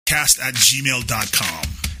goingincirclespodcast@gmail.com.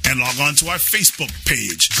 And log on to our Facebook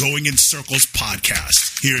page, Going in Circles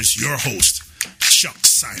Podcast. Here's your host, Chuck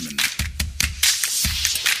Simon.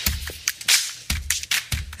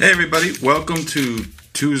 Hey everybody, welcome to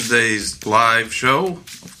Tuesday's live show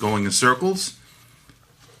of Going in Circles.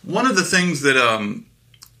 One of the things that,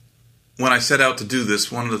 when I set out to do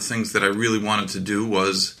this, one of the things that I really wanted to do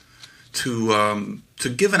was to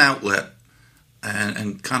give an outlet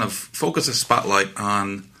and kind of focus a spotlight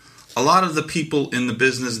on a lot of the people in the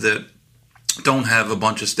business that don't have a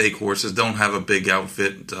bunch of stake horses, don't have a big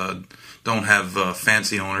outfit, don't have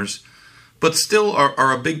fancy owners, but still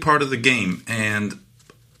are a big part of the game. And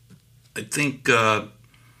I think that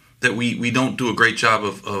we don't do a great job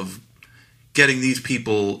of getting these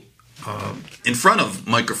people in front of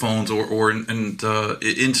microphones or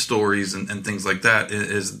in stories and things like that.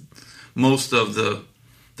 Is most of the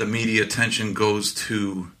media attention goes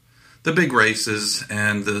to the big races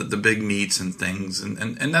and the big meets and things,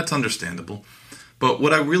 and that's understandable. But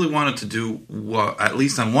what I really wanted to do, at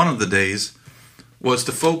least on one of the days, was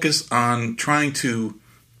to focus on trying to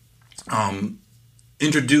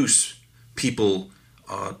introduce people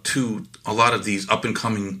to a lot of these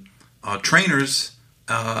up-and-coming trainers.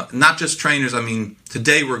 Not just trainers, I mean,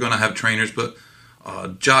 today we're going to have trainers, but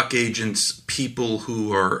jock agents, people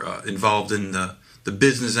who are involved in the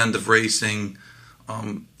business end of racing,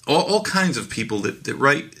 all kinds of people that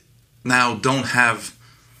right now don't have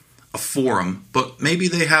a forum, but maybe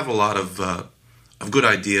they have a lot of good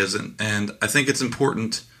ideas, and I think it's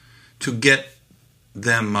important to get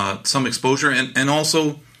them some exposure and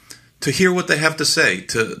also to hear what they have to say,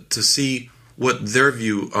 to see what their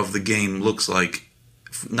view of the game looks like,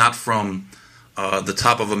 not from the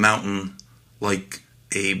top of a mountain like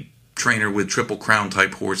a trainer with Triple Crown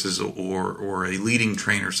type horses or a leading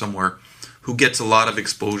trainer somewhere who gets a lot of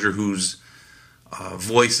exposure, whose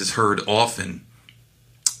voice is heard often.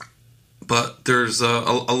 But there's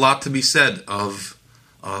a lot to be said of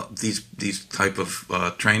these type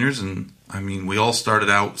of trainers, and I mean, we all started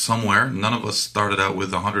out somewhere. None of us started out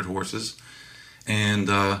with 100 horses. And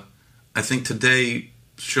I think today's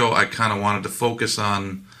show, I kind of wanted to focus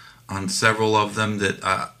on several of them that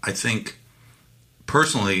I think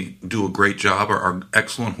personally do a great job, are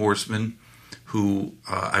excellent horsemen who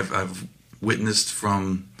I've witnessed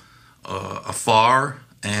from afar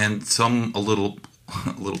and some a little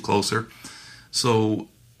closer. So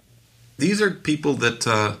these are people that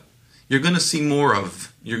you're going to see more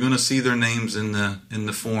of. You're going to see their names in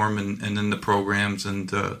the form and in the programs,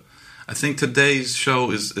 and I think today's show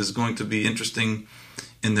is going to be interesting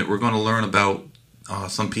in that we're going to learn about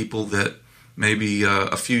some people that maybe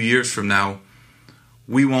a few years from now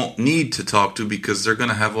we won't need to talk to because they're going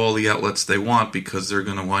to have all the outlets they want, because they're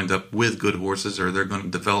going to wind up with good horses, or they're going to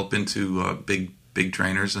develop into big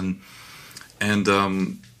trainers, and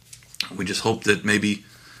we just hope that maybe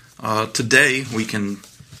today we can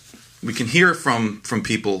hear from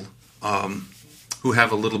people who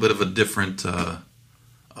have a little bit of a different a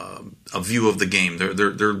view of the game.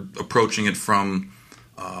 They're approaching it from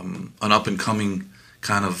an up and coming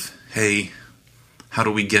kind of, hey, how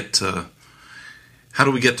do we get to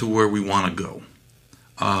where we want to go?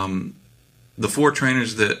 The four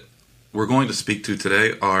trainers that we're going to speak to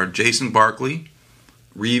today are Jason Barkley,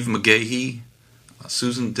 Reeve McGaughey,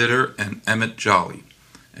 Susan Ditter, and Emmet Jolley,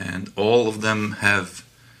 and all of them have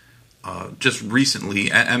just recently.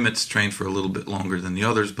 Emmet's trained for a little bit longer than the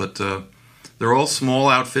others, but they're all small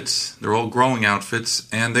outfits, they're all growing outfits,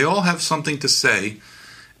 and they all have something to say,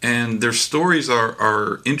 and their stories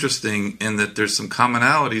are interesting in that there's some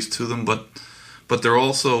commonalities to them, but they're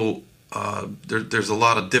also there's a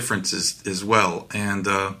lot of differences as well, and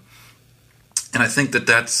I think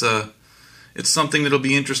that's it's something that'll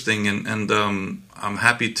be interesting, and I'm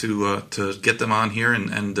happy to get them on here,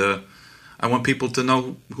 and I want people to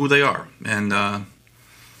know who they are, and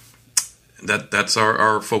that's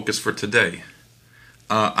our focus for today.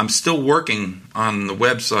 I'm still working on the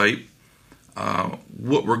website.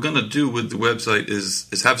 What we're going to do with the website is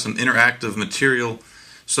have some interactive material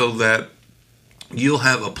so that you'll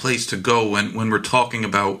have a place to go when we're talking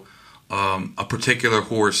about a particular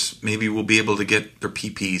horse. Maybe we'll be able to get their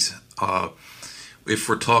PPs. If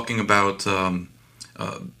we're talking about a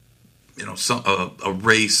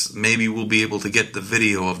race, maybe we'll be able to get the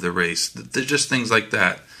video of the race. There's just things like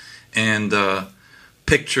that, and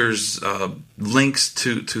pictures, links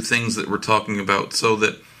to things that we're talking about, so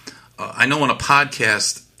that I know on a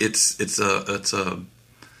podcast it's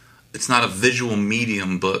not a visual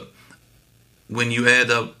medium, but when you add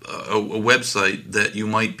up a website that you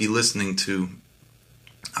might be listening to,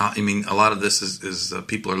 I mean, a lot of this is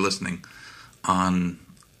people are listening on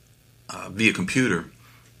via computer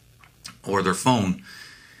or their phone.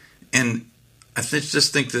 And I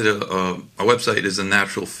just think that a website is a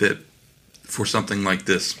natural fit for something like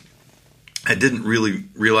this. I didn't really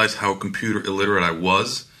realize how computer illiterate I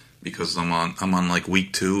was, because I'm on like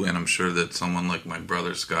week 2, and I'm sure that someone like my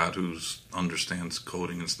brother Scott, who understands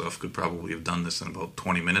coding and stuff, could probably have done this in about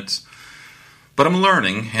 20 minutes. But I'm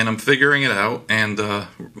learning, and I'm figuring it out, and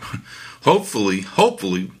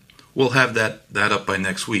hopefully we'll have that up by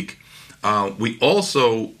next week. We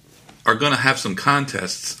also are going to have some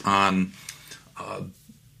contests on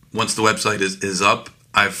once the website is up.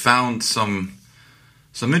 I've found some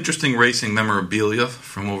interesting racing memorabilia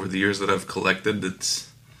from over the years that I've collected.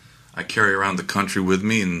 I carry around the country with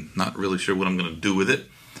me, and not really sure what I'm going to do with it.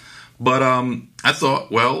 But I thought,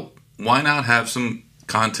 well, why not have some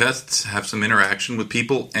contests, have some interaction with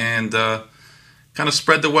people, and kind of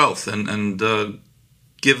spread the wealth and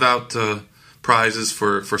give out prizes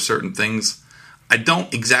for certain things. I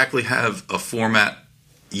don't exactly have a format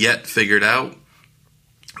yet figured out,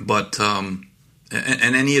 but and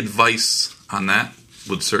any advice on that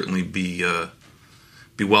would certainly be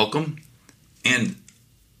welcome. And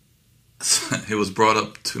it was brought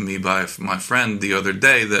up to me by my friend the other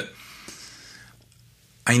day that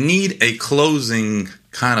I need a closing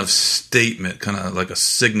kind of statement, kind of like a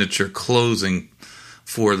signature closing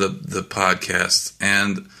for the podcast.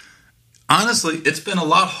 And honestly, it's been a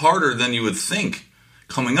lot harder than you would think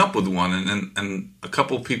coming up with one. And a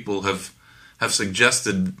couple people have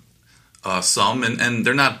suggested some, and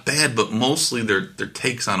they're not bad, but mostly they're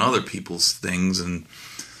takes on other people's things, and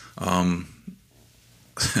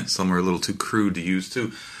some are a little too crude to use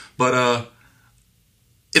too. But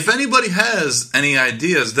if anybody has any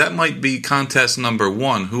ideas, that might be contest number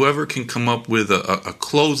 1. Whoever can come up with a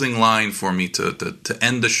closing line for me to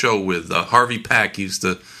end the show with. Harvey Pack used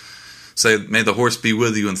to say, "May the horse be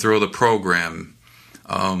with you," and throw the program.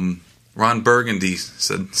 Ron Burgundy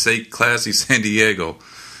said, "Say classy San Diego."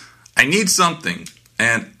 I need something,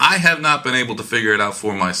 and I have not been able to figure it out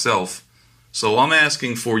for myself. So I'm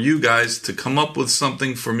asking for you guys to come up with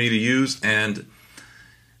something for me to use, and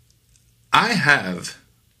I have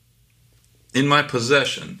in my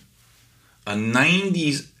possession a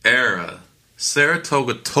 90s era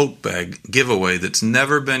Saratoga tote bag giveaway that's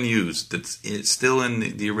never been used. It's still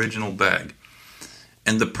in the original bag.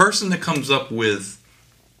 And the person that comes up with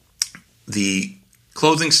the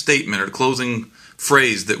closing statement or closing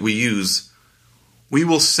phrase that we use, we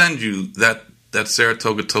will send you that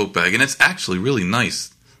Saratoga tote bag. And it's actually really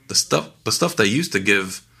nice. The stuff they used to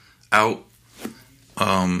give out,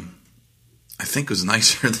 I think was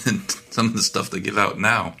nicer than some of the stuff they give out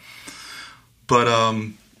now. But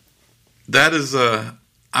that is,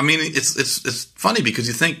 I mean, it's funny because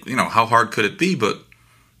you think, how hard could it be? But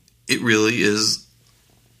it really is.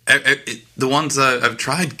 The ones I've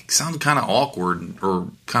tried sound kind of awkward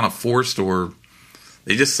or kind of forced, or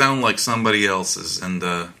they just sound like somebody else's. And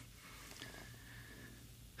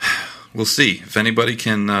we'll see if anybody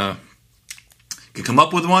can come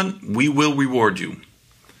up with one. We will reward you.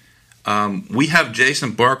 We have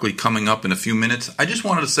Jason Barkley coming up in a few minutes. I just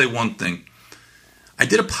wanted to say one thing. I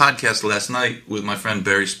did a podcast last night with my friend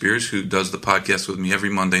Barry Spears, who does the podcast with me every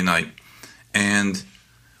Monday night. And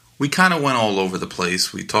we kind of went all over the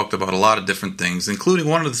place. We talked about a lot of different things, including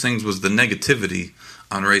one of the things was the negativity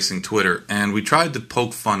on racing Twitter. And we tried to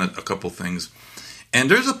poke fun at a couple things. And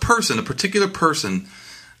there's a particular person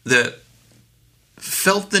that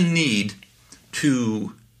felt the need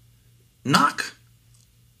to knock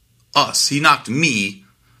us. He knocked me,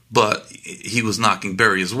 but he was knocking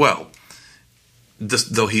Barry as well.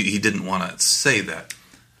 Though he didn't want to say that.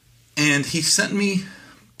 And he sent me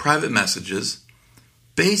private messages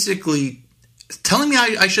basically telling me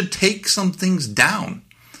I should take some things down.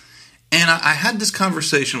 And I had this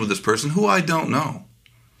conversation with this person who I don't know.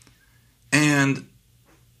 And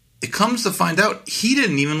it comes to find out he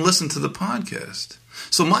didn't even listen to the podcast.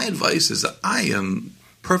 So my advice is that I am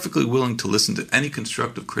perfectly willing to listen to any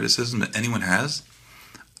constructive criticism that anyone has.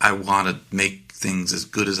 I want to make things as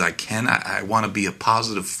good as I can. I want to be a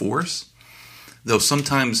positive force. Though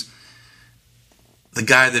sometimes the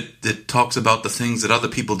guy that talks about the things that other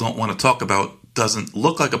people don't want to talk about doesn't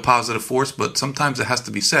look like a positive force, but sometimes it has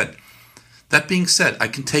to be said. That being said, I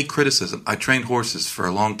can take criticism. I trained horses for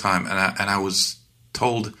a long time, and I was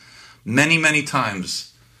told many, many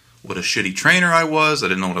times what a shitty trainer I was. I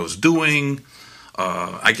didn't know what I was doing.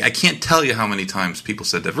 I can't tell you how many times people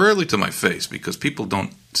said that, rarely to my face, because people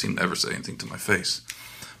don't seem to ever say anything to my face.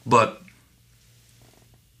 But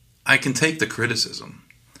I can take the criticism.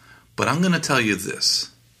 But I'm going to tell you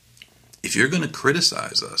this. If you're going to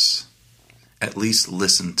criticize us at least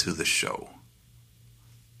listen to the show.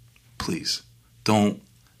 Please, don't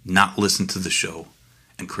not listen to the show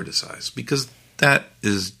and criticize, because that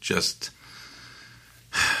is just,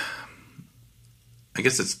 I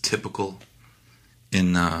guess it's typical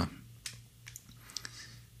in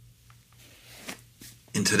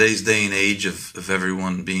today's day and age of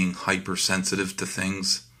everyone being hypersensitive to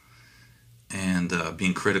things and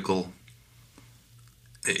being critical.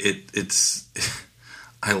 It's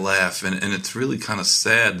I laugh, and it's really kind of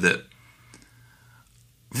sad that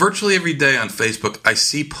virtually every day on Facebook I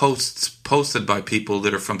see posts posted by people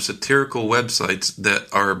that are from satirical websites that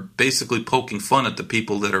are basically poking fun at the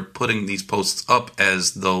people that are putting these posts up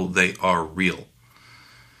as though they are real.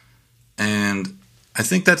 And I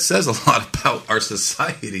think that says a lot about our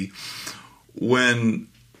society when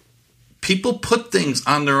people put things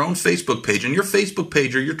on their own Facebook page, and your Facebook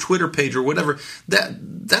page or your Twitter page or whatever,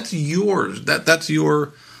 that's yours. That's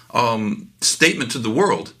your statement to the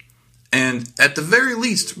world. And at the very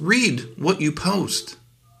least, read what you post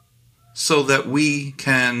so that we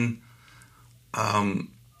can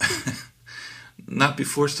not be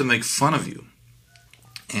forced to make fun of you.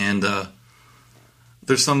 And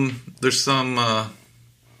there's some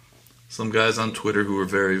guys on Twitter who are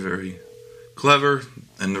very, very clever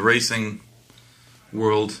in the racing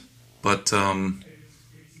world, but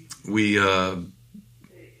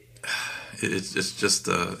it's just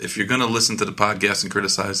if you're going to listen to the podcast and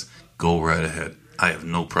criticize, go right ahead. I have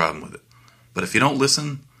no problem with it. But if you don't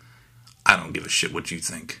listen, I don't give a shit what you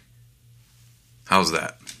think. How's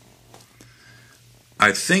that?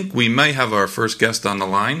 I think we may have our first guest on the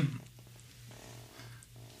line.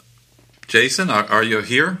 Jason, are you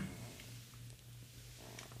here?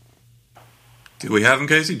 Do we have him,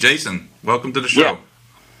 Casey? Jason, welcome to the show. Yeah.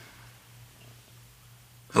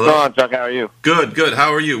 Hello. What's going on, Chuck? How are you? Good.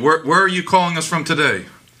 How are you? Where are you calling us from today?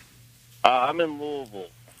 I'm in Louisville.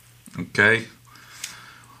 Okay.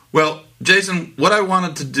 Well, Jason, what I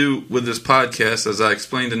wanted to do with this podcast, as I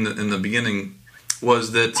explained in the beginning,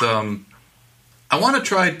 was that I want to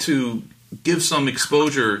try to give some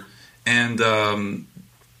exposure and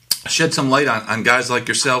shed some light on guys like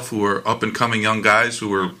yourself who are up-and-coming young guys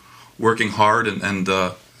who are working hard and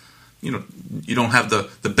you know, you don't have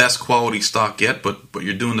the best quality stock yet, but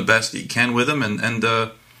you're doing the best that you can with them. And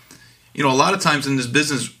you know, a lot of times in this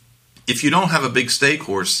business, if you don't have a big stake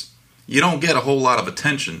horse, you don't get a whole lot of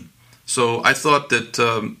attention. So I thought that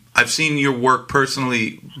I've seen your work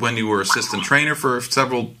personally when you were assistant trainer for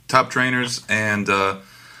several top trainers, and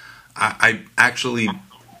I actually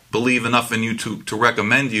believe enough in you to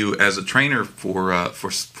recommend you as a trainer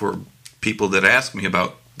for people that ask me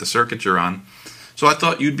about the circuit you're on. So I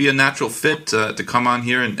thought you'd be a natural fit to come on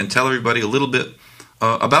here and tell everybody a little bit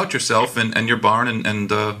about yourself and your barn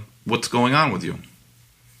and what's going on with you.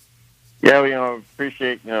 Yeah,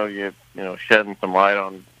 appreciate you shedding some light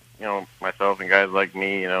on myself and guys like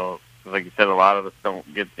me. Like you said, a lot of us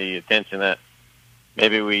don't get the attention that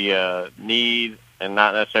maybe we need, and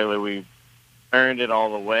not necessarily we've earned it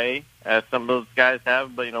all the way as some of those guys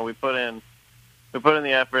have. But we put in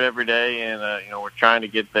the effort every day, and we're trying to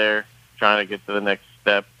get there, trying to get to the next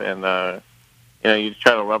step, and you just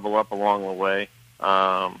try to level up along the way.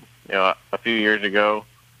 A few years ago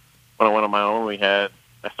when I went on my own,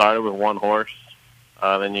 I started with one horse.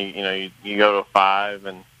 Then you go to 5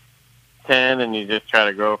 and 10, and you just try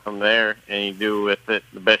to grow from there, and you do with it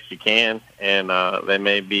the best you can. And they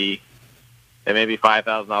may be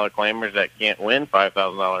 $5,000 claimers that can't win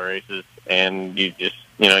 $5,000 races, and you just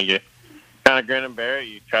you kind of grin and bear it.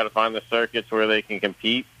 You try to find the circuits where they can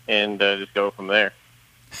compete, and just go from there.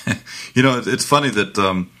 It's funny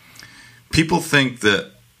that people think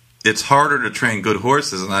that it's harder to train good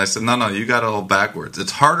horses, and I said, no, you got it all backwards.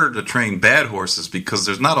 It's harder to train bad horses because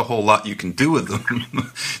there's not a whole lot you can do with them.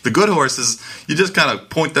 The good horses, you just kind of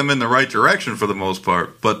point them in the right direction for the most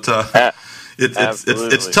part. But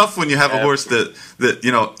it's tough when you have a horse that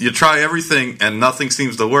you try everything and nothing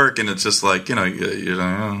seems to work, and it's just like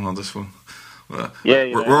this one.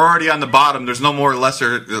 We're already on the bottom. There's no more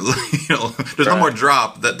lesser. There's no more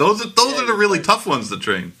drop. Those are the really tough ones to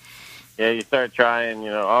train. Yeah, you start trying,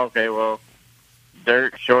 okay, well,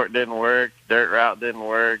 dirt short didn't work, dirt route didn't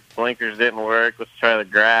work, blinkers didn't work, let's try the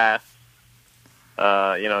grass.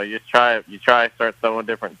 You try start throwing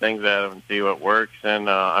different things at them and see what works. And,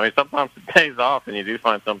 sometimes it pays off and you do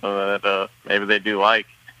find something that maybe they do like,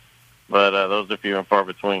 but those are few and far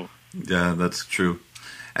between. Yeah, that's true.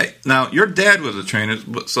 Hey, now, your dad was a trainer,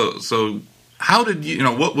 so how did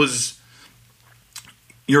what was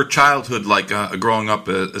your childhood like growing up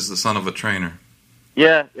as the son of a trainer?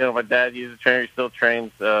 Yeah, my dad, he's a trainer. He still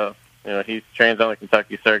trains he trains on the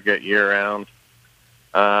Kentucky circuit year round.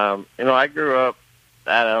 I grew up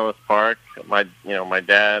at Ellis Park. My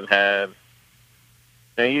dad had,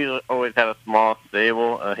 he always had a small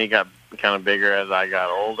stable. He got kind of bigger as I got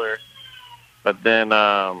older. But then,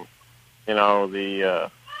 it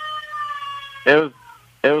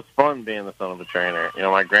was fun being the son of a trainer.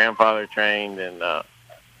 My grandfather trained, and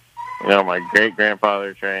my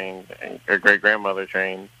great-grandfather trained, or great-grandmother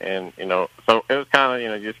trained, and so it was kind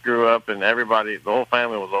of just grew up, and everybody, the whole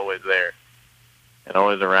family was always there and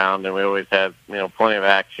always around, and we always had plenty of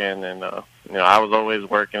action, and I was always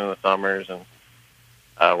working in the summers and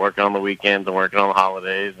working on the weekends and working on the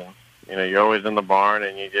holidays, and you're always in the barn,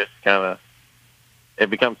 and you just kind of, it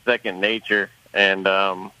becomes second nature. And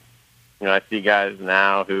I see guys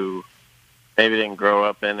now who maybe didn't grow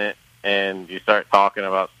up in it, and you start talking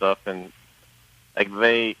about stuff, and like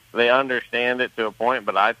they understand it to a point,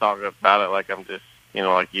 but I talk about it like I'm just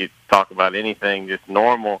like you talk about anything, just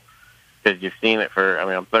normal, because you've seen it for,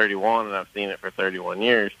 I'm 31 and I've seen it for 31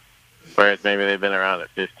 years, whereas maybe they've been around it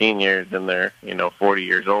 15 years and they're 40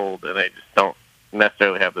 years old, and they just don't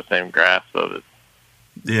necessarily have the same grasp of it.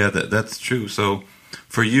 Yeah, that's true. So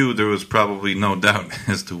for you, there was probably no doubt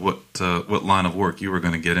as to what line of work you were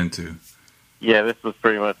going to get into. Yeah, this was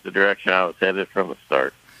pretty much the direction I was headed from the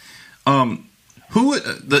start. Now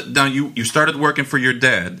you started working for your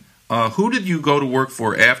dad. Who did you go to work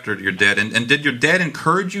for after your dad? And did your dad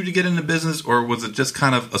encourage you to get into business, or was it just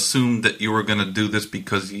kind of assumed that you were going to do this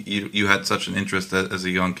because you had such an interest as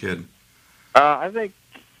a young kid? I think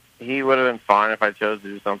he would have been fine if I chose to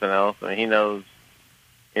do something else. He knows,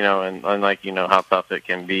 and unlike, how tough it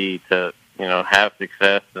can be to, have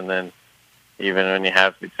success, and then even when you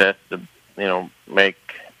have success to,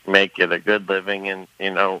 make it a good living, and,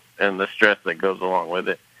 and the stress that goes along with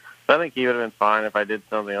it. So I think he would have been fine if I did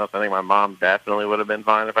something else. I think my mom definitely would have been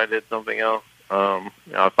fine if I did something else. I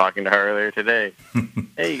was talking to her earlier today.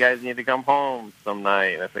 Hey, you guys need to come home some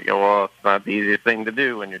night. And I said, well, it's not the easiest thing to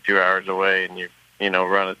do when you're 2 hours away and you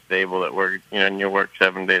run a stable that works, and you work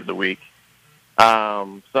 7 days a week.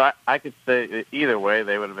 So I could say either way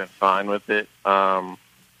they would have been fine with it. But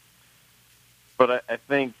I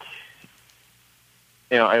think,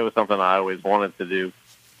 it was something I always wanted to do.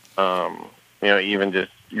 Even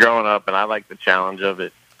just growing up, and I like the challenge of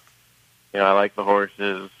it. I like the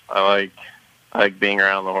horses. I like being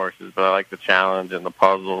around the horses, but I like the challenge and the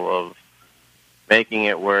puzzle of making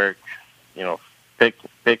it work.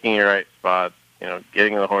 Picking your right spots.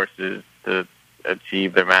 Getting the horses to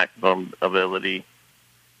achieve their maximum ability.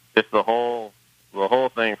 Just the whole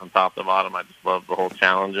thing from top to bottom. I just love the whole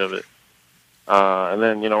challenge of it. And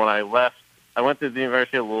then when I left, I went to the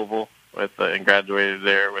University of Louisville and graduated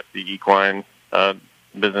there with the equine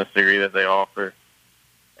business degree that they offer.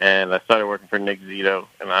 And I started working for Nick Zito,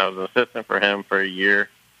 and I was an assistant for him for a year.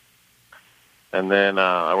 And then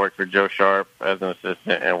I worked for Joe Sharp as an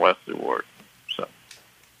assistant and Wesley Ward.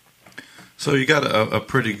 So you got a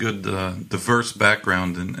pretty good diverse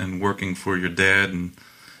background in working for your dad, and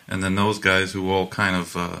then those guys who all kind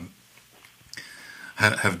of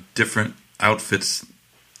have different outfits.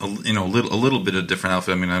 A little bit of different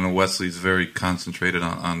outfit. I know Wesley's very concentrated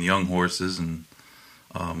on young horses, and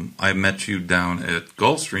I met you down at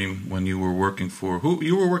Gulfstream when you were working for who?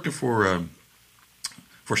 You were working for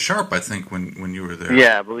Sharp, I think, when you were there.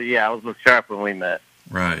 Yeah, I was with Sharp when we met.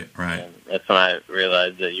 Right. And that's when I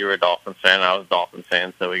realized that you were a Dolphins fan, I was a Dolphins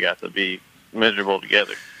fan, so we got to be miserable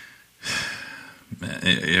together.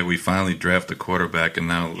 Yeah, we finally drafted a quarterback, and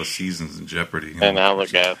now the season's in jeopardy. And now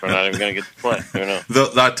look at us, we're not even going to get to play. Who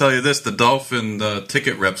knows? I'll tell you this, the Dolphin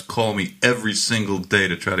ticket reps call me every single day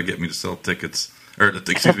to try to get me to sell tickets, or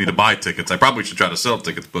to buy tickets. I probably should try to sell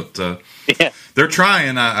tickets, but yeah. They're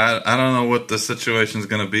trying. I don't know what the situation's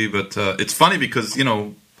going to be, but it's funny because,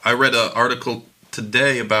 I read an article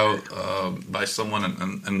today about by someone,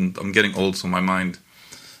 and I'm getting old, so my mind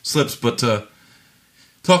slips, but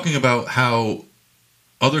talking about how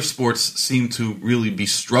other sports seem to really be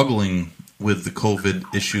struggling with the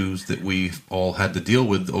COVID issues that we've all had to deal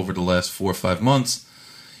with over the last 4 or 5 months,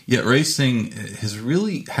 yet racing has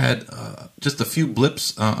really had just a few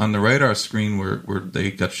blips on the radar screen where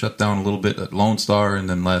they got shut down a little bit at Lone Star and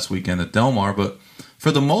then last weekend at Del Mar, but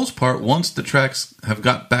for the most part, once the tracks have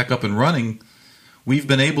got back up and running, we've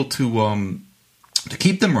been able to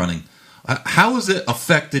keep them running. How has it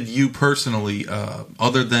affected you personally,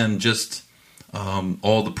 other than just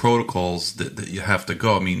all the protocols that you have to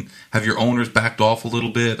go? Have your owners backed off a little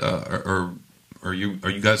bit, or are you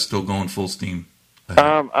guys still going full steam?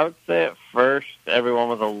 I would say at first everyone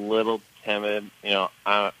was a little timid.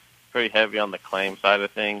 I'm pretty heavy on the claim side of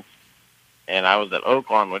things, and I was at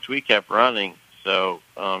Oaklawn, which we kept running. So,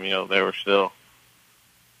 there were still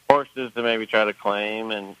horses to maybe try to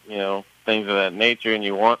claim and, things of that nature. And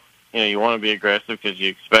you want to be aggressive because you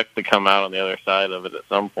expect to come out on the other side of it at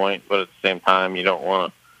some point. But at the same time, you don't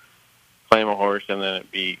want to claim a horse and then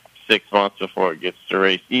it be 6 months before it gets to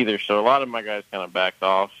race either. So a lot of my guys kind of backed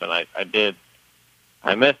off, and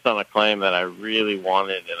I missed on a claim that I really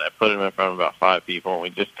wanted, and I put him in front of about 5 people, and we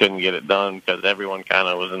just couldn't get it done because everyone kind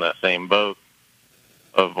of was in that same boat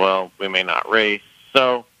of, well, we may not race.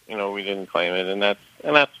 So, we didn't claim it, and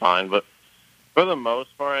that's fine. But for the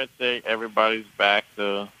most part, I'd say everybody's back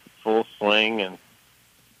to full swing, and,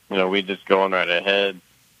 we just going right ahead.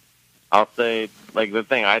 I'll say, the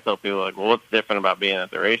thing I tell people, well, what's different about being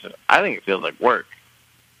at the races? I think it feels like work.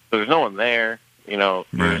 So there's no one there,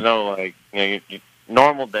 there's no,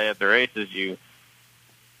 normal day at the races, you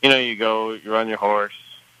go, you run your horse,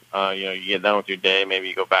 you get done with your day, maybe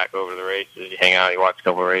you go back over to the races, you hang out, you watch a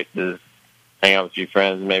couple of races, hang out with your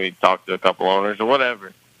friends, maybe talk to a couple owners or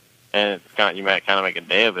whatever, and you might kind of make a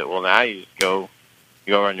day of it. Well, now you just go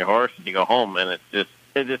run your horse and you go home, and it just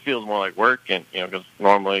feels more like work, and because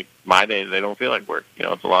normally my days they don't feel like work.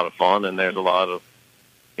 It's a lot of fun and there's a lot of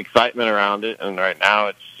excitement around it, and right now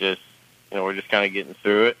it's just we're just kind of getting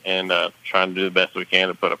through it and trying to do the best we can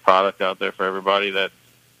to put a product out there for everybody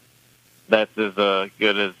that's as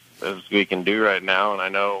good as we can do right now. And I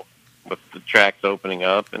know with the tracks opening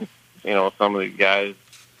up, and some of these guys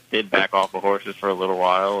did back off of horses for a little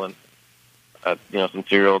while, and some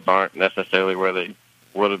 2-year-olds aren't necessarily where they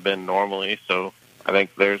would have been normally. So I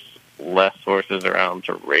think there's less horses around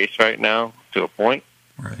to race right now to a point.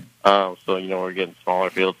 Right. So we're getting smaller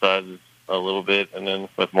field sizes a little bit, and then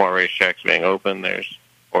with more racetracks being open, there's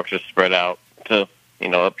horses spread out to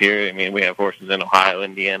up here. I mean, we have horses in Ohio,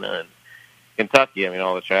 Indiana, and Kentucky. I mean,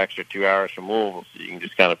 all the tracks are 2 hours from Louisville, so you can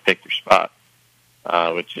just kind of pick your spot,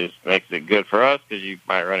 which makes it good for us because you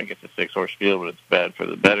might run against a 6-horse field, but it's bad for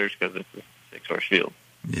the bettors because it's a 6-horse field.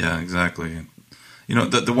 Yeah, exactly.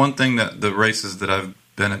 The one thing that the races that I've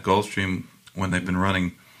been at Gulfstream when they've been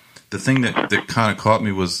running, the thing that kind of caught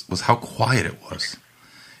me was how quiet it was.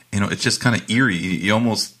 It's just kind of eerie. You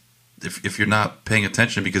almost, if you're not paying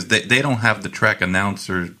attention, because they don't have the track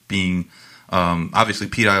announcer being, obviously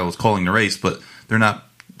Pete Isle is calling the race, but they're not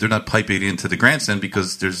piping into the grandstand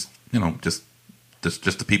because there's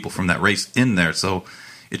just the people from that race in there. So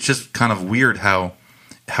it's just kind of weird how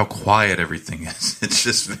quiet everything is. It's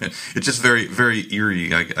just very, very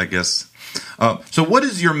eerie, I guess. So what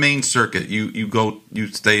is your main circuit? You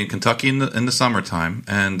stay in Kentucky in the summertime,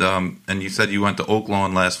 and you said you went to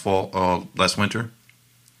Oaklawn last winter.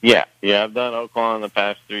 Yeah, I've done Oaklawn the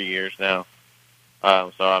past 3 years now.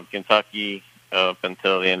 So I'm Kentucky up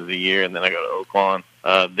until the end of the year, and then I go to Oaklawn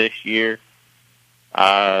this year.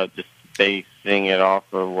 Just basing it off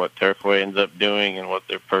of what Turfway ends up doing and what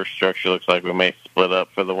their purse structure looks like, we may split up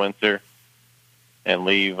for the winter and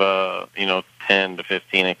leave 10 to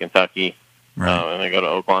 15 in Kentucky. Right. And then go to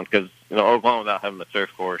Oaklawn because Oaklawn without having a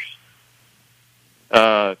turf course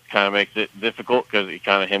kind of makes it difficult because you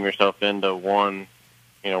kind of hem yourself into one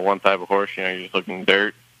type of horse. You're just looking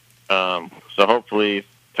dirt. So hopefully, if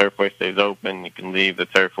Turfway stays open, you can leave the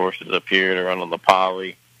turf horses up here to run on the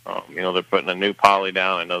poly. They're putting a new poly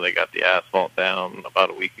down. I know they got the asphalt down about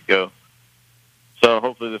a week ago. So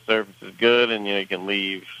hopefully the surface is good, and you can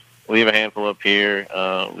leave a handful up here,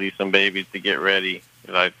 leave some babies to get ready.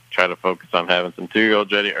 And I try to focus on having some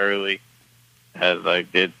 2-year-olds ready early. As I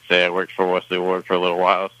did say, I worked for Wesley Ward for a little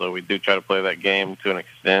while, so we do try to play that game to an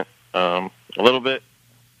extent, a little bit.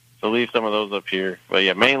 So leave some of those up here. But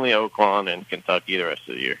yeah, mainly Oaklawn and Kentucky the rest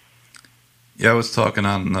of the year. Yeah, I was talking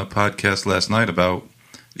on the podcast last night about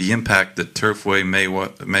the impact that Turfway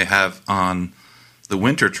may have on the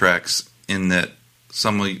winter tracks, in that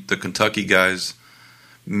some of the Kentucky guys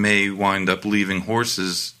may wind up leaving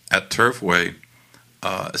horses at Turfway,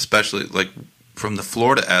 especially like from the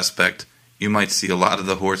Florida aspect. You might see a lot of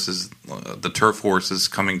the horses, the turf horses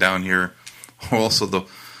coming down here, or also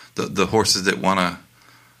the horses that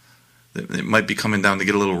they might be coming down to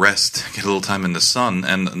get a little rest, get a little time in the sun,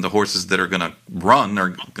 and the horses that are going to run are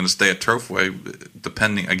going to stay at Turfway,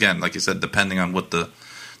 depending, again, like you said, depending on what the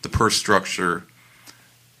purse structure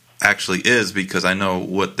actually is, because I know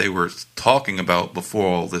what they were talking about before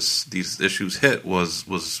all these issues hit was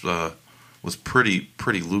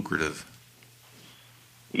pretty lucrative.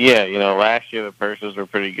 Yeah, last year the purses were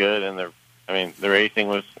pretty good, and the racing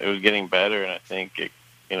was getting better, and I think it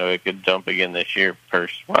could jump again this year,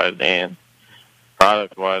 purse-wise and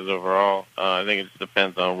product-wise overall. I think it just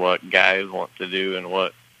depends on what guys want to do and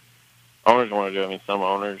what owners want to do. I mean, some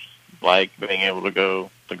owners like being able to go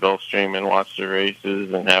to Gulfstream and watch the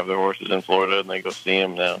races and have their horses in Florida, and they go see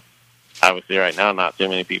them now. Obviously, right now, not too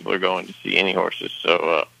many people are going to see any horses.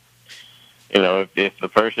 So, if the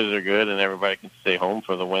purses are good and everybody can stay home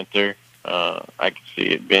for the winter, I can see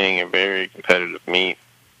it being a very competitive meet.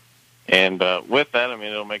 And with that,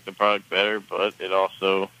 it'll make the product better, but it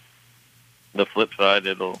also, the flip side,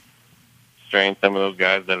 it'll strain some of those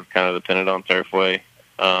guys that have kind of depended on Turfway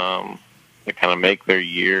to kind of make their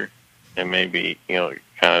year, and maybe, kind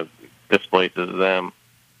of displaces them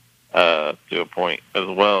to a point as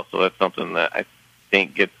well. So that's something that I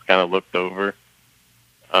think gets kind of looked over,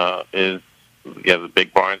 the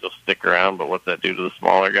big barns will stick around, but what's that do to the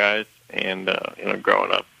smaller guys? And,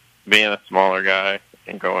 growing up, being a smaller guy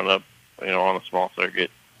and growing up, on a small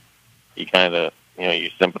circuit, you kind of,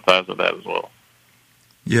 you sympathize with that as well.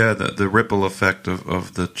 Yeah, the ripple effect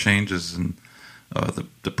of the changes in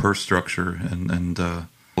the purse structure and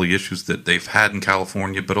all the issues that they've had in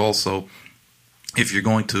California, but also if you're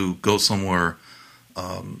going to go somewhere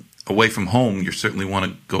away from home, you certainly want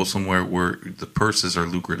to go somewhere where the purses are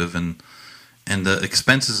lucrative and the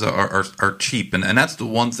expenses are cheap. And that's the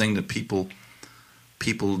one thing that people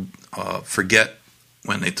forget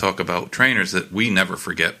when they talk about trainers, that we never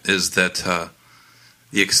forget, is that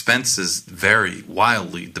the expenses vary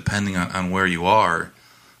wildly depending on where you are.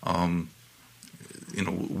 Down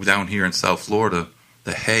here in South Florida,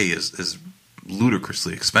 the hay is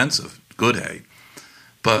ludicrously expensive, good hay.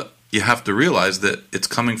 But you have to realize that it's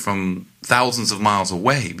coming from thousands of miles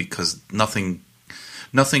away, because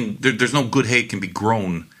there's no good hay can be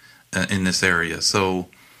grown in this area. So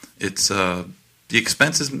it's the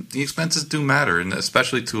expenses do matter, and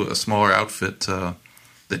especially to a smaller outfit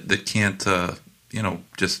that can't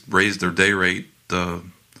just raise their day rate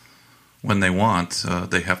when they want.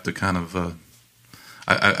 They have to kind of.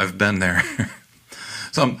 I've been there.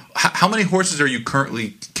 So, how many horses are you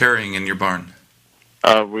currently carrying in your barn?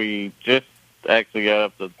 We just actually got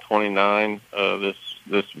up to 29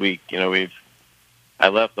 this week. I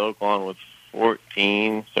left Oaklawn with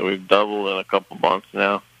 14, so we've doubled in a couple months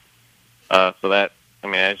now. So that,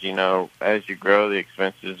 as you know, as you grow, the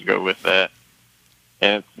expenses go with that,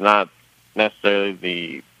 and it's not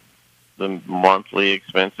necessarily the monthly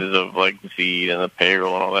expenses of like the feed and the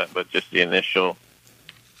payroll and all that, but just the initial.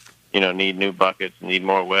 Need new buckets, need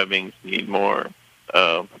more webbings, need more,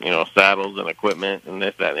 saddles and equipment and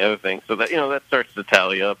this, that, and the other thing. So that, that starts to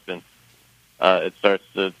tally up, and it starts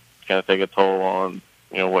to kind of take a toll on,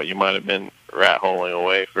 what you might have been rat-holing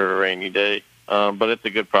away for a rainy day. But it's a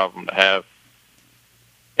good problem to have.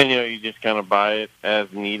 And, you just kind of buy it as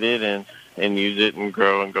needed and use it and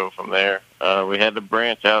grow and go from there. We had to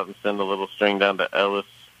branch out and send a little string down to Ellis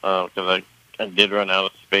because I did run out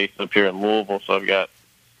of space up here in Louisville, so I've got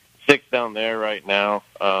 6 down there right now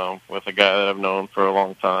with a guy that I've known for a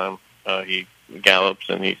long time. He gallops,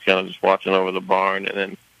 and he's kind of just watching over the barn. And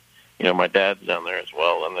then, my dad's down there as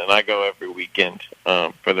well. And then I go every weekend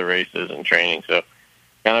for the races and training. So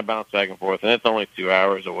kind of bounce back and forth. And it's only 2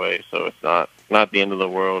 hours away, so it's not the end of the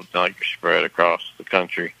world. It's not like you're spread across the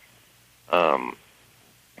country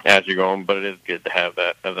as you're going. But it is good to have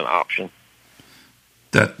that as an option.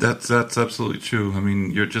 That's absolutely true.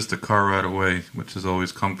 You're just a car ride away, which is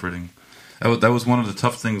always comforting. That was one of the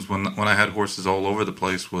tough things when I had horses all over the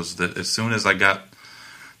place, was that as soon as I got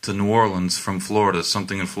to New Orleans from Florida,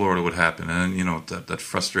 something in Florida would happen. And, that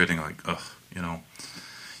frustrating,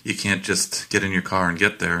 you can't just get in your car and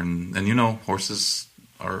get there. And horses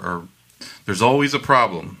are there's always a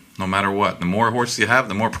problem, no matter what. The more horses you have,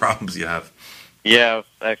 the more problems you have. Yeah, I was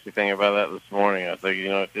actually thinking about that this morning. I was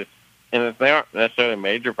thinking, it's just, and they aren't necessarily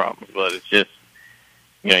major problems, but it's just,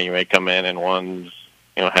 you may come in and one's,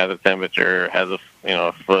 has a temperature, has a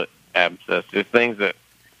foot abscess. There's things that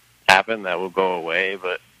happen that will go away,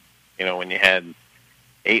 but, when you had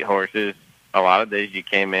 8 horses, a lot of days you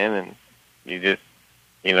came in and you just,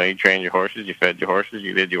 you trained your horses, you fed your horses,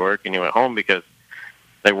 you did your work, and you went home because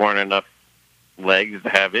there weren't enough legs to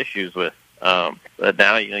have issues with. But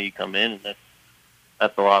now, you come in and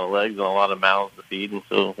that's a lot of legs and a lot of mouths to feed, and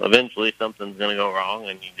so eventually something's going to go wrong,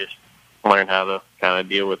 and you just learn how to kind of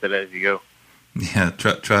deal with it as you go. Yeah,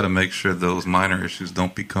 try to make sure those minor issues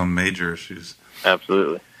don't become major issues.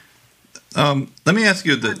 Absolutely. Let me ask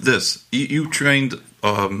you this. You trained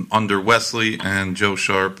under Wesley and Joe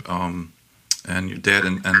Sharp and your dad,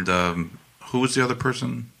 and who was the other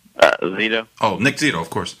person? Zito. Oh, Nick Zito, of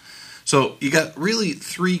course. So you got really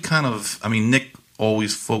 3 kind of, Nick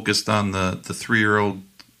always focused on the 3-year-old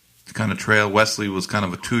kind of trail. Wesley was kind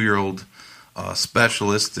of a 2-year-old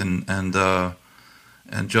specialist, and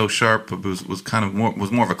And Joe Sharp was kind of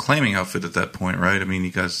more of a claiming outfit at that point, right? I mean,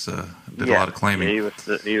 you guys did a lot of claiming. Yeah,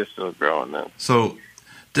 he was still growing then. So,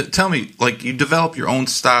 tell me, like, you develop your own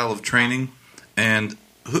style of training, and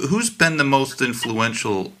who's been the most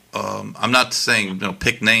influential? I'm not saying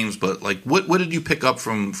pick names, but like, what did you pick up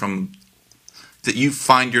from that you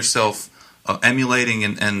find yourself emulating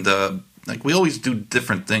and like, we always do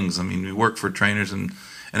different things. I mean, we work for trainers and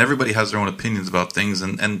everybody has their own opinions about things,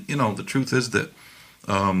 and the truth is that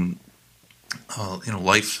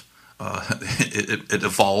life it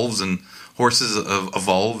evolves, and horses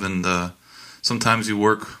evolve, and sometimes you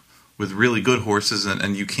work with really good horses,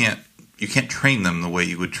 and you can't train them the way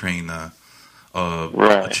you would train a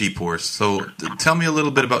cheap horse. So tell me a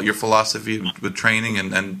little bit about your philosophy with training,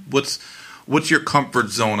 and what's your comfort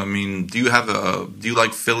zone? I mean, do you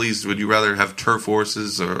like fillies? Would you rather have turf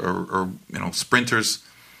horses or sprinters?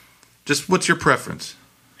 Just what's your preference?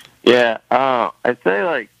 Yeah, I'd say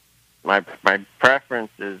like my preference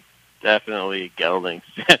is definitely geldings.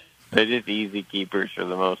 They're just easy keepers for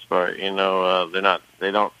the most part. They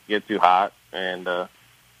don't get too hot, and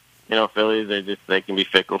fillies they can be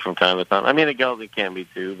fickle from time to time. I mean, a gelding can be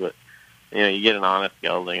too, but you get an honest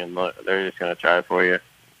gelding and they're just going to try for you.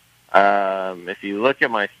 If you look at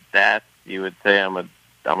my stats, you would say I'm a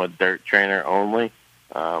dirt trainer only.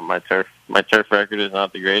 My turf record is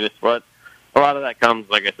not the greatest, but a lot of that comes,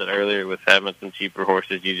 like I said earlier, with having some cheaper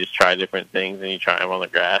horses. You just try different things and you try them on the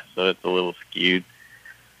grass, so it's a little skewed.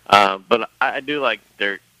 But I do like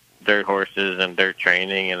dirt horses and dirt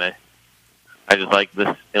training, and I just like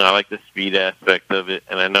this. I like the speed aspect of it,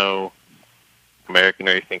 and I know American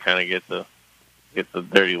racing kind of gets a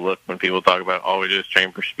dirty look when people talk about all we do is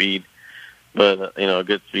train for speed. But a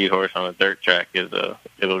good speed horse on a dirt track it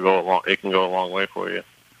can go a long way for you.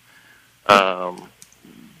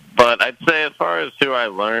 But I'd say as far as who I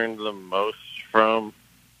learned the most from,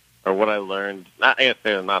 or what I learned, I guess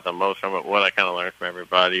not the most from, but what I kind of learned from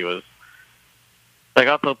everybody was, like,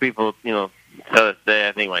 I'll tell people, to this day,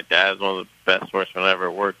 I think my dad's one of the best horsemen I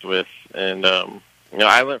ever worked with. And,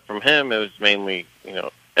 I learned from him, it was mainly,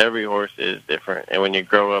 every horse is different. And when you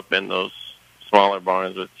grow up in those smaller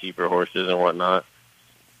barns with cheaper horses and whatnot,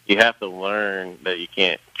 you have to learn that you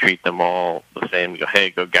can't treat them all the same. You go, hey,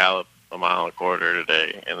 go gallop a mile and a quarter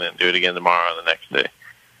today, and then do it again tomorrow and the next day.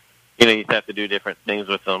 You have to do different things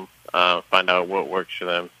with them, find out what works for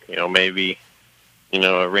them. Maybe,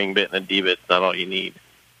 a ring bit and a D-bit's not all you need.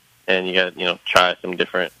 And you got to, try some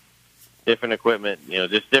different equipment,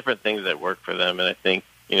 just different things that work for them. And I think,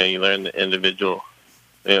 you learn the individual,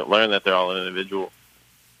 learn that they're all an individual.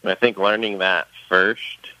 And I think learning that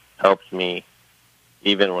first helps me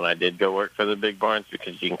even when I did go work for the big barns,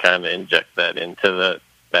 because you can kind of inject that into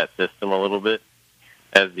that system a little bit.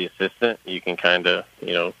 As the assistant, you can kind of,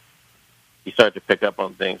 you start to pick up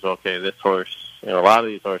on things. Okay, this horse, a lot of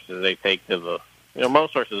these horses, they take to the,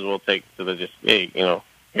 most horses will take to the just, hey,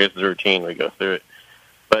 here's the routine, we go through it.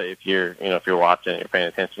 But if you're watching, you're paying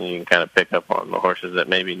attention, you can kind of pick up on the horses that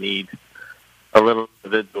maybe need a little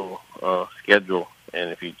individual schedule. And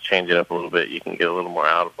if you change it up a little bit, you can get a little more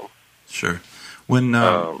out of them. Sure. When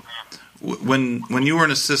you were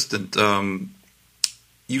an assistant,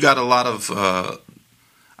 you got a lot of.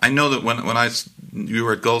 I know that when you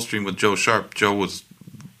were at Gulfstream with Joe Sharp, Joe was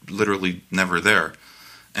literally never there,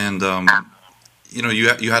 and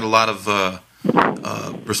you had a lot of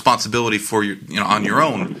responsibility for on your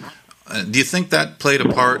own. Do you think that played a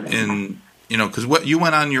part in because what you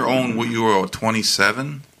went on your own? What you were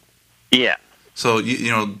 27? Yeah. So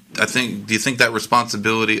I think. Do you think that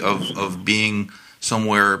responsibility of being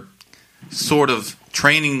somewhere, sort of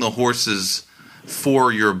training the horses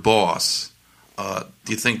for your boss, do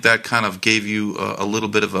you think that kind of gave you a little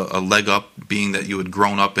bit of a leg up, being that you had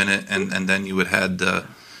grown up in it, and then you had the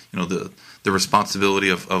responsibility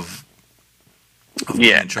of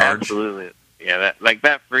being in charge? Absolutely. Yeah,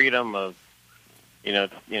 that freedom of you're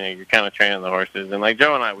kind of training the horses, and like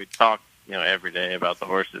Joe and I, we talk every day about the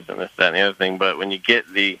horses and this, that, and the other thing. But when you get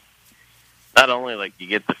not only like you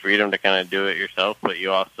get the freedom to kind of do it yourself, but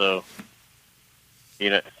you also,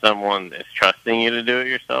 someone is trusting you to do it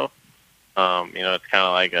yourself. It's kind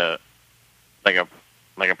of like a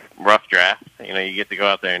rough draft. You get to go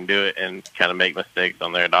out there and do it and kind of make mistakes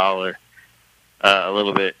on their dollar a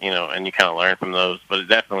little bit, and you kind of learn from those. But it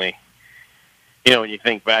definitely, when you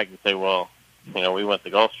think back and say, well, we went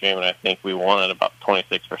to Gulfstream and I think we won at about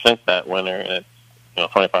 26% that winter, and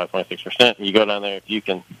it's 25-26%. You go down there, if you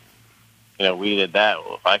can, we did that.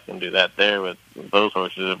 Well, if I can do that there with those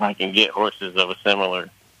horses, if I can get horses of a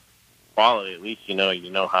similar quality, at least you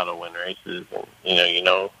know how to win races, and you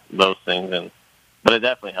know those things. But it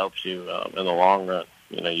definitely helps you in the long run.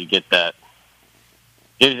 you get that,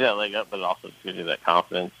 gives you that leg up, but it also gives you that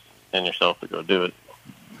confidence in yourself to go do it.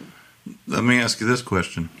 Let me ask you this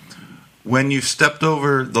question. When you stepped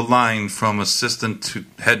over the line from assistant to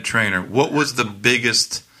head trainer, what was the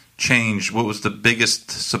biggest change? What was the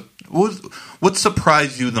biggest, what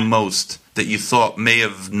surprised you the most that you thought may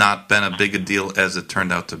have not been a big a deal as it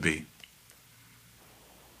turned out to be?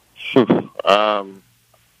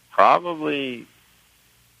 Probably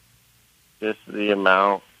just the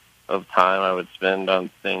amount of time I would spend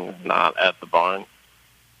on things not at the barn.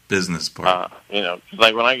 Business part. 'Cause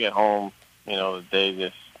like when I get home, the day's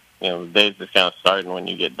just kind of starting when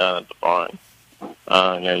you get done at the barn.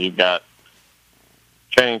 You've got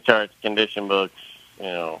training charts, condition books,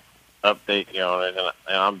 update the owners,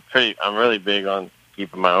 and I'm really big on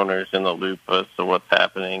keeping my owners in the loop as to what's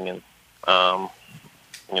happening, and I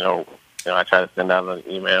try to send out an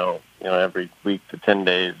email, every week to 10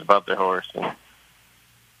 days about their horse, and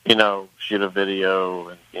shoot a video,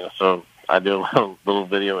 and so I do a little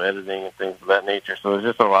video editing and things of that nature. So there's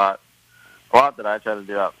just a lot that I try to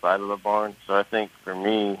do outside of the barn. So I think for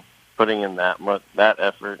me, putting in that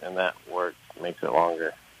effort and that work makes it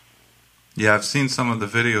longer. Yeah, I've seen some of the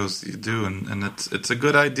videos you do, and it's a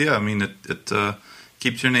good idea. I mean, it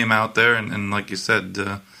keeps your name out there, and like you said,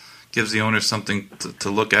 gives the owner something to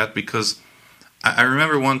look at. Because I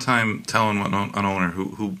remember one time telling an owner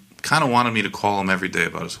who kind of wanted me to call him every day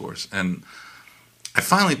about his horse, and I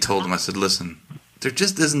finally told him, I said, listen, there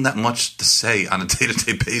just isn't that much to say on a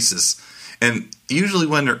day-to-day basis. And usually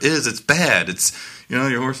when there is, it's bad. It's,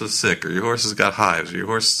 your horse is sick, or your horse has got hives, or your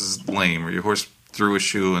horse is lame, or your horse threw a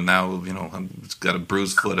shoe and now, it's got a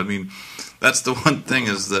bruised foot. I mean, that's the one thing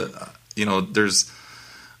is that, there's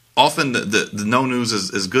often the no news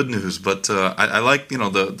is good news. But I like,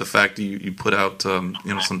 the fact that you put out,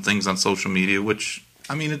 some things on social media, which,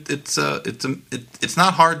 I mean, it's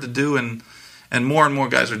not hard to do, and more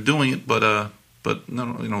guys are doing it, but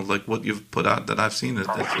no, like what you've put out that I've seen,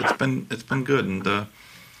 it's been good, and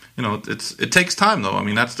it takes time though. I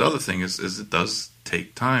mean, that's the other thing is it does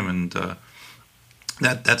take time, and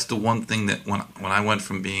that's the one thing that when I went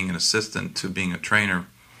from being an assistant to being a trainer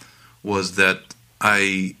was that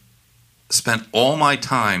I spent all my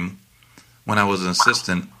time when I was an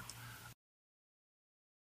assistant.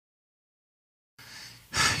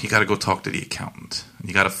 You got to go talk to the accountant.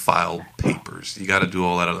 You got to file papers. You got to do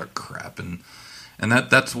all that other crap, and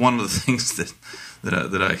that's one of the things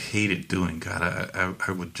that I hated doing. God, I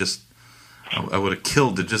would have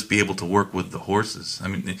killed to just be able to work with the horses. I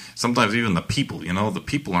mean, sometimes even the people. The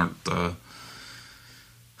people aren't the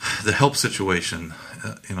help situation.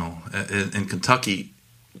 In Kentucky,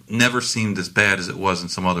 never seemed as bad as it was in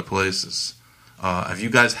some other places. Have you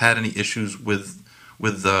guys had any issues with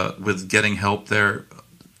getting help there,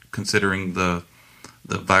 considering the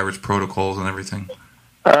virus protocols and everything?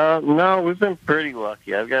 No, we've been pretty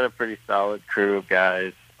lucky. I've got a pretty solid crew of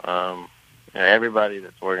guys. Everybody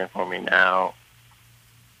that's working for me now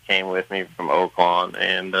came with me from Oaklawn,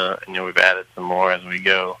 and we've added some more as we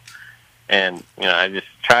go. And I just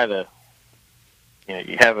try to,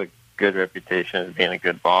 you have a good reputation as being a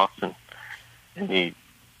good boss, and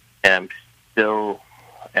I'm still,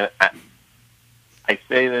 and I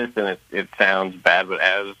say this, and it sounds bad, but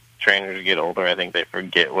as trainers get older, I think they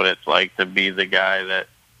forget what it's like to be the guy that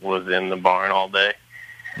was in the barn all day.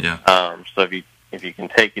 Yeah. So if you can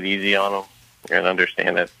take it easy on them and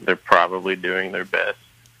understand that they're probably doing their best,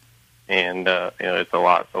 and it's a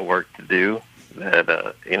lot of work to do,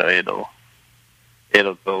 that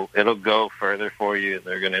it'll go further for you.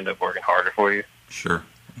 They're going to end up working harder for you. Sure.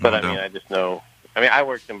 But I mean, I just know. I mean, I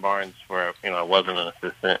worked in barns where I wasn't an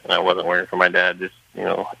assistant and I wasn't working for my dad. Just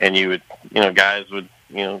and you would guys would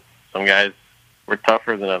some guys were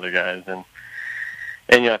tougher than other guys, and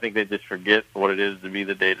I think they just forget what it is to be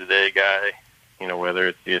the day-to-day guy. Whether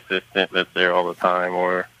it's the assistant that's there all the time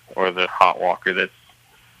or the hot walker that's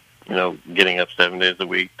getting up 7 days a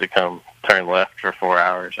week to come turn left for 4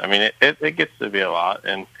 hours. I mean, it gets to be a lot,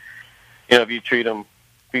 and if you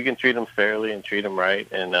can treat them fairly and treat them right,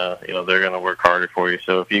 and they're going to work harder for you.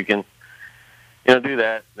 So if you can do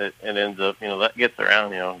that, it ends up that gets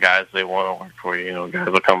around. Guys, they want to work for you. Guys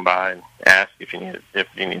will come by and ask if you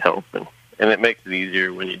need help, and it makes it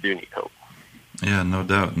easier when you do need help. Yeah, no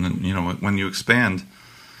doubt. And then, when you expand,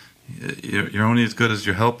 you're only as good as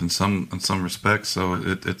your help in some respects. So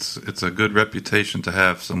it's a good reputation to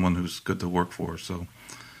have, someone who's good to work for. So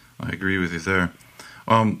I agree with you there.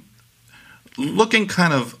 Looking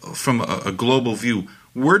kind of from a global view,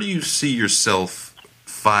 where do you see yourself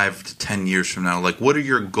 5 to 10 years from now? Like, what are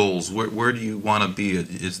your goals? Where do you want to be?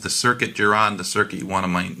 Is the circuit you're on the circuit you want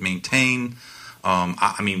to maintain?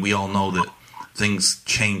 I mean, we all know that things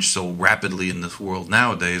change so rapidly in this world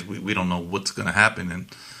nowadays. We don't know what's going to happen,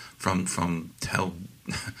 and from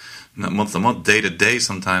month to month, day to day,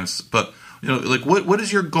 sometimes. But like what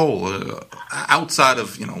is your goal outside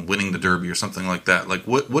of winning the Derby or something like that? Like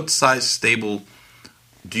what size stable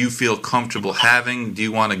do you feel comfortable having? Do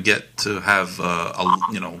you want to get to have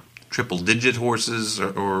triple digit horses,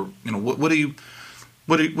 or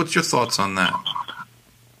what's your thoughts on that?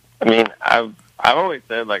 I mean, I've always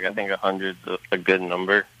said, like, I think 100's a good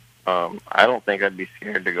number. I don't think I'd be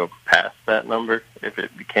scared to go past that number if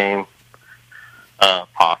it became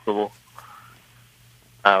possible.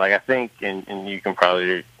 Like, I think, and you can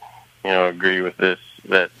probably agree with this,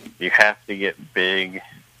 that you have to get big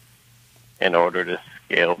in order to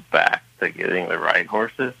scale back to getting the right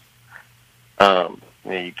horses.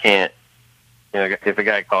 You can't, if a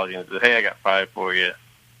guy calls you and says, "Hey, I got 5 for you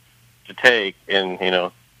to take," and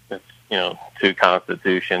it's 2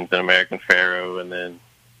 Constitutions, an American Pharaoh, and then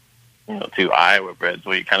 2 Iowa breds.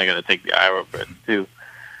 Well, you kind of got to take the Iowa breds too,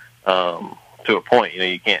 to a point.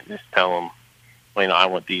 You can't just tell them, "Well, I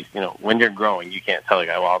want these." When you're growing, you can't tell a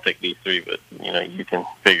guy, "Well, I'll take these 3," but you can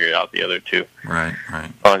figure out the other 2 right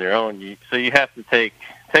on your own. So you have to take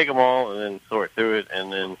them all and then sort through it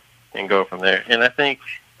and go from there. And I think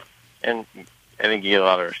you get a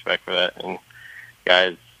lot of respect for that. And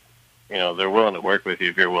guys, they're willing to work with you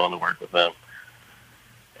if you're willing to work with them.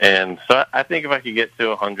 And so I think if I could get to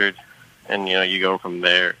 100 and, you go from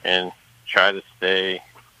there and try to stay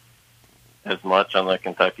as much on the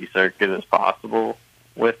Kentucky circuit as possible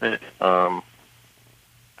with it.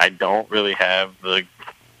 I don't really have the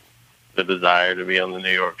desire to be on the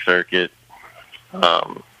New York circuit.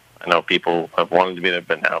 I know people have wanted to be there,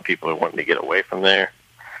 but now people are wanting to get away from there.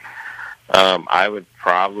 I would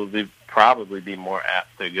probably be more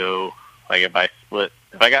apt to go, like, if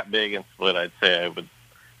I got big and split, I'd say I would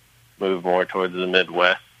move more towards the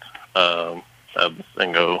Midwest, and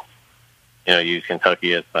go, use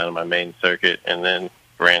Kentucky as kind of my main circuit, and then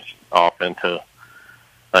branch off into,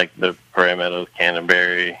 like, the Prairie Meadows,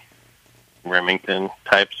 Canterbury, Remington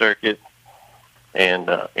type circuit. And,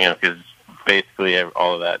 because basically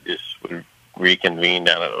all of that just would reconvene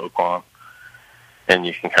down at Oaklawn, and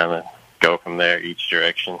you can kind of go from there each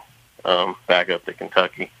direction, back up to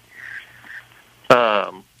Kentucky.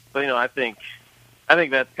 But I think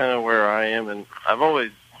that's kind of where I am, and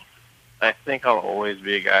I think I'll always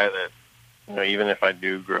be a guy that, even if I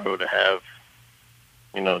do grow to have,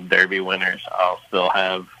 Derby winners, I'll still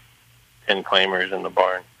have 10 claimers in the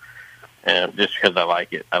barn, and just because I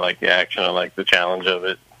like it. I like the action. I like the challenge of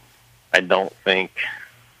it. I don't think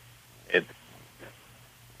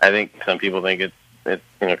I think some people think it's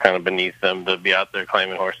kind of beneath them to be out there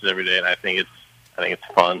claiming horses every day, and I think it's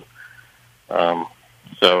fun.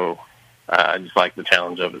 So I just like the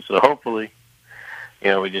challenge of it. So hopefully,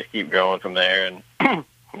 we just keep going from there. And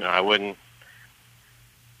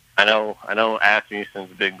I know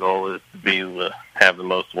Asmussen's big goal is to have the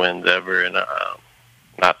most wins ever, and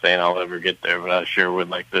not saying I'll ever get there, but I sure would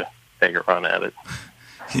like to take a run at it.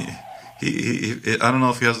 I don't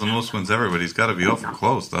know if he has the most wins ever, but he's got to be awful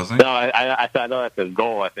close, doesn't he? No, I know that's his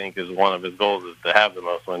goal. I think is one of his goals is to have the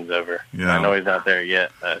most wins ever. Yeah. I know he's not there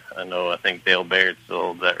yet. I think Dale Baird still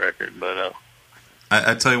holds that record, but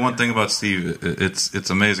I tell you one thing about Steve.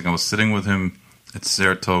 It's amazing. I was sitting with him at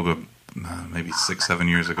Saratoga maybe 6-7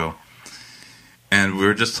 years ago, and we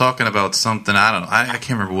were just talking about something. I don't know. I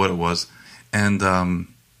can't remember what it was, and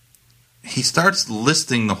he starts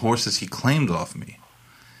listing the horses he claimed off me.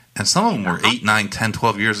 And some of them were 8, 9, 10,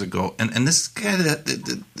 12 years ago. And this guy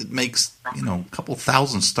that makes, a couple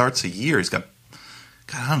thousand starts a year. He's got,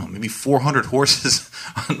 I don't know, maybe 400 horses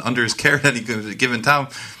under his care at any given time.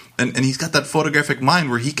 And he's got that photographic mind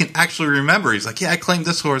where he can actually remember. He's like, yeah, I claimed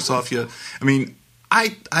this horse off you. I mean,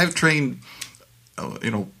 I've trained,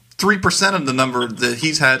 3% of the number that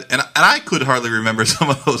he's had. And I could hardly remember some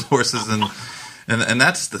of those horses. And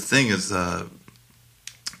that's the thing is...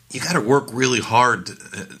 you got to work really hard.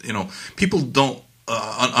 People don't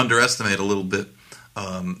underestimate a little bit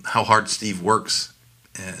how hard Steve works.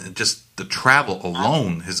 And just the travel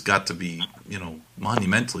alone has got to be,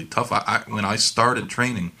 monumentally tough. When I started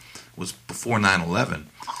training was before 9/11,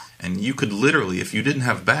 and you could literally, if you didn't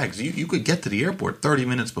have bags, you could get to the airport 30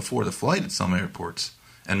 minutes before the flight at some airports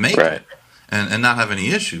and make it, and not have any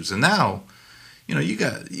issues. And now, you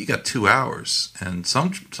got 2 hours, and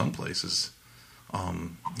some places.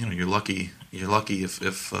 You're lucky. You're lucky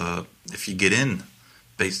if you get in,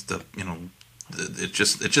 based up. It's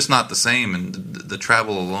just not the same, and the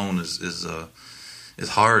travel alone is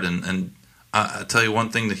hard. And I tell you one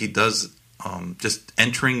thing that he does, just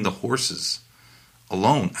entering the horses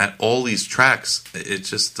alone at all these tracks. It's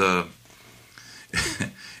just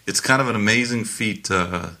it's kind of an amazing feat.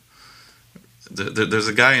 There's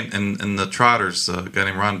a guy in the Trotters, a guy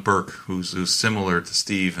named Ron Burke, who's similar to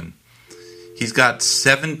Steve, and he's got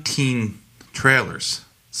 17 trailers.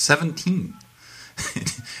 17.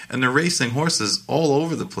 And they're racing horses all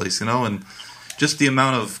over the place, and just the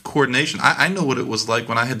amount of coordination. I know what it was like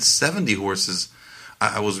when I had 70 horses.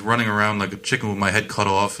 I was running around like a chicken with my head cut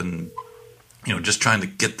off, and just trying to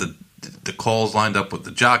get the calls lined up with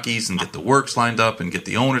the jockeys and get the works lined up and get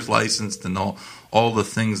the owners licensed and all the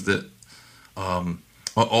things that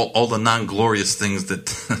all the non-glorious things that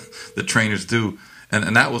the trainers do,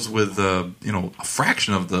 and that was with a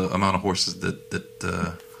fraction of the amount of horses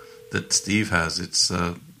that Steve has. It's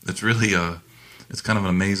really it's kind of an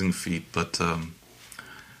amazing feat, but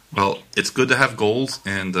well, it's good to have goals,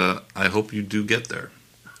 and I hope you do get there.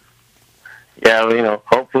 Yeah, well,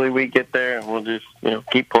 hopefully we get there, and we'll just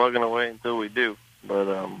keep plugging away until we do.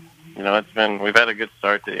 But we've had a good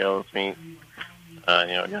start to the Ellis meet.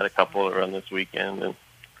 Got a couple that run this weekend, and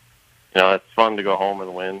it's fun to go home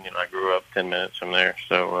and win. I grew up 10 minutes from there,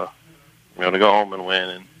 so to go home and win,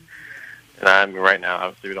 and I mean, right now,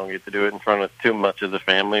 obviously, we don't get to do it in front of too much of the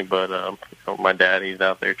family, but my daddy's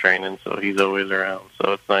out there training, so he's always around.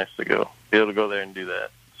 So it's nice to be able to go there and do that.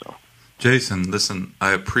 So, Jason, listen,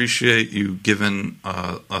 I appreciate you giving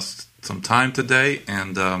us some time today,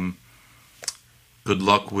 and good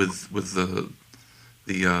luck with the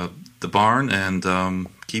barn, and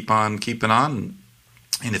keep on keeping on.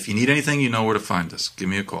 And if you need anything, you know where to find us. Give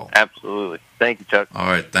me a call. Absolutely. Thank you, Chuck. All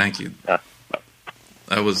right, thank you.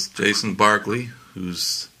 That was Jason Barkley,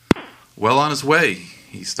 who's well on his way.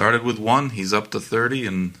 He started with 1, he's up to 30,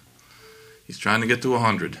 and he's trying to get to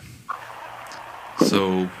 100.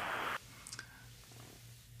 So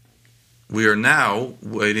we are now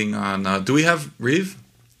waiting on... do we have Reeve?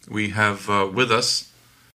 We have with us...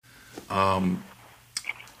 Hello?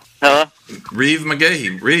 Reeve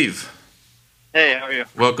McGaughey. Reeve. Hey, how are you?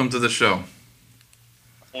 Welcome to the show.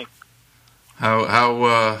 Thanks.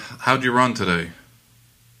 How'd you run today?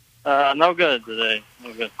 No good today.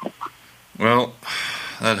 No good. Well,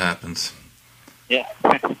 that happens. Yeah.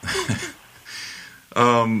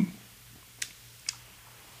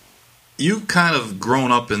 You kind of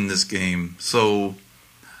grown up in this game, so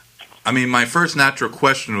I mean, my first natural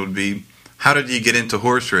question would be, how did you get into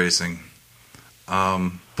horse racing?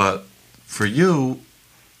 But for you,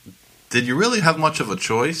 did you really have much of a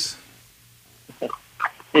choice?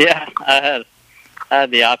 Yeah, I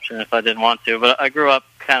had the option if I didn't want to, but I grew up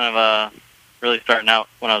kind of really starting out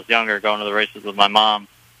when I was younger, going to the races with my mom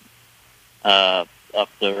up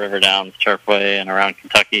the River Downs, Turfway, and around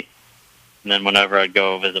Kentucky. And then whenever I'd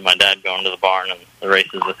go visit my dad, going to the barn and the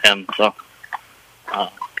races with him. So,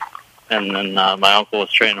 and then my uncle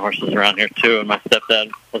was training horses around here too, and my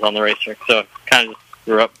stepdad was on the racetrack. So I kind of just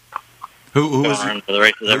grew up who was going to the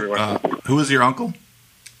races everywhere. Who was your uncle?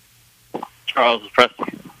 Charles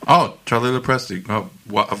Presti. Oh, Charlie Lepresti,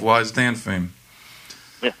 of Wise Dan fame.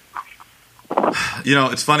 Yeah.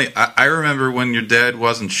 It's funny. I remember when your dad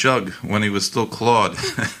wasn't Shug, when he was still Claude.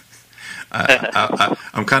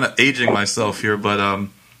 I'm kind of aging myself here, but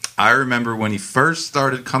I remember when he first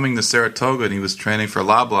started coming to Saratoga and he was training for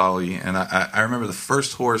Loblolly, and I remember the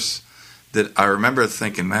first horse that I remember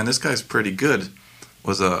thinking, man, this guy's pretty good,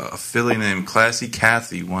 was a filly named Classy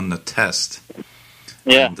Cathy, won the test.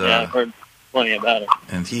 Yeah, and, I've heard plenty about it.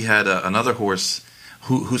 And he had another horse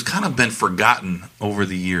who's kind of been forgotten over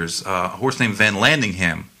the years, a horse named Van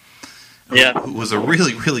Landingham. Who was a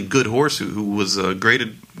really, really good horse, who was a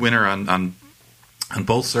graded winner on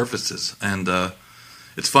both surfaces. And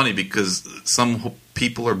it's funny because some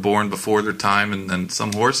people are born before their time, and then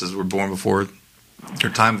some horses were born before their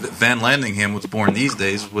time. Van Landingham was born these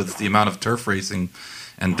days with the amount of turf racing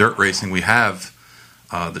and dirt racing we have.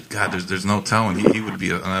 There's no telling. He would be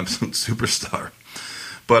an absolute superstar.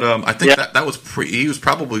 But I think that was he was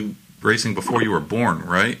probably racing before you were born,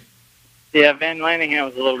 right? Yeah, Van Landingham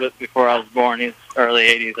was a little bit before I was born. He's early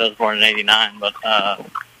 80s. I was born in 89, but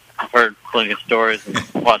I've heard plenty of stories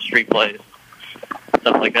and watched street plays,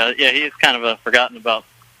 stuff like that. Yeah, he's kind of a forgotten about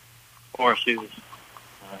horse. He's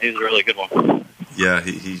a really good one. Yeah,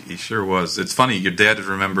 he sure was. It's funny, your dad had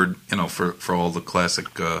remembered, for all the classic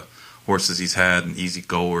horses he's had, and Easy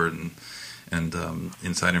Goer and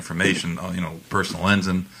Inside Information, Personal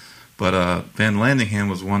Ensign. But Van Landingham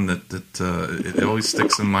was one that it always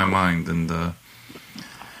sticks in my mind. And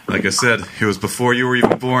like I said, it was before you were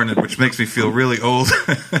even born, which makes me feel really old.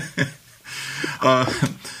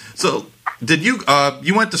 So, did you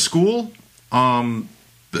went to school?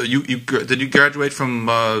 Did you graduate from?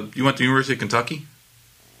 You went to the University of Kentucky?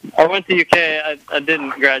 I went to UK. I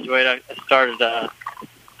didn't graduate. I started. I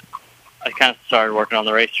kind of started working on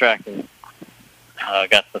the racetrack and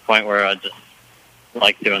got to the point where I just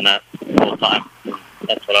liked doing that full time.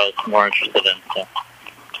 That's what I was more interested in. So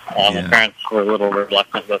my parents were a little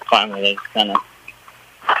reluctant, but finally they kind of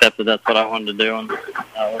accepted that's what I wanted to do, and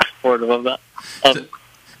were supportive of that.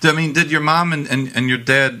 Did your mom and your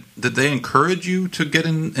dad, did they encourage you to get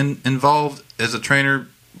involved as a trainer?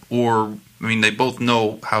 Or, they both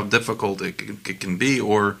know how difficult it can be,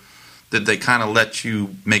 or did they kind of let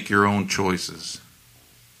you make your own choices?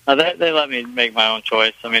 They let me make my own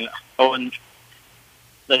choice.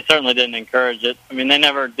 They certainly didn't encourage it. They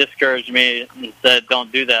never discouraged me and said,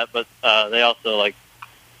 don't do that, but they also,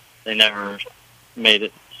 they never made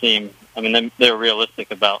it seem, they were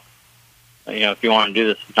realistic about, if you want to do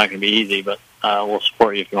this, it's not going to be easy, but we'll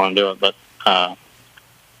support you if you want to do it, but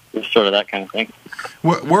it's sort of that kind of thing.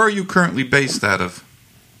 Where are you currently based out of?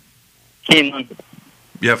 Keeneland.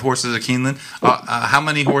 You have horses at Keeneland? How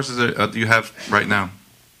many horses do you have right now?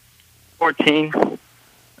 14.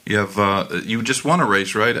 You have. You just won a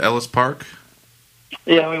race, right? Ellis Park?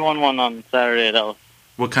 Yeah, we won one on Saturday at Ellis.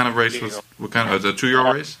 What kind of race was? What kind of? Was it a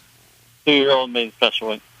 2-year-old race? 2-year-old made special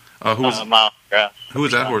weight. Mile grass. Who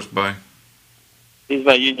was that horse by? He's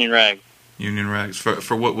by Union Rags. Union Rags.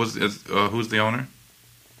 For what was? Who's the owner?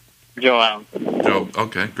 Joe Allen. Joe.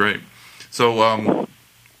 Okay, great. So,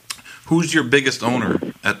 who's your biggest owner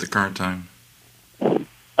at the current time?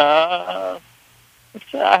 I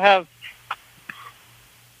have,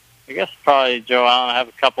 I guess, probably Joe Allen. I have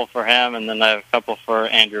a couple for him, and then I have a couple for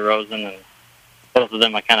Andrew Rosen, and both of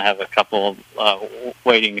them I kind of have a couple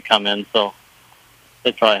waiting to come in, so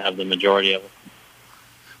they probably have the majority of it.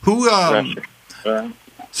 Who?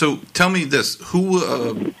 So tell me this: who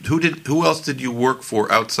else did you work for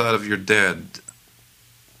outside of your dad?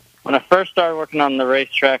 When I first started working on the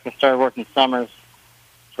racetrack, I started working summers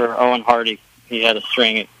for Owen Hardy. He had a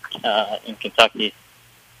string in Kentucky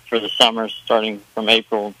for the summers, starting from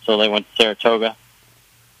April until they went to Saratoga.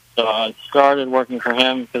 So I started working for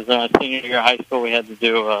him because in my senior year of high school, we had to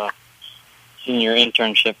do a senior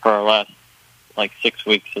internship for our last 6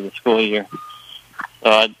 weeks of the school year. So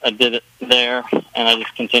I did it there, and I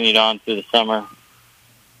just continued on through the summer.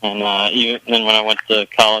 And even then when I went to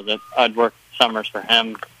college, I'd work summers for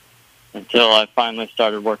him until I finally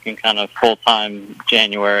started working kind of full-time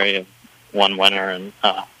January of one winter. And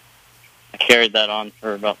I carried that on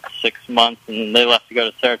for about 6 months, and they left to go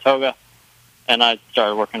to Saratoga. And I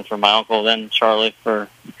started working for my uncle then, Charlie, for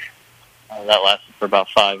that lasted for about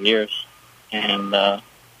 5 years. And then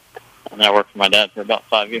I worked for my dad for about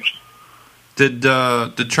 5 years. Did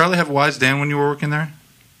Charlie have Wise Dan when you were working there?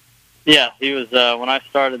 Yeah, he was. When I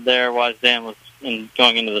started there, Wise Dan was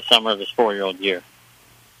going into the summer of his 4-year-old year.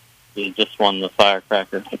 He just won the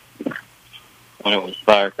Firecracker when it was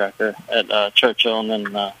Firecracker at Churchill, and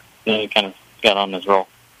then he kind of got on his roll.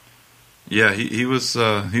 Yeah, he was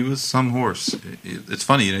some horse. It's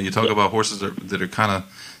funny, you talk about horses that are kind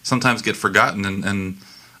of sometimes get forgotten,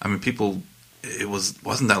 and people. It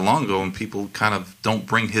wasn't that long ago, and people kind of don't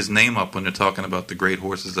bring his name up when they're talking about the great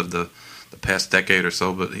horses of the past decade or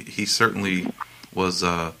so. But he certainly was.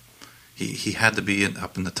 He had to be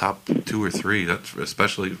up in the top 2 or 3. That's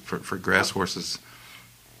especially for grass horses.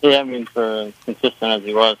 Yeah, for as consistent as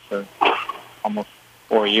he was for almost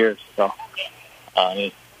 4 years. So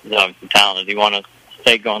he's obviously talented. He won a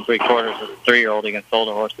stake going 3/4 as a 3-year-old against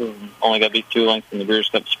older horses, and only got beat 2 lengths in the Breeders'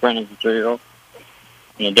 Cup Sprint as a 3-year-old.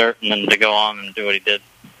 In the dirt, and then to go on and do what he did,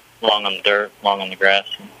 long on the dirt, long on the grass.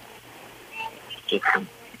 Just a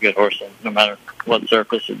good horse, no matter what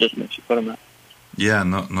surface or distance you put him at. Yeah,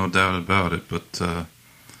 no doubt about it. But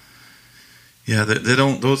they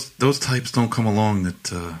don't. Those types don't come along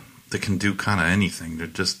that can do kind of anything. They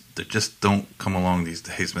just don't come along these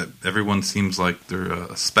days. Everyone seems like they're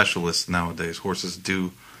a specialist nowadays. Horses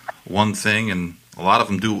do one thing, and a lot of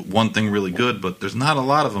them do one thing really good. But there's not a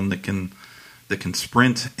lot of them that can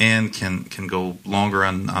sprint and can go longer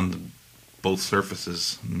on both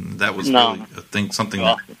surfaces. And that was really, I think, something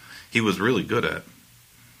that he was really good at.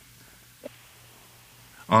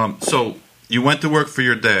 So you went to work for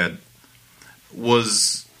your dad.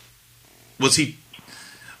 Was he?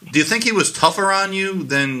 Do you think he was tougher on you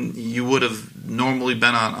than you would have normally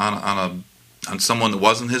been on someone that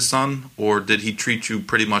wasn't his son, or did he treat you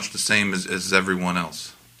pretty much the same as everyone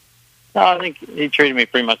else? No, I think he treated me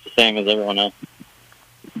pretty much the same as everyone else.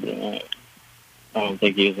 I don't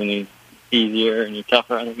think he was any easier, any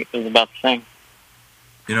tougher. I think it was about the same.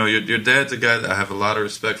 Your dad's a guy that I have a lot of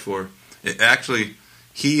respect for. Actually,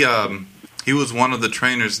 he was one of the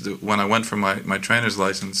trainers that when I went for my trainer's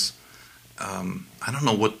license, I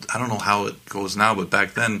don't know how it goes now, but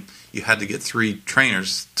back then you had to get 3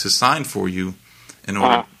 trainers to sign for you in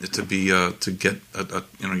order to be to get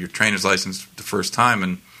your trainer's license the first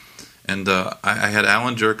time. And I had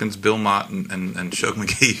Alan Jerkins, Bill Mott, and Shug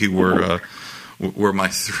McGaughey were my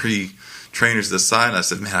 3 trainers to sign. I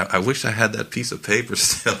said, man, I wish I had that piece of paper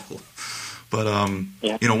still. But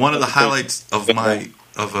one of the highlights of and I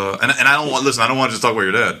don't want to just talk about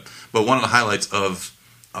your dad, but one of the highlights of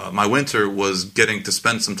my winter was getting to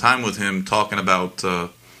spend some time with him, talking about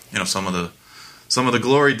some of the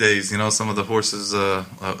glory days, some of the horses of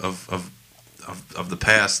the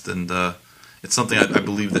past, and it's something I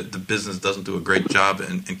believe that the business doesn't do a great job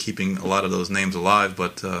in keeping a lot of those names alive.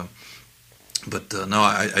 But no,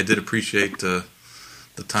 I did appreciate the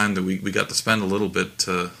time that we got to spend a little bit.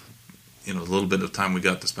 A little bit of time we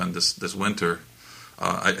got to spend this winter.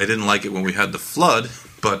 I didn't like it when we had the flood,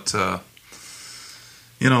 but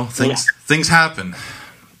things happen.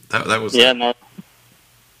 That was the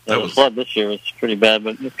flood this year was pretty bad,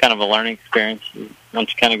 but it's kind of a learning experience.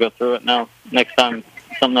 Once you kind of go through it now, next time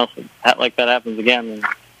something else like that happens again, then you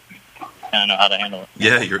kind of know how to handle it.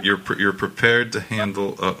 Yeah, you're prepared to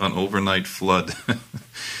handle an overnight flood.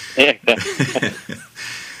 Yeah, exactly.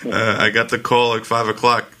 I got the call at 5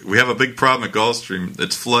 o'clock. We have a big problem at Gulfstream.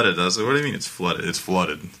 It's flooded. I said, what do you mean it's flooded? It's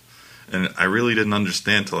flooded. And I really didn't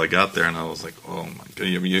understand until I got there, and I was like, oh, my God.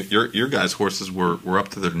 I mean, your guys' horses were up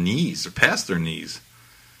to their knees, or past their knees.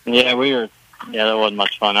 Yeah, that wasn't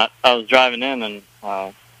much fun. I was driving in, and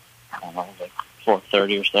I don't know, like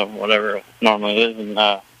 4:30 or so, whatever it normally is, and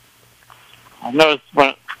I noticed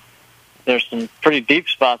there's some pretty deep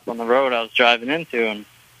spots on the road I was driving into, and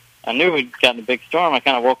I knew we'd gotten a big storm. I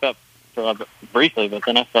kind of woke up briefly, but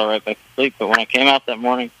then I fell right back to sleep. But when I came out that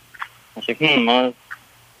morning, I was like, must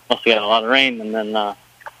have got a lot of rain. And then I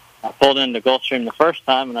pulled into Gulfstream the first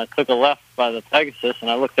time, and I took a left by the Pegasus,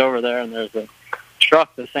 and I looked over there, and there's a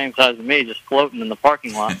truck the same size as me just floating in the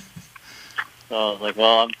parking lot. So I was like,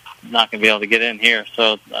 well, I'm not going to be able to get in here.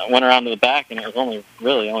 So I went around to the back, and it was only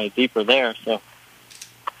deeper there. So,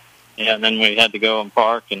 yeah, and then we had to go and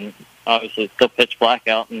park, and obviously it's still pitch black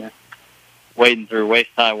out, and they're wading through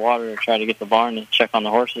waist-high water to try to get the barn to check on the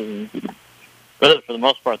horses. And really, for the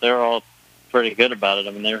most part, they were all pretty good about it.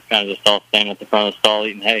 I mean, they were kind of just all standing at the front of the stall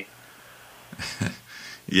eating hay.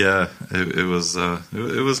 Yeah, it was a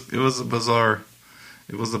bizarre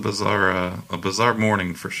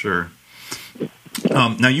morning for sure.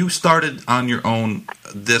 Now you started on your own.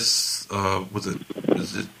 This was it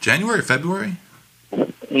January or February?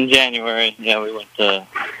 In January, yeah, we went to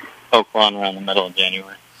Oaklawn around the middle of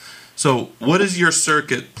January. So, what is your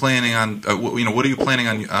circuit planning on? What are you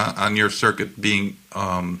planning on your circuit being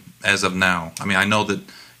as of now? I mean, I know that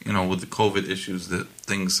with the COVID issues that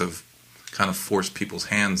things have kind of forced people's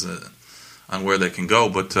hands on where they can go.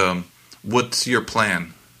 But what's your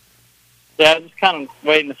plan? Yeah, just kind of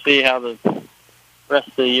waiting to see how the rest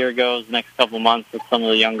of the year goes. Next couple of months with some of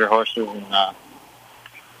the younger horses, and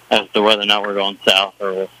as to whether or not we're going south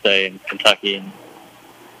or we'll stay in Kentucky and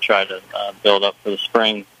try to build up for the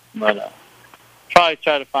spring. But probably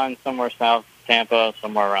try to find somewhere south, Tampa,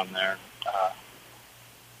 somewhere around there.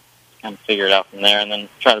 Kind of figure it out from there, and then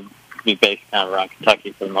try to be based kind of around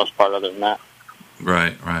Kentucky for the most part. Other than that,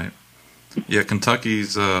 right. Yeah,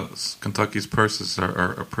 Kentucky's purses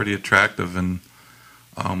are pretty attractive, and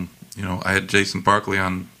I had Jason Barkley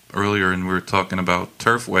on earlier, and we were talking about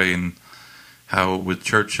Turfway and how with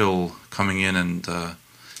Churchill coming in and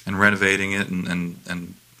renovating it and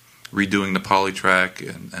redoing the poly track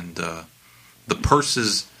and the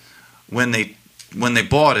purses when they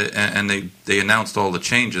bought it and they announced all the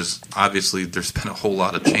changes. Obviously, there's been a whole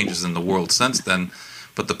lot of changes in the world since then,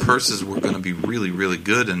 but the purses were going to be really, really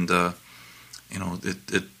good. And I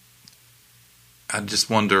just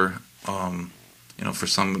wonder, for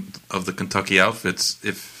some of the Kentucky outfits,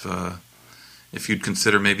 if you'd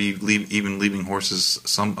consider maybe even leaving horses,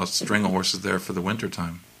 a string of horses there for the winter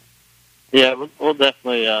time. Yeah, we'll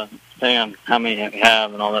definitely depending on how many we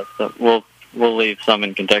have and all that stuff. We'll leave some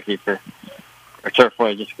in Kentucky for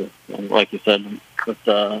Turfway, just because, like you said, with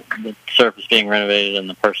the surface being renovated and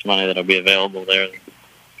the purse money that'll be available there,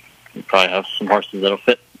 we'll probably have some horses that'll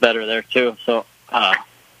fit better there too. So,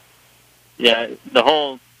 yeah,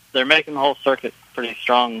 they're making the whole circuit pretty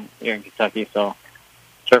strong here in Kentucky. So,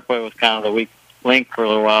 Turfway was kind of the weak link for a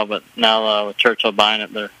little while, but now with Churchill buying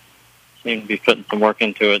it, they seem to be putting some work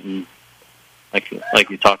into it, and like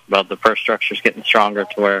you talked about, the purse structure's getting stronger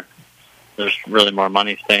to where there's really more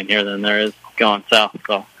money staying here than there is going south.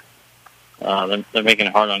 So they're making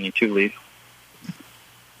it hard on you to leave.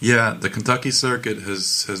 Yeah, the Kentucky circuit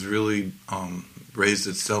has really raised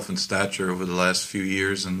itself in stature over the last few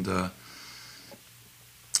years, and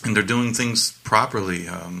they're doing things properly.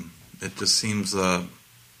 It just seems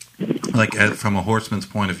like from a horseman's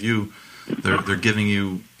point of view, they're giving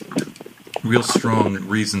you real strong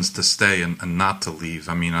reasons to stay and not to leave.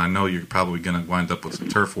 I mean, I know you're probably going to wind up with some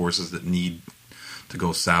turf horses that need to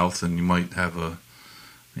go south, and you might have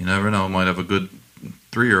you never know, might have a good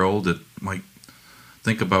 3-year-old that might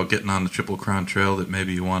think about getting on the Triple Crown Trail, that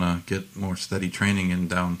maybe you want to get more steady training in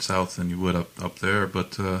down south than you would up there.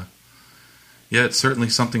 But yeah, it's certainly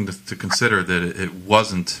something to consider, that it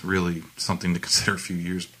wasn't really something to consider a few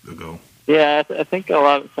years ago. Yeah, I think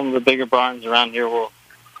some of the bigger barns around here will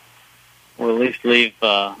at least leave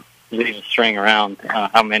a string around.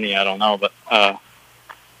 How many, I don't know, but I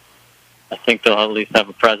think they'll at least have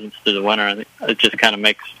a presence through the winter. I think it just kind of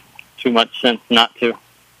makes too much sense not to.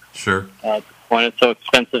 Sure. When it's so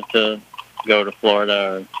expensive to go to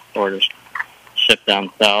Florida or to ship down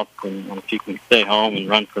south, and if you can stay home and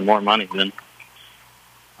run for more money, then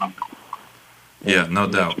yeah, no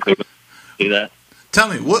doubt. Do that. Tell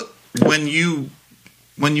me, when you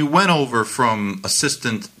went over from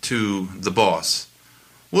assistant to the boss,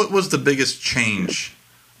 what was the biggest change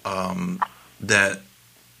that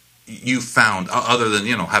you found, other than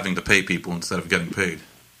having to pay people instead of getting paid?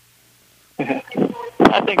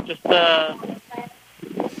 I think just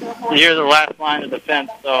you're the last line of defense,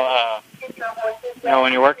 so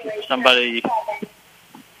when you're working for somebody, it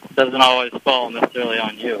doesn't always fall necessarily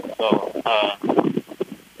on you. So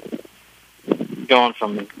going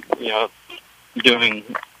from doing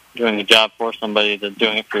a job for somebody to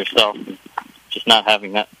doing it for yourself, and just not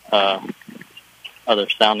having that other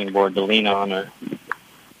sounding board to lean on, or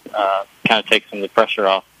kind of take some of the pressure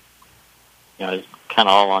off. It's kind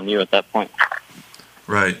of all on you at that point.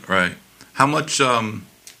 Right. How much do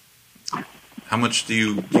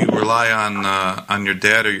you rely on your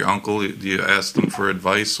dad or your uncle? Do you ask them for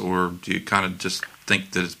advice, or do you kind of just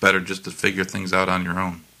think that it's better just to figure things out on your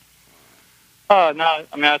own? No, I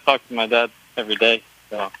mean, I talk to my dad every day,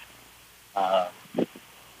 so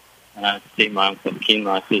and I see my uncle Keenan.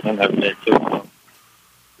 I see him every day too.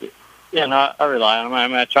 So I rely on him. I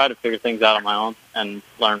mean, I try to figure things out on my own and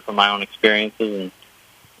learn from my own experiences, and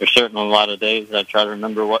there's certainly a lot of days that I try to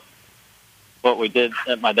remember what we did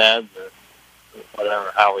at my dad's, or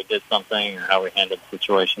whatever, how we did something, or how we handled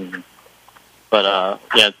situations. But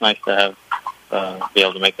it's nice to have be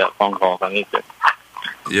able to make that phone call if I need to.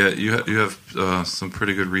 Yeah, you have some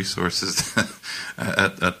pretty good resources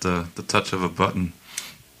at the touch of a button.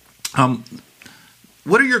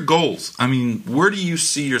 What are your goals? I mean, where do you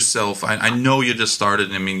see yourself? I know you just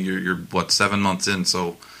started. I mean, you're 7 months in,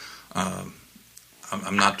 so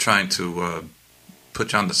I'm not trying to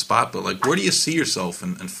put you on the spot, but where do you see yourself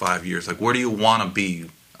in 5 years? Where do you want to be?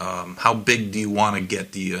 How big do you want to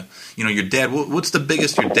get? Do you, your dad? What's the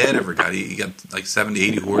biggest your dad ever got? He got 70,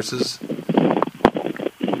 80 horses.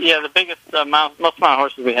 Yeah, the biggest most amount of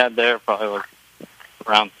horses we had there probably was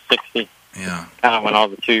around 60. Yeah. Kind of when all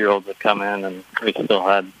the 2-year-olds had come in, and we still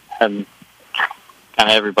had kind of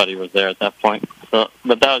everybody was there at that point. So,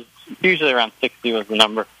 but that was usually around 60 was the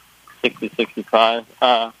number, 60, 65.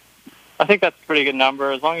 I think that's a pretty good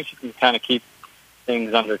number, as long as you can kind of keep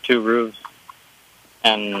things under 2 roofs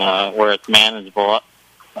and where it's manageable.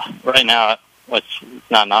 Right now, which is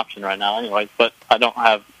not an option right now anyway, but I don't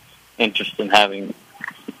have interest in having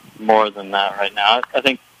more than that right now. I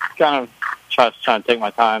think kind of trying to take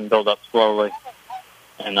my time, build up slowly,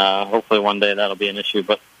 and hopefully one day that'll be an issue.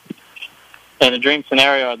 But in a dream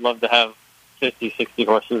scenario, I'd love to have 50, 60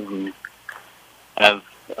 horses and have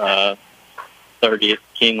 30 at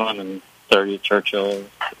Keeneland and 30 at Churchill,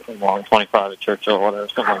 25 at Churchill, whatever,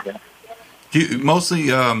 something like that. Do you, mostly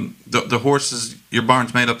the horses your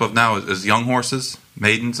barn's made up of now is young horses,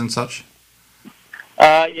 maidens and such?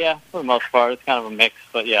 Yeah, for the most part, it's kind of a mix,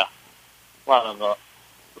 but yeah, a lot of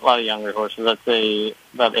younger horses. I'd say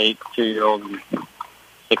about 8 2-year-olds and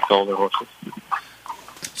 6 older horses.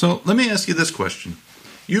 So let me ask you this question: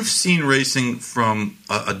 you've seen racing from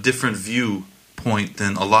a different viewpoint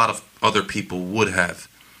than a lot of other people would have.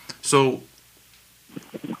 So,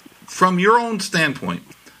 from your own standpoint,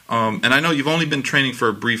 and I know you've only been training for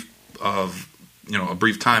a brief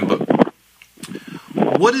time, but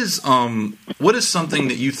what is something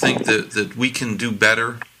that you think that we can do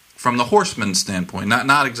better from the horseman's standpoint?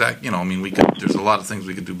 Not exact, I mean, there's a lot of things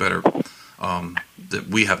we could do better that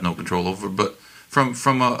we have no control over, but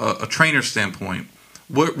from a trainer standpoint,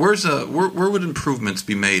 where would improvements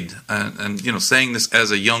be made? And saying this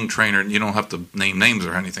as a young trainer, you don't have to name names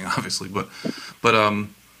or anything, obviously, but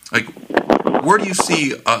where do you see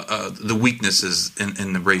the weaknesses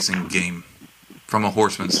in the racing game from a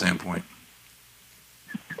horseman standpoint?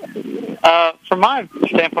 From my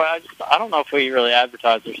standpoint, I don't know if we really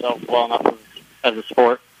advertise ourselves well enough as a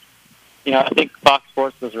sport. I think Fox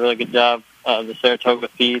Sports does a really good job. The Saratoga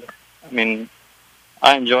feed. I mean,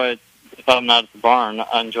 I enjoy it. If I'm not at the barn,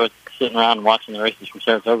 I enjoy sitting around and watching the races from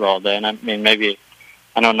Saratoga all day. And I mean, maybe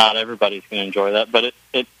I know not everybody's going to enjoy that, but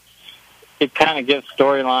it kind of gives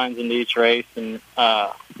storylines into each race, and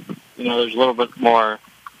there's a little bit more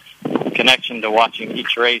connection to watching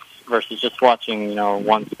each race versus just watching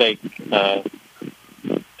one stake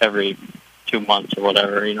every 2 months or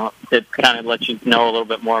whatever. It kind of lets you know a little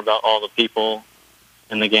bit more about all the people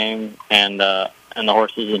in the game and the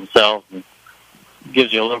horses themselves, and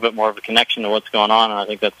gives you a little bit more of a connection to what's going on. And I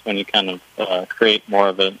think that's when you kind of create more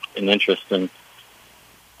of an interest. And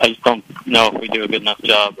I just don't know if we do a good enough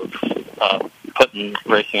job of putting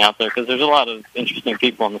racing out there, because there's a lot of interesting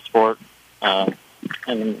people in the sport and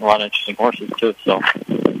a lot of interesting horses too. So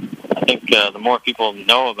I think the more people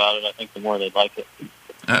know about it, I think the more they'd like it.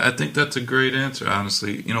 I think that's a great answer,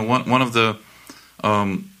 honestly. One of the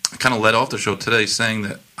I kind of led off the show today saying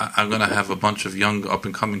that I'm going to have a bunch of young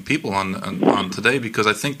up-and-coming people on today, because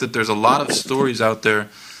I think that there's a lot of stories out there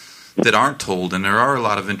that aren't told, and there are a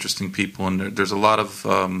lot of interesting people, and there's a lot of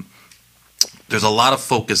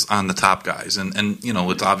focus on the top guys, and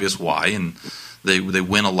it's obvious why, and they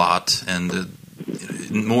win a lot, and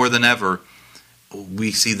more than ever,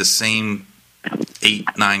 we see the same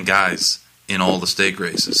 8-9 guys in all the stake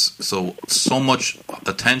races. So much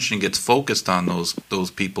attention gets focused on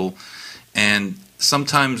those people, and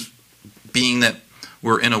sometimes, being that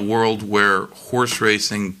we're in a world where horse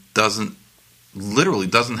racing doesn't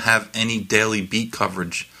have any daily beat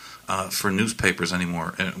coverage for newspapers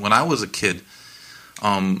anymore. And when I was a kid,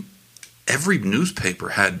 every newspaper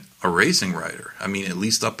had a racing writer. I mean, at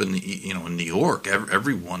least up in in New York,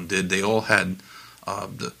 everyone did. They all had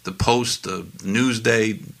the Post, the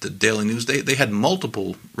Newsday, the Daily Newsday. They had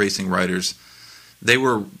multiple racing writers. They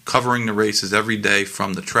were covering the races every day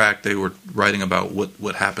from the track. They were writing about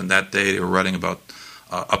what happened that day. They were writing about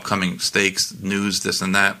upcoming stakes, news, this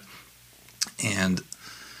and that. And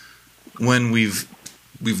when we've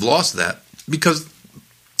lost that, because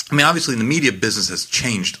obviously the media business has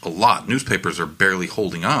changed a lot. Newspapers are barely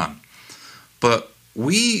holding on, but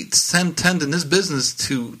we tend in this business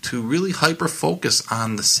to really hyper focus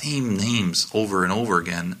on the same names over and over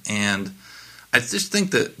again. And I just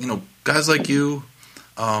think that guys like you,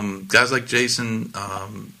 guys like Jason,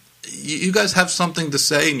 you guys have something to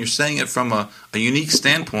say, and you're saying it from a unique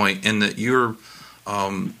standpoint, in that you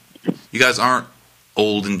guys aren't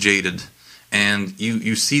old and jaded, and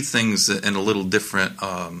you see things in a little different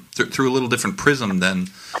through a little different prism than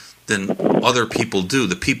other people do.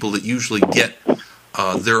 The people that usually get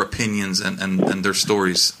their opinions and their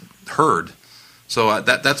stories heard. So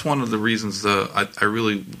that's one of the reasons I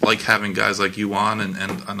really like having guys like you on,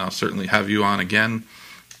 and I'll certainly have you on again.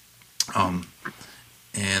 I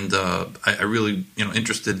really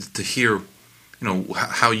interested to hear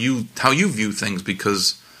how you view things,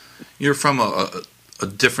 because you're from a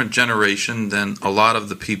different generation than a lot of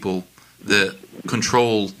the people that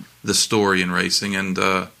control the story in racing, and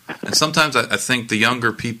sometimes I think the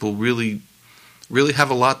younger people really have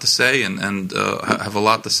a lot to say, and have a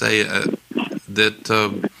lot to say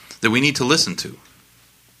that we need to listen to.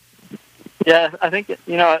 Yeah, I think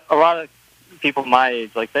a lot of people my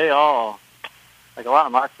age, a lot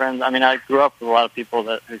of my friends. I grew up with a lot of people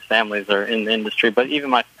whose families are in the industry, but even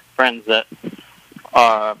my friends that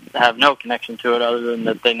have no connection to it other than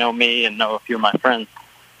that they know me and know a few of my friends,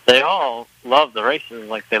 they all love the races.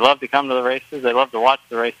 They love to come to the races. They love to watch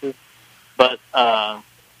the races. But,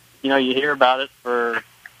 you hear about it for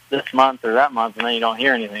this month or that month, and then you don't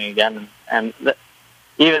hear anything again. And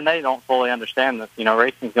even they don't fully understand that,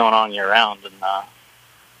 racing's going on year-round, and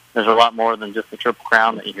there's a lot more than just the Triple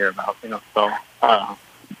Crown that you hear about, So,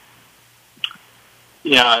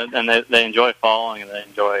 and they enjoy following, and they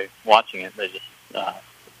enjoy watching it.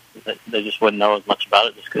 They just wouldn't know as much about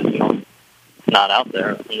it just because it's not out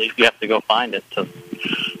there. You have to go find it to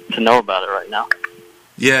know about it right now.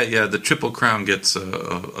 Yeah. The Triple Crown gets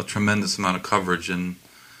a tremendous amount of coverage, and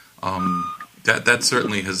that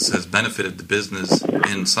certainly has benefited the business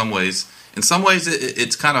in some ways. In some ways,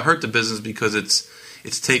 it's kind of hurt the business, because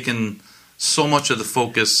it's taken so much of the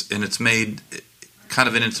focus, and it's made kind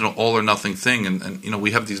of into an all or nothing thing. And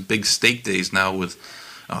we have these big stake days now with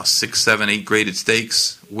 6, 7, 8 graded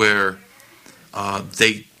stakes, where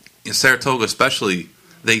in Saratoga especially,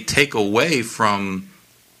 they take away from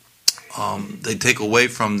they take away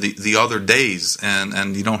from the other days,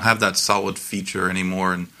 and you don't have that solid feature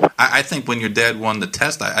anymore. And I think when your dad won the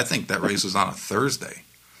test, I think that race was on a Thursday.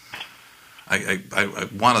 I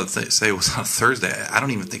want to say it was on a Thursday. I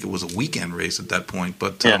don't even think it was a weekend race at that point.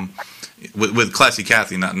 But with Classy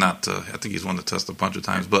Cathy, not I think he's won the test a bunch of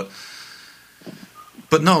times. But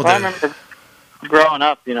no. Well, I remember growing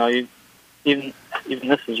up, even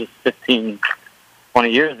this is just 15, 20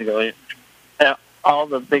 years ago. All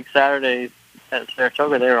the big Saturdays at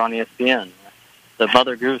Saratoga, they were on ESPN. The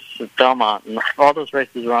Mother Goose at Belmont, and all those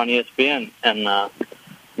races were on ESPN. And I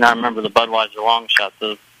remember the Budweiser long shot.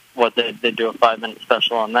 What they do a 5-minute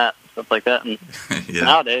special on that, stuff like that. And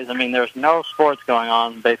nowadays, there's no sports going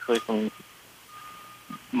on basically from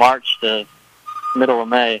March to middle of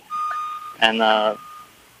May, and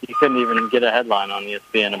you couldn't even get a headline on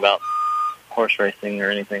ESPN about horse racing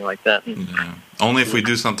or anything like that. Yeah. Only if we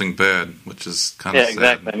do something bad, which is kind of sad.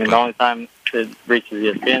 Yeah, exactly. The only time it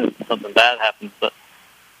reaches ESPN is if something bad happens,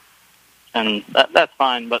 and that's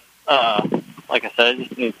fine. But like I said,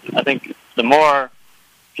 I think the more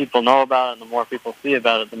people know about it and the more people see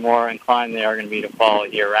about it, the more inclined they are going to be to follow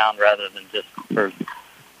year-round rather than just for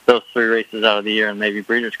those 3 races out of the year and maybe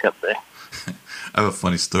Breeders' Cup Day. I have a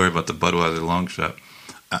funny story about the Budweiser long shot.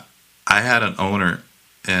 I had an owner,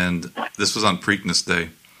 and this was on Preakness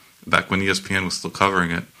Day, back when ESPN was still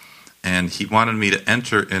covering it, and he wanted me to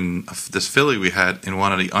enter in this filly we had in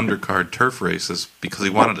one of the undercard turf races because he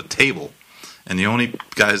wanted a table. And the only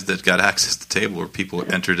guys that got access to the table were people who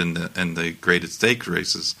entered in the graded stakes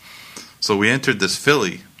races. So we entered this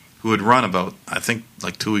filly who had run about, I think,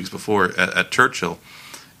 like 2 weeks before at Churchill.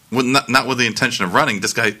 Not with the intention of running.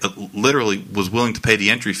 This guy literally was willing to pay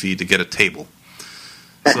the entry fee to get a table.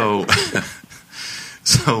 So,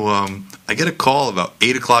 I get a call about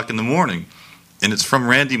 8 o'clock in the morning, and it's from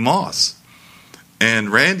Randy Moss.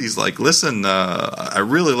 And Randy's like, listen, I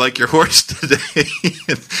really like your horse today.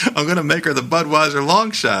 I'm going to make her the Budweiser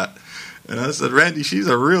long shot. And I said, Randy, she's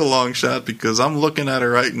a real long shot because I'm looking at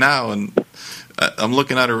her right now. And I'm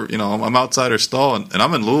looking at her, I'm outside her stall. And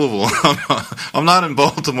I'm in Louisville. I'm not in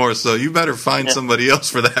Baltimore, so you better find somebody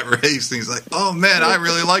else for that race. And he's like, oh, man, I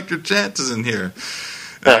really liked your chances in here.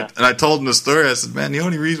 And I told him the story. I said, man, the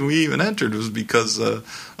only reason we even entered was because the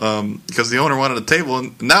owner wanted a table,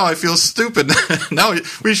 and now I feel stupid. Now I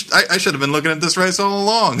should have been looking at this race all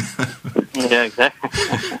along. Yeah, exactly.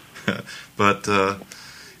 But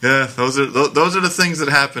those are the things that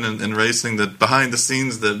happen in racing, that behind the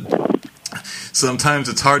scenes that sometimes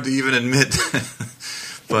it's hard to even admit.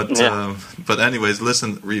 But anyways,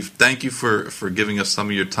 listen, Reeve, thank you for giving us some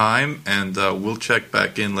of your time, and we'll check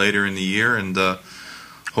back in later in the year, and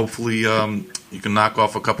hopefully you can knock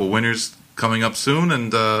off a couple winners coming up soon,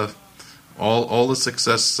 and all the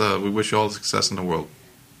success. We wish you all the success in the world.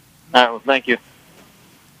 All right, well, thank you.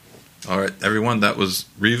 All right, everyone, that was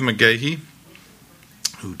Reeve McGaughey,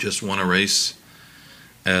 who just won a race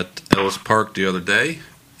at Ellis Park the other day,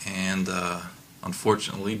 and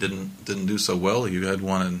unfortunately didn't do so well. You had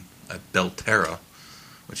one at Belterra,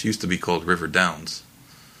 which used to be called River Downs.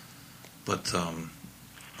 But a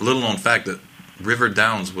little known fact that River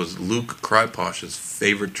Downs was Luke Kryposh's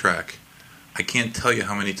favorite track. I can't tell you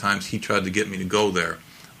how many times he tried to get me to go there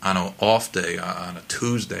on an off day, on a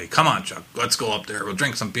Tuesday. Come on, Chuck, let's go up there. We'll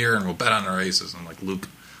drink some beer and we'll bet on the races. I'm like, Luke,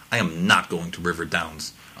 I am not going to River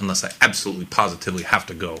Downs unless I absolutely positively have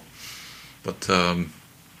to go. But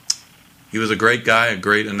he was a great guy, a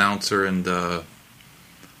great announcer, and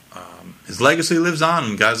his legacy lives on,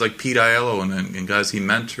 and guys like Pete Aiello and guys he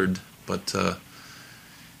mentored. But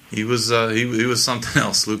he was something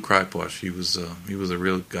else, Luke Kryposh. He was a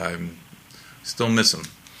real guy. And still miss him.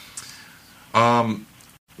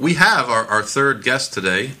 We have our third guest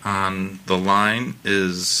today on the line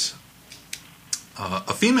is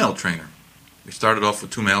a female trainer. We started off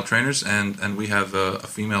with 2 male trainers, and we have a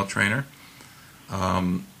female trainer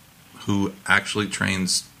who actually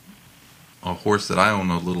trains a horse that I own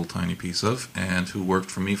a little tiny piece of, and who worked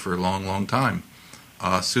for me for a long, long time.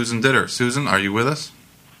 Susan Ditter. Susan, are you with us?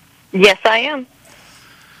 Yes, I am.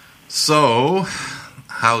 So,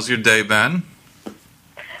 how's your day been?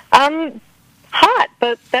 Hot,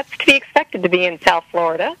 but that's to be expected to be in South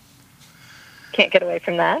Florida. Can't get away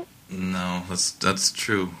from that. No, that's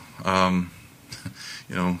true.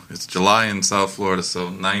 It's July in South Florida, so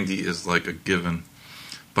 90 is like a given.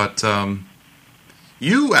 But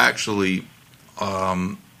you actually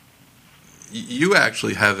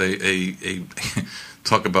have a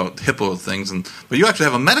talk about hippo things, but you actually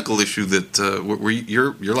have a medical issue that where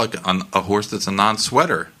you're like a horse that's a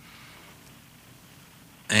non-sweater.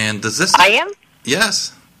 And does this? I am?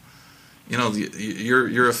 Yes.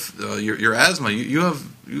 your asthma.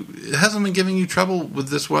 It hasn't been giving you trouble with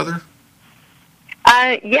this weather.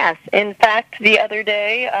 Yes. In fact, the other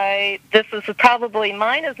day, this is probably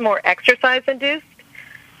mine is more exercise induced.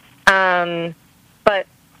 But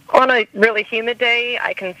on a really humid day,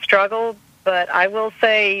 I can struggle. But I will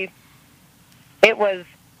say, it was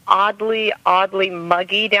oddly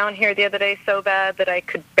muggy down here the other day, so bad that I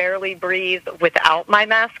could barely breathe without my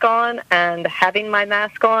mask on, and having my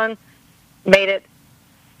mask on made it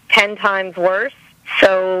 10 times worse.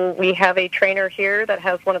 So we have a trainer here that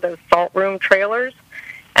has one of those salt room trailers,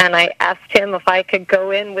 and I asked him if I could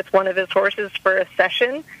go in with one of his horses for a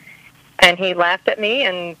session, and he laughed at me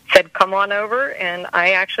and said, come on over, and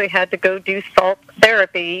I actually had to go do salt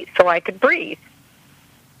therapy so I could breathe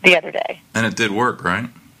the other day. And it did work, right?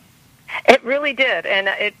 It really did, and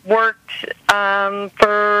it worked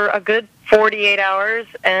for a good 48 hours,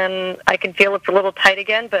 and I can feel it's a little tight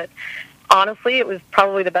again, but honestly, it was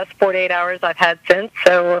probably the best 48 hours I've had since,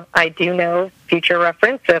 so I do know, future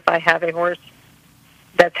reference, if I have a horse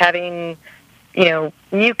that's having,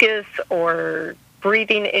 mucus or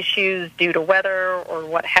breathing issues due to weather or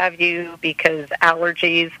what have you, because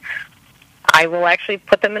allergies, I will actually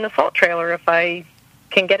put them in a salt trailer if I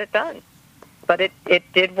can get it done. But it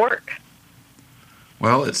did work.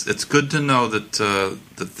 Well, it's good to know that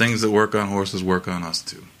the things that work on horses work on us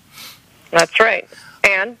too. That's right,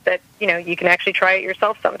 and that you can actually try it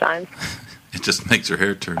yourself sometimes. It just makes your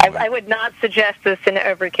hair turn. I would not suggest this in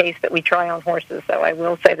every case that we try on horses, though. I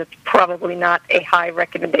will say that's probably not a high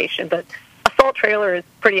recommendation, but a salt trailer is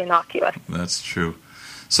pretty innocuous. That's true.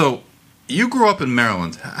 So you grew up in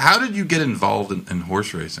Maryland. How did you get involved in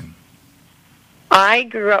horse racing? I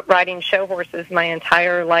grew up riding show horses my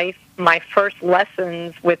entire life. My first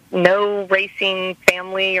lessons with no racing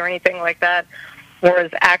family or anything like that was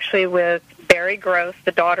actually with Barry Gross,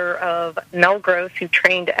 the daughter of Mel Gross, who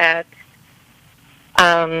trained at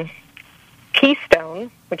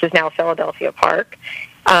Keystone, which is now Philadelphia Park.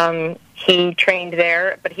 He trained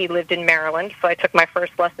there, but he lived in Maryland, so I took my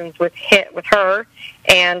first lessons with her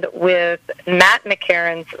and with Matt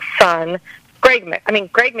McCarron's son, Greg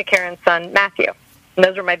McCarron's son, Matthew. And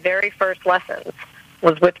those were my very first lessons,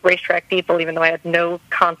 was with Racetrack People, even though I had no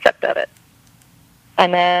concept of it.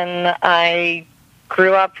 And then I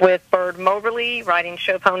grew up with Bird Moberly, riding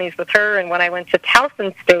show ponies with her, and when I went to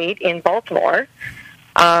Towson State in Baltimore,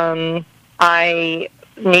 I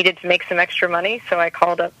needed to make some extra money, so I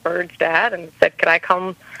called up Bird's dad and said, could I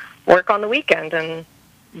come work on the weekend? And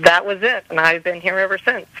that was it, and I've been here ever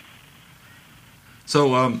since.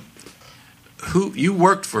 So, who you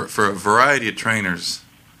worked for a variety of trainers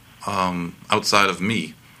outside of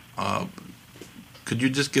me. Could you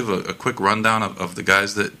just give a quick rundown of the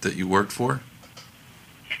guys that you worked for?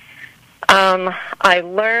 I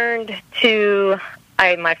learned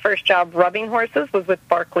my first job rubbing horses was with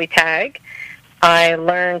Barkley Tag. I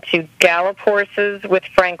learned to gallop horses with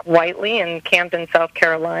Frank Whiteley in Camden, South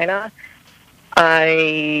Carolina.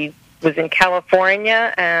 I was in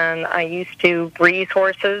California, and I used to breeze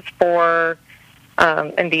horses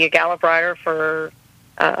and be a gallop rider for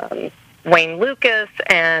Wayne Lucas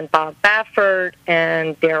and Bob Baffert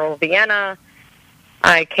and Daryl Vienna.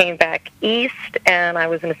 I came back east, and I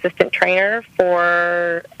was an assistant trainer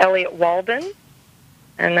for Elliot Walden.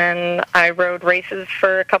 And then I rode races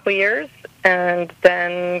for a couple years, and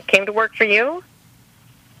then came to work for you.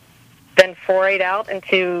 Then forayed out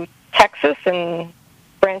into Texas and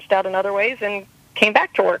branched out in other ways and came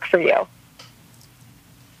back to work for you.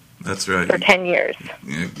 That's right. For 10 years.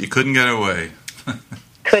 You couldn't get away.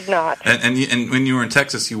 Could not. And when you were in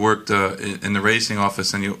Texas, you worked in the racing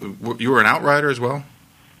office, and you were an outrider as well?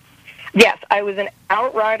 Yes, I was an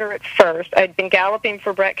outrider at first. I'd been galloping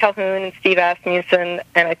for Brett Calhoun and Steve Asmussen,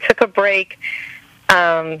 and I took a break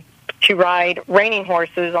to ride reining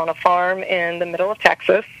horses on a farm in the middle of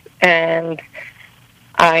Texas, and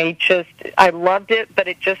I loved it, but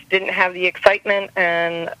it just didn't have the excitement.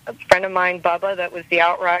 And a friend of mine, Bubba, that was the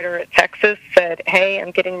outrider at Texas, said, hey,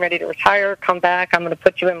 I'm getting ready to retire. Come back. I'm going to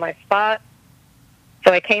put you in my spot.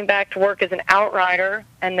 So I came back to work as an outrider,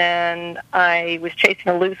 and then I was chasing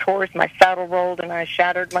a loose horse. My saddle rolled, and I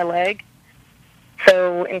shattered my leg.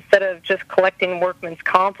 So instead of just collecting workman's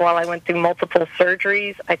comp while I went through multiple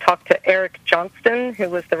surgeries, I talked to Eric Johnston, who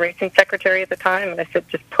was the racing secretary at the time, and I said,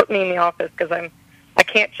 just put me in the office because I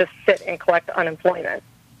can't just sit and collect unemployment,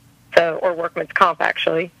 or workman's comp,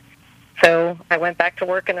 actually. So I went back to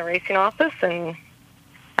work in the racing office and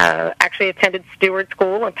actually attended steward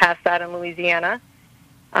school and passed that in Louisiana.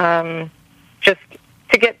 I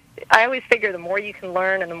always figure the more you can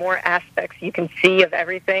learn and the more aspects you can see of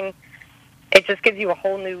everything, it just gives you a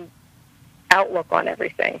whole new outlook on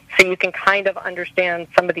everything. So you can kind of understand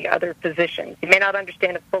some of the other positions. You may not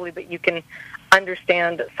understand it fully, but you can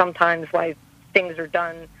understand sometimes why things are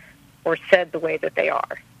done or said the way that they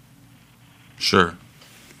are. Sure.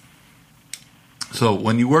 So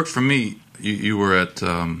when you worked for me, you were at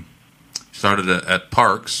started at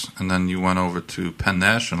Parks, and then you went over to Penn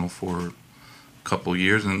National for a couple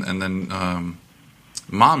years, and then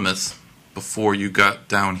Monmouth before you got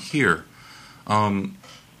down here.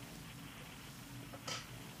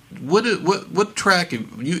 What track?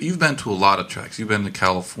 You've been to a lot of tracks. You've been to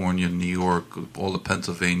California, New York, all of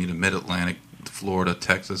Pennsylvania, the Mid-Atlantic, Florida,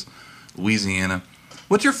 Texas, Louisiana.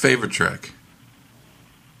 What's your favorite track?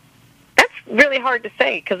 That's really hard to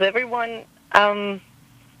say because everyone.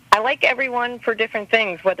 I like everyone for different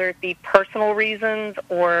things, whether it be personal reasons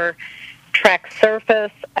or track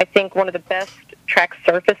surface. I think one of the best track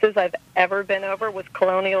surfaces I've ever been over was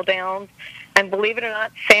Colonial Downs, and believe it or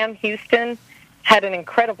not, Sam Houston had an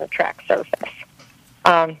incredible track surface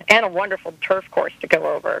and a wonderful turf course to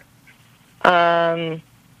go over.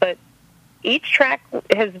 But each track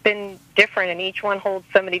has been different, and each one holds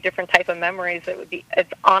so many different type of memories.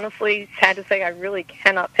 It's honestly sad to say I really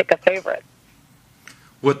cannot pick a favorite.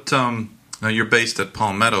 What? Now you're based at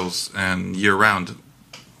Palmettos and year round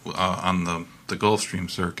on the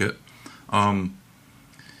Gulfstream circuit.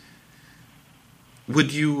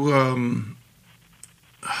 Would you?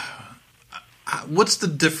 What's the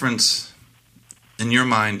difference in your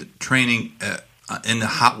mind training in a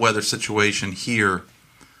hot weather situation here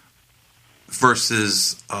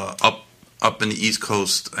versus up in the East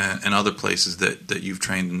Coast and other places that you've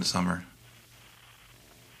trained in the summer?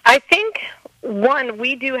 I think, one,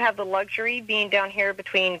 we do have the luxury being down here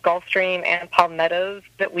between Gulfstream and Palmettos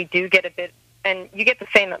that we do get a bit, and you get the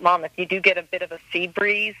same at Monmouth, you do get a bit of a sea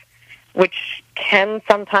breeze, which can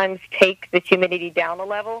sometimes take the humidity down a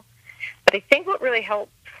level. But I think what really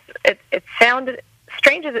helps, it sounded,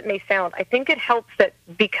 strange as it may sound, I think it helps that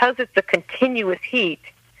because it's a continuous heat,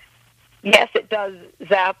 yes, it does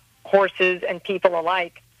zap horses and people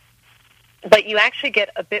alike, but you actually get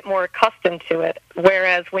a bit more accustomed to it.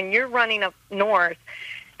 Whereas when you're running up north,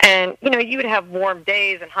 and, you know, you would have warm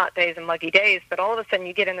days and hot days and muggy days, but all of a sudden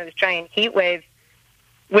you get into those giant heat waves,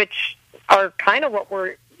 which are kind of what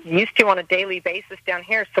we're used to on a daily basis down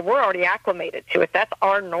here. So we're already acclimated to it. That's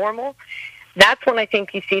our normal. That's when I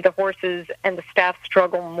think you see the horses and the staff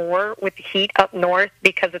struggle more with the heat up north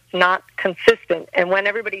because it's not consistent. And when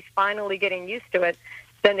everybody's finally getting used to it,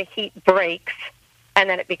 then the heat breaks, and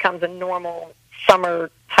then it becomes a normal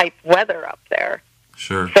summer-type weather up there.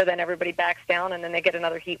 Sure. So then everybody backs down, and then they get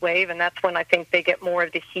another heat wave, and that's when I think they get more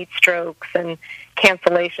of the heat strokes and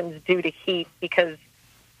cancellations due to heat because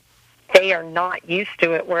they are not used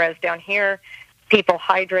to it. Whereas down here, people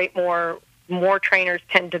hydrate more. More trainers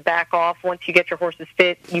tend to back off. Once you get your horses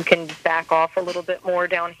fit, you can back off a little bit more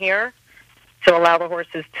down here to allow the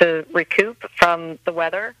horses to recoup from the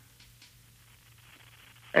weather.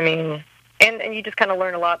 I mean, and you just kind of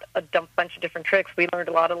learn a bunch of different tricks. We learned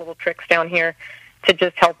a lot of little tricks down here to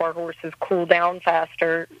just help our horses cool down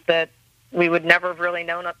faster that we would never have really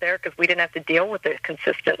known up there because we didn't have to deal with it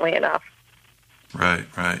consistently enough. Right.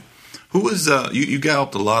 Who was, you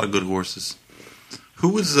galloped a lot of good horses. Who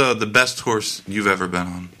was the best horse you've ever been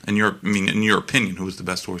on? In your opinion, who was the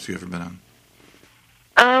best horse you've ever been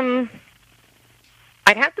on?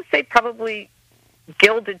 I'd have to say probably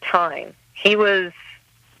Gilded Time. He was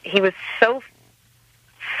so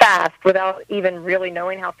fast without even really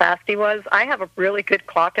knowing how fast he was. I have a really good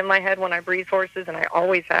clock in my head when I breeze horses, and I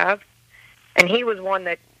always have. And he was one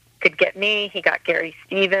that could get me. He got Gary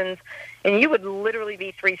Stevens. And you would literally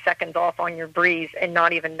be 3 seconds off on your breeze and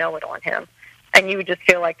not even know it on him. And you would just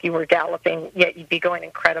feel like you were galloping, yet you'd be going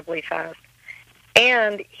incredibly fast.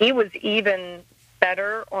 And he was even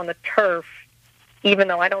better on the turf, even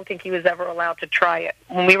though I don't think he was ever allowed to try it.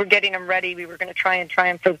 When we were getting him ready, we were going to try him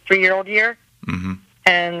for the 3-year-old year. Mm-hmm.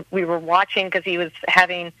 And we were watching because he was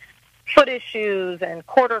having foot issues and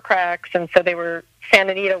quarter cracks. And so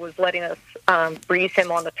Santa Anita was letting us breeze him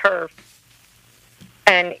on the turf.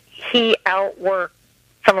 And he outworked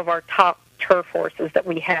some of our top turf horses that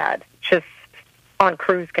we had, just on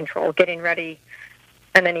cruise control, getting ready,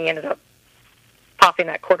 and then he ended up popping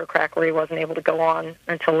that quarter crack where he wasn't able to go on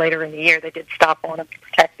until later in the year. They did stop on him to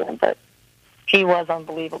protect him, but he was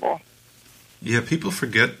unbelievable. Yeah, people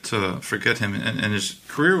forget him, and his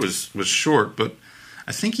career was short, but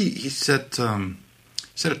I think he set a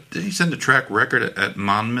track record at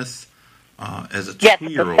Monmouth as a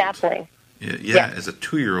 2-year-old. Yes, a sapling. Yeah, as a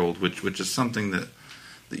 2-year-old, which is something that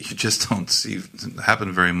you just don't see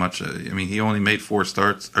happen very much. I mean, he only made 6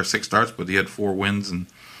 starts, but he had 4 wins, and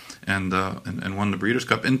and won the Breeders'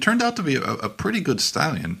 Cup, and turned out to be a pretty good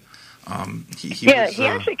stallion. He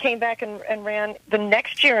actually came back and ran the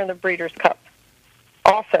next year in the Breeders' Cup.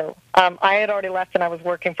 Also, I had already left and I was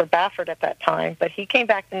working for Baffert at that time, but he came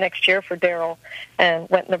back the next year for Darrell and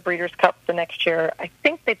went in the Breeders' Cup the next year. I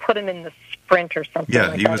think they put him in the sprint or something.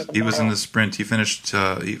 Yeah, he was in the sprint. He finished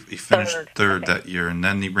third that year, and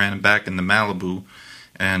then he ran back in the Malibu,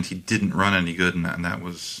 and he didn't run any good, and that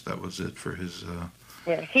was it for his.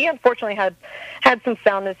 Yeah, he unfortunately had some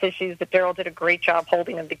soundness issues, but Darrell did a great job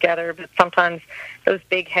holding them together. But sometimes those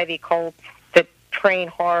big, heavy colts that train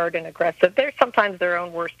hard and aggressive, they're sometimes their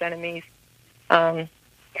own worst enemies. I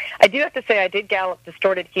do have to say I did gallop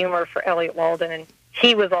Distorted Humor for Elliot Walden, and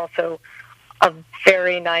he was also a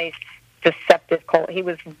very nice, deceptive colt. He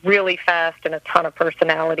was really fast and a ton of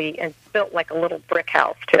personality and built like a little brick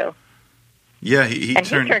house, too. Yeah, he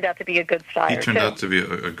turned out to be a good sire. He turned out to be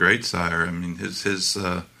a great sire. I mean, his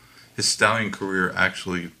stallion career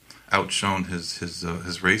actually outshone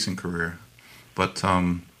his racing career. But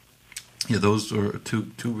those were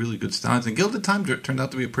two really good stallions. And Gilded Time turned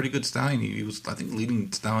out to be a pretty good stallion. He was, I think,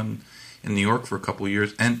 leading stallion in New York for a couple of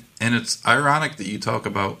years. And it's ironic that you talk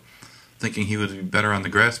about thinking he would be better on the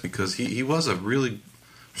grass, because he was a really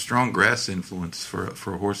strong grass influence for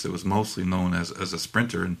a horse that was mostly known as a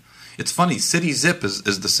sprinter. And it's funny, City Zip is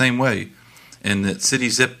the same way, in that City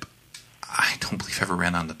Zip, I don't believe ever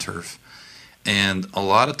ran on the turf. And in a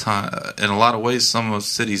lot of ways, some of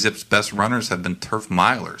City Zip's best runners have been turf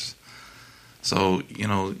milers. So,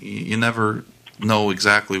 you never know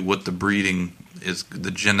exactly what the breeding is, the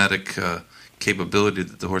genetic capability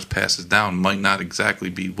that the horse passes down might not exactly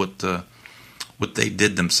be what they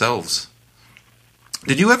did themselves.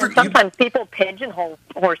 Did you ever? And sometimes people pigeonhole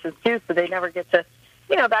horses too, so they never get to.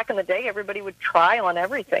 Back in the day, everybody would try on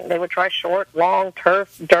everything. They would try short, long,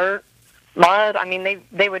 turf, dirt, mud. I mean,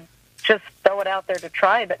 they would just throw it out there to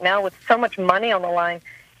try. But now with so much money on the line,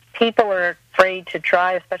 people are afraid to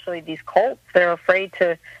try, especially these colts. They're afraid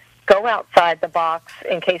to go outside the box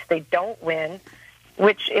in case they don't win,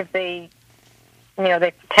 which if they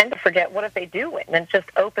they tend to forget, what if they do win? And it just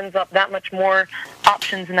opens up that much more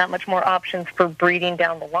options for breeding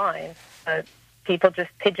down the line. People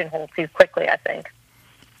just pigeonhole too quickly, I think.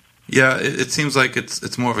 Yeah, it seems like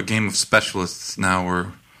it's more of a game of specialists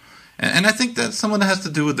now, and I think that some of it has to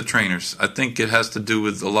do with the trainers. I think it has to do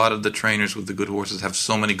with a lot of the trainers with the good horses have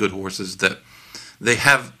so many good horses that they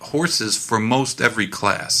have horses for most every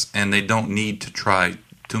class, and they don't need to try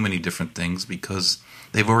too many different things because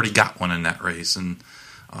they've already got one in that race. And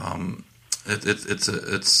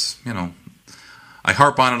it's I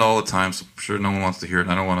harp on it all the time, so I'm sure no one wants to hear it,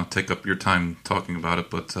 and I don't want to take up your time talking about it,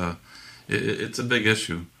 but it's a big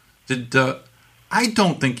issue. I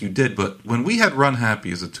don't think you did, but when we had Run Happy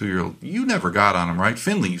as a 2-year-old, you never got on him, right?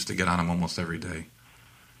 Finley used to get on him almost every day.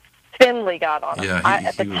 Finley got on him. Yeah,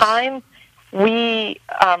 at the time,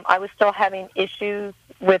 I was still having issues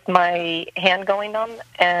with my hand going numb,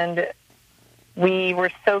 and we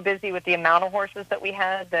were so busy with the amount of horses that we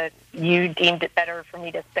had that you deemed it better for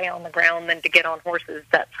me to stay on the ground than to get on horses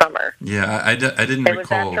that summer. Yeah, I didn't recall. It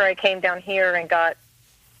was after I came down here and got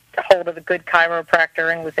hold of a good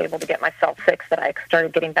chiropractor and was able to get myself fixed that I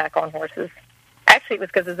started getting back on horses. Actually, it was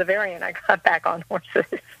because of Zavarian I got back on horses.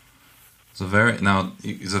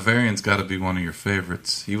 Zavarian's got to be one of your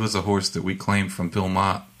favorites. He was a horse that we claimed from Bill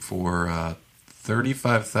Mott for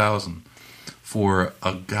 $35,000 for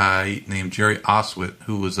a guy named Jerry Oswit,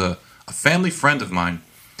 who was a family friend of mine.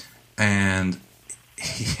 And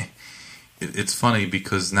it's funny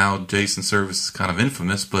because now Jason Service is kind of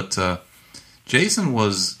infamous, but Jason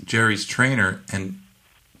was Jerry's trainer, and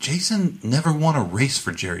Jason never won a race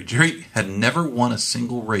for Jerry. Jerry had never won a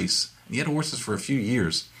single race. He had horses for a few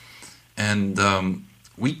years. And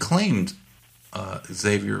we claimed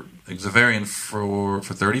Zavarian for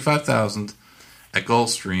 $35,000 at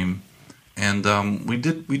Gulfstream, and we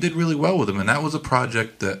did really well with him. And that was a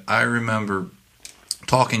project that I remember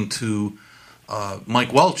talking to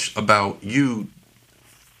Mike Welch about, you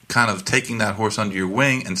kind of taking that horse under your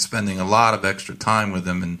wing and spending a lot of extra time with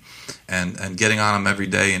him and getting on him every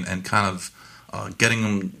day and kind of getting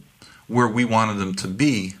him where we wanted him to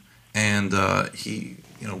be. And he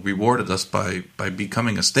rewarded us by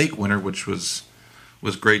becoming a stake winner, which was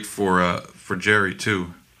great for Jerry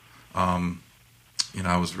too.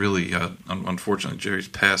 I was really unfortunately Jerry's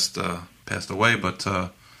passed away, but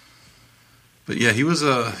yeah, he was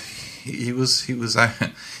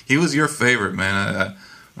your favorite, man.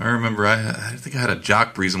 I remember I think I had a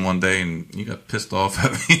jock breeze him one day, and you got pissed off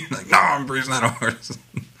at me like, no, I'm breezing that horse.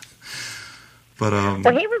 But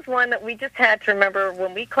well, he was one that we just had to remember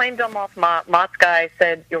when we claimed him off Mott. Mott's guy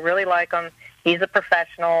said, "You'll really like him. He's a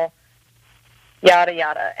professional." Yada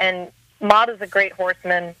yada. And Mott is a great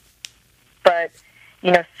horseman, but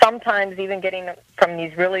sometimes even getting from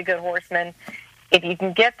these really good horsemen, if you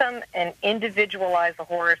can get them and individualize a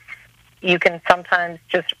horse, you can sometimes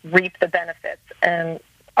just reap the benefits. And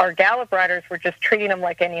our Gallop riders were just treating him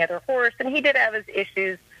like any other horse, and he did have his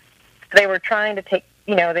issues. They were trying to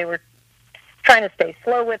they were trying to stay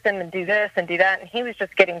slow with him and do this and do that, and he was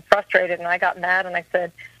just getting frustrated, and I got mad, and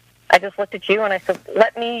I just looked at you, and I said,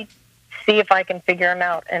 let me see if I can figure him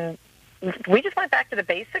out. And we just went back to the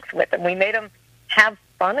basics with him. We made him have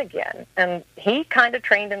fun again, and he kind of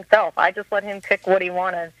trained himself. I just let him pick what he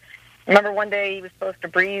wanted. Remember one day he was supposed to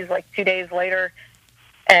breeze like 2 days later,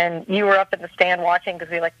 and you were up in the stand watching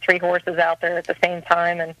because we had like 3 horses out there at the same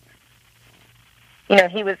time, and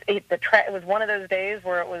it was one of those days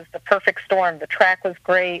where it was the perfect storm. The track was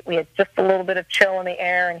great. We had just a little bit of chill in the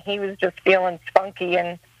air, and he was just feeling spunky,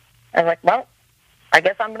 and I was like, well, I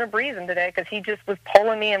guess I'm going to breeze him today, because he just was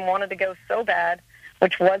pulling me and wanted to go so bad,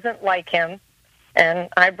 which wasn't like him. And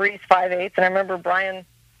I breezed 5/8, and I remember Brian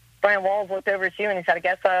Walls looked over at you, and he said, I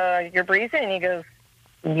guess you're breezing? And he goes,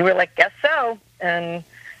 you were like, guess so. And,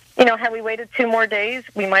 had we waited 2 more days,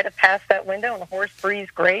 we might have passed that window, and the horse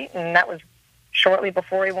breezed great, and that was shortly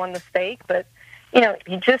before he won the stake. But,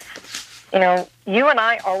 he just, you and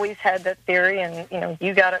I always had that theory, and,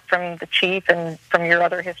 you got it from the chief and from your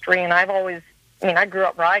other history, and I grew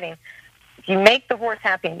up riding. If you make the horse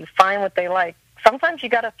happy and you find what they like, sometimes you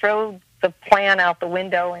got to throw the plan out the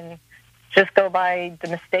window and just go by the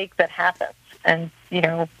mistake that happens. And,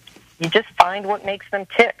 you just find what makes them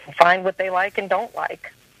tick, find what they like and don't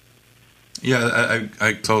like. Yeah,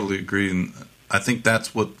 I totally agree. And I think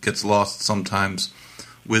that's what gets lost sometimes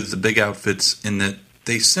with the big outfits, in that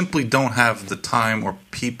they simply don't have the time or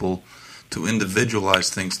people to individualize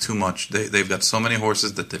things too much. They've got so many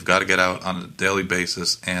horses that they've got to get out on a daily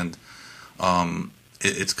basis, and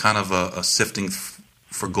it's kind of a sifting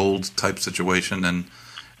for gold type situation.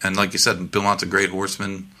 And like you said, Bill Mott's a great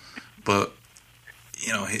horseman, but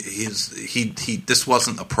he this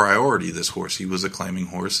wasn't a priority. This horse, he was a claiming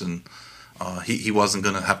horse, and he wasn't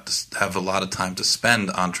going to have a lot of time to spend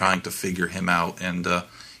on trying to figure him out. And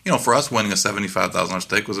for us, winning a $75,000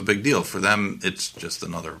 stake was a big deal. For them, it's just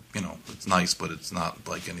another, it's nice, but it's not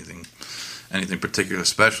like anything particularly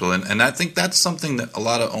special. And I think that's something that a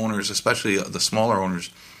lot of owners, especially the smaller owners,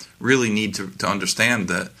 really need to understand,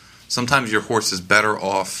 that sometimes your horse is better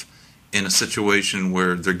off in a situation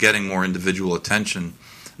where they're getting more individual attention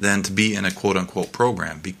than to be in a quote-unquote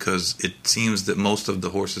program, because it seems that most of the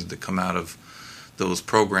horses that come out of those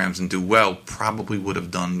programs and do well probably would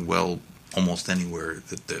have done well almost anywhere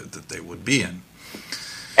that they would be in.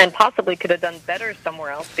 And possibly could have done better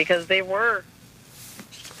somewhere else, because they were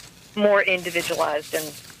more individualized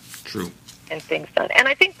and true and things done. And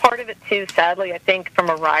I think part of it, too, sadly, I think from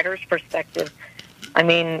a rider's perspective,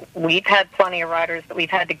 we've had plenty of riders that we've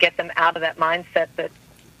had to get them out of that mindset that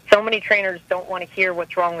so many trainers don't want to hear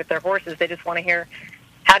what's wrong with their horses. They just want to hear,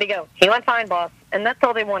 how'd he go? He went fine, boss. And that's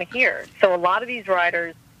all they want to hear. So a lot of these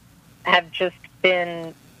riders have just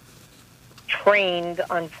been trained,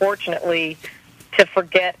 unfortunately, to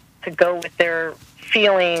forget to go with their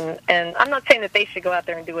feeling. And I'm not saying that they should go out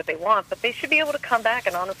there and do what they want, but they should be able to come back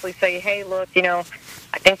and honestly say, hey, look, I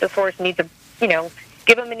think this horse needs a,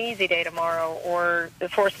 give him an easy day tomorrow, or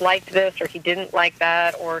this horse liked this, or he didn't like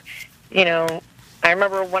that, or, I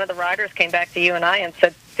remember one of the riders came back to you and I and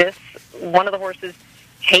said, one of the horses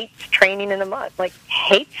hates training in the mud,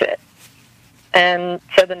 hates it. And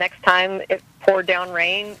so the next time it poured down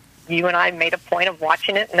rain, you and I made a point of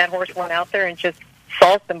watching it, and that horse went out there and just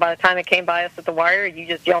sulked, and by the time it came by us at the wire, you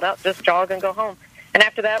just yelled out, just jog and go home. And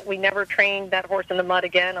after that, we never trained that horse in the mud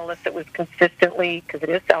again, unless it was consistently, because it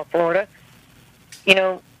is South Florida.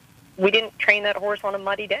 We didn't train that horse on a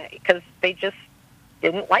muddy day because they just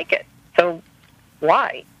didn't like it. So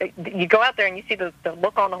why? You go out there and you see the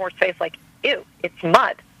look on the horse's face like, ew, it's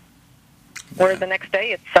mud. Where the next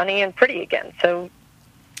day it's sunny and pretty again. So,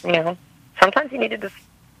 sometimes you need to just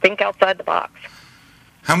think outside the box.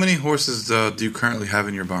 How many horses do you currently have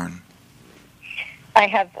in your barn? I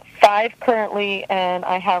have 5 currently, and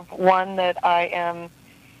I have one that I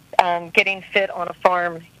am getting fit on a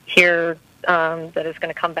farm here that is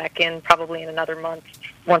going to come back in probably in another month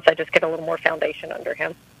once I just get a little more foundation under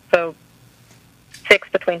him. So 6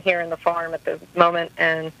 between here and the farm at the moment,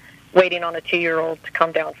 and waiting on a 2-year-old to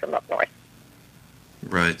come down from up north.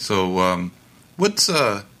 Right. So what's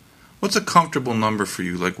What's a comfortable number for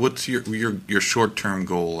you? Like, what's your short-term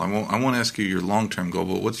goal? I won't ask you your long-term goal,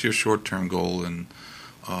 but what's your short-term goal, and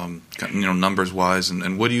numbers-wise,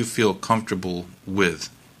 and what do you feel comfortable with?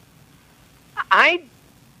 I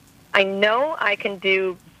know I can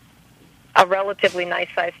do a relatively nice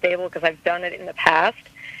size stable because I've done it in the past.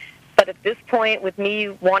 But at this point, with me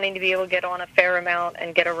wanting to be able to get on a fair amount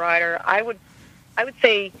and get a rider, I would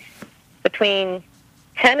say between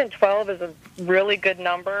 10 and 12 is a really good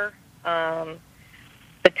number.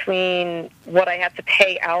 Between what I have to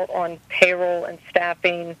pay out on payroll and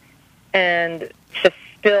staffing, and to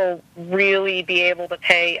still really be able to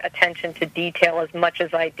pay attention to detail as much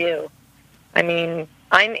as I do. I mean,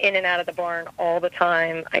 I'm in and out of the barn all the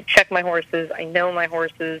time. I check my horses. I know my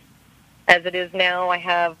horses. As it is now, I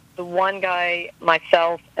have the one guy,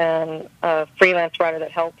 myself, and a freelance rider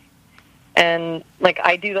that helps. And,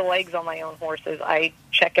 I do the legs on my own horses. I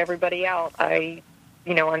check everybody out. I'm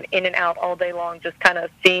in and out all day long, just kind of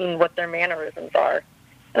seeing what their mannerisms are.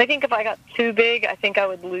 And I think if I got too big, I think I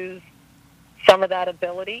would lose some of that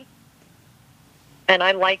ability. And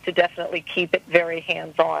I like to definitely keep it very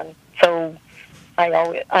hands-on. So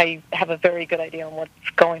I have a very good idea on what's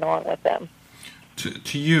going on with them.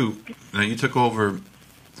 To you, now you took over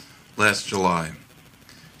last July,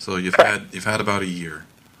 so you've had about a year.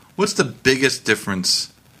 What's the biggest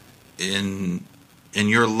difference in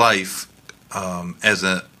your life as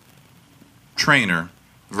a trainer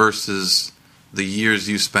versus the years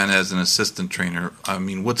you spent as an assistant trainer? I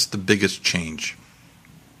mean, what's the biggest change?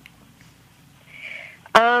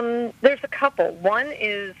 There's a couple. One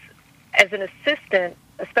is, as an assistant,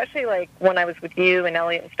 especially when I was with you and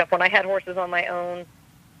Elliot and stuff, when I had horses on my own,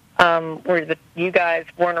 where you guys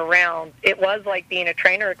weren't around, it was like being a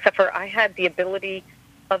trainer, except for I had the ability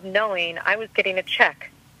of knowing I was getting a check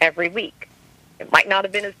every week. It might not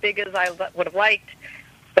have been as big as I would have liked,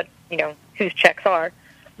 but, whose checks are.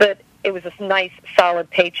 But it was a nice, solid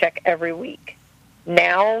paycheck every week.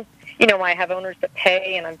 Now, I have owners that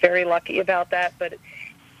pay, and I'm very lucky about that, but,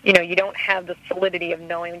 you don't have the solidity of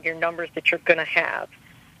knowing your numbers that you're going to have.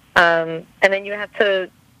 And then you have to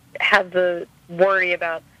have the worry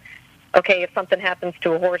about, okay, if something happens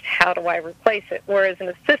to a horse, how do I replace it? Whereas an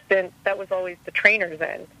assistant, that was always the trainer's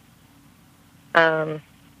end.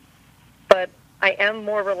 But I am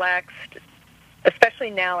more relaxed, especially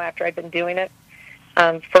now after I've been doing it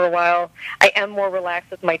for a while. I am more relaxed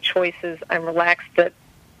with my choices. I'm relaxed that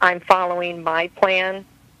I'm following my plan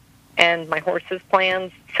and my horse's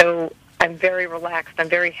plans. So I'm very relaxed. I'm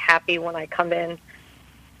very happy when I come in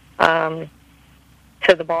to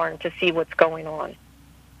the barn to see what's going on.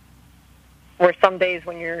 Where some days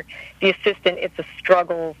when you're the assistant, it's a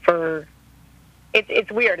struggle for... It's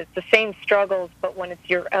weird. It's the same struggles, but when it's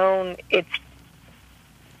your own, it's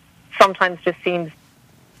sometimes just seems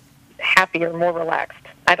happier, more relaxed.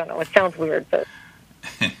 I don't know. It sounds weird, but...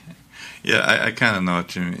 Yeah, I kind of know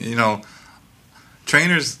what you mean.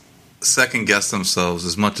 Trainers second-guess themselves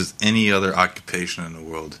as much as any other occupation in the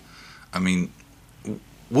world. I mean,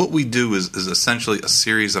 what we do is essentially a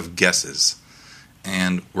series of guesses.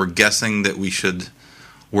 And we're guessing that we should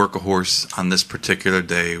work a horse on this particular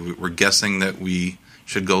day. We're guessing that we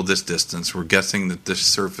should go this distance. We're guessing that this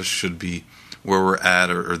surface should be where we're at,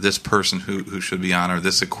 or this person who should be on, or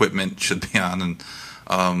this equipment should be on.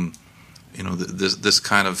 And, this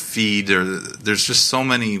kind of feed, or there's just so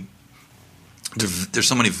many... There's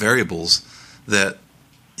so many variables that,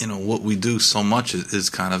 what we do so much is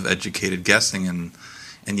kind of educated guessing, and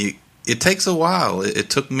it takes a while. It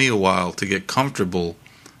took me a while to get comfortable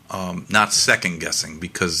not second guessing,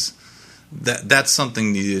 because that's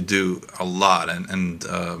something you do a lot, and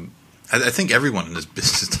I think everyone in this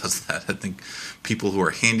business does that. I think people who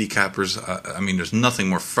are handicappers, there's nothing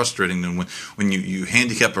more frustrating than when you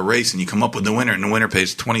handicap a race and you come up with the winner, and the winner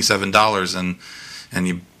pays $27 and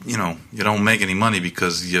you don't make any money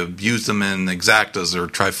because you used them in exactas or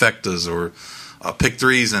trifectas or pick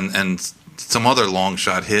threes and some other long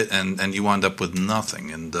shot hit, and you wind up with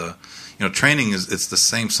nothing. And training it's the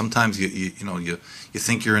same. Sometimes you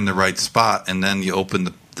think you're in the right spot, and then you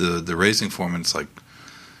open the racing form, and it's like,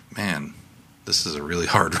 man, this is a really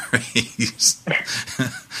hard race.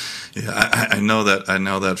 Yeah, I know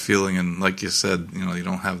that feeling, and like you said, you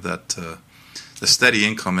don't have that the steady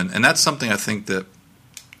income, and that's something I think that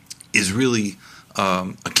is really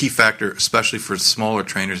a key factor, especially for smaller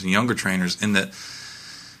trainers and younger trainers, in that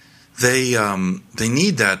they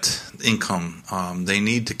need that income. They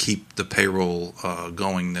need to keep the payroll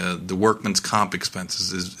going. The workman's comp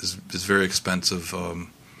expenses is very expensive.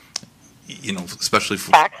 Especially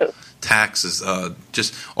for taxes.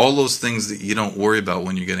 Just all those things that you don't worry about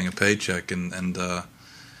when you're getting a paycheck, and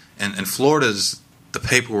And Florida's, the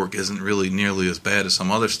paperwork isn't really nearly as bad as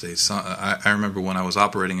some other states. I remember when I was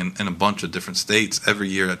operating in a bunch of different states, every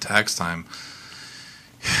year at tax time,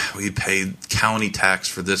 we paid county tax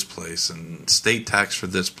for this place and state tax for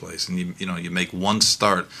this place, and you make one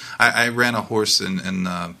start. I ran a horse in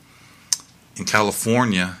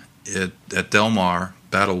California at Del Mar,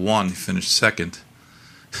 Battle 1. He finished second.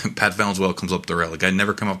 Pat Valenzuela comes up the rail. The guy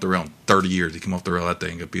never come up the rail in 30 years. He came off the rail that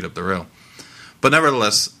day and got beat up the rail. But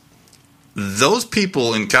nevertheless, those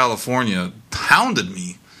people in California hounded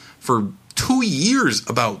me for 2 years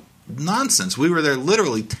about nonsense. We were there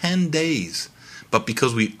literally 10 days. But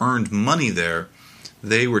because we earned money there,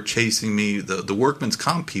 they were chasing me. The workman's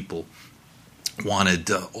comp people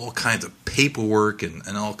wanted all kinds of paperwork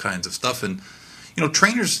and all kinds of stuff. And,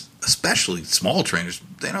 trainers, especially small trainers,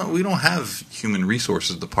 we don't have human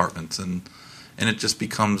resources departments. And it just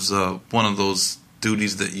becomes one of those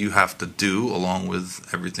duties that you have to do along with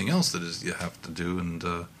everything else that is you have to do. And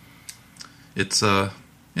it's,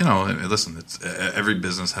 listen, it's every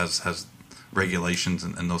business has regulations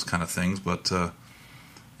and those kind of things, but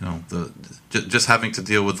just having to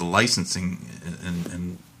deal with the licensing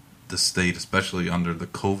in the state, especially under the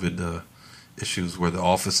COVID issues, where the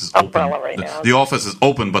office is open. The office is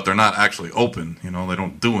open, but they're not actually open. They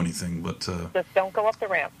don't do anything. But just don't go up the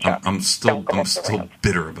ramp. I'm still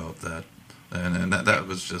bitter about that, and that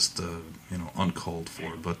was just uncalled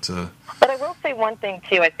for. But I will say one thing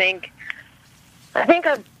too. I think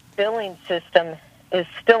our billing system is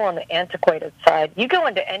still on the antiquated side. You go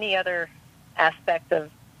into any other aspect of,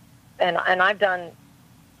 and I've done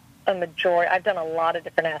I've done a lot of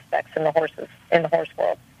different aspects in the horse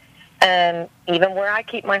world. And even where I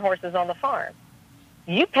keep my horses on the farm,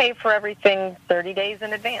 you pay for everything 30 days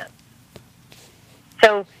in advance.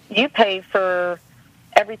 So you pay for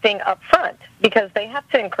everything up front because they have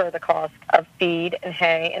to incur the cost of feed and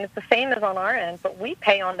hay, and it's the same as on our end, but we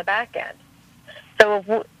pay on the back end.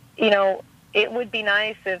 So, it would be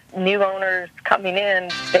nice if new owners coming in,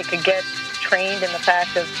 they could get trained in the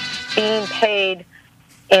fact of being paid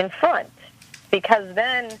in front, because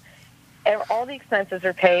then all the expenses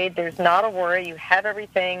are paid. There's not a worry. You have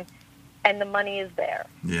everything, and the money is there.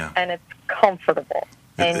 Yeah. And it's comfortable,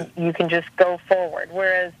 and you can just go forward.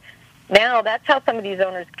 Whereas now that's how some of these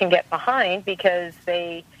owners can get behind, because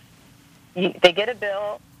they get a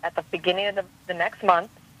bill at the beginning of the next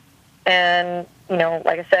month. And,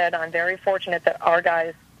 like I said, I'm very fortunate that our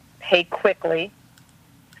guys pay quickly.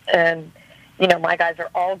 And, my guys are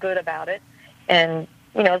all good about it. And,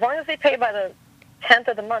 as long as they pay by the 10th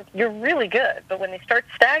of the month, you're really good. But when they start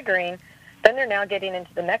staggering, then they're now getting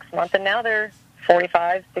into the next month, and now they're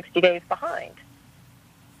 45, 60 days behind.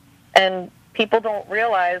 And people don't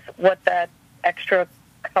realize what that extra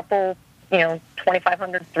couple,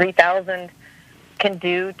 $2,500, $3,000 can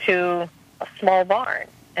do to a small barn.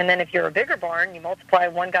 And then if you're a bigger barn, you multiply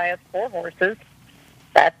one guy has 4 horses,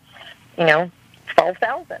 that's,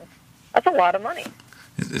 $12,000. That's a lot of money.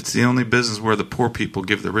 It's the only business where the poor people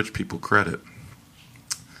give the rich people credit.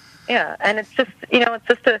 Yeah, and it's just,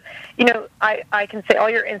 I can say all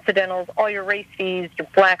your incidentals, all your race fees, your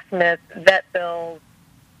blacksmith, vet bills,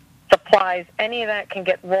 supplies, any of that can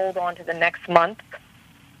get rolled onto the next month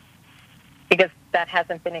because that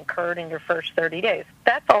hasn't been incurred in your first 30 days.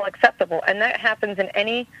 That's all acceptable, and that happens in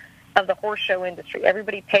any of the horse show industry.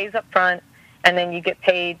 Everybody pays up front, and then you get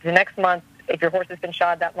paid the next month. If your horse has been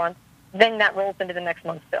shod that month, then that rolls into the next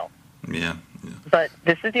month's bill. Yeah. But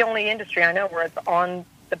this is the only industry I know where it's on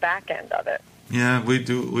the back end of it. Yeah, we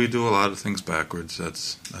do a lot of things backwards.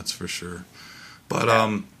 That's for sure. But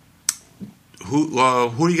who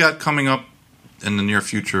do you got coming up in the near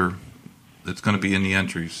future that's going to be in the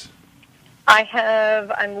entries?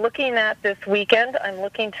 I'm looking at this weekend. I'm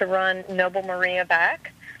looking to run Noble Maria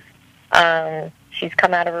back. She's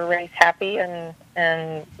come out of her race happy and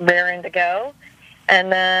raring to go.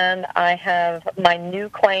 And then I have my new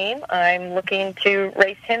claim. I'm looking to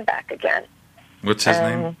race him back again. What's his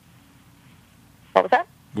name? What was that?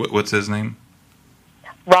 What's his name?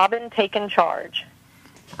 Robin Taken Charge.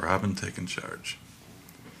 Robin Taken Charge.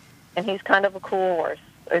 And he's kind of a cool horse.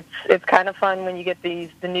 It's kind of fun when you get the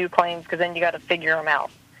new claims, because then you got to figure them out.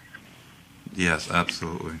 Yes,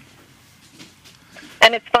 absolutely.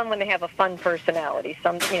 And it's fun when they have a fun personality.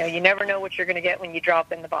 You never know what you're going to get when you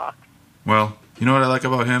drop in the box. Well, you know what I like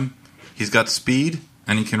about him? He's got speed,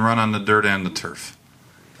 and he can run on the dirt and the turf.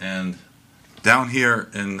 And down here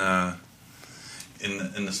in the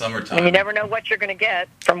summertime, and you never know what you're going to get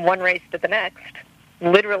from one race to the next.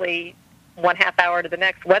 Literally 1/2 hour to the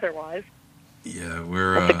next, weather-wise. Yeah,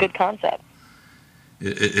 That's a good concept.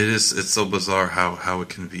 It's so bizarre how it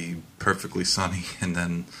can be perfectly sunny, and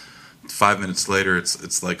then 5 minutes later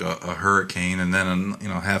it's like a hurricane, and then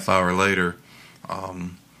half hour later,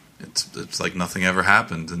 it's like nothing ever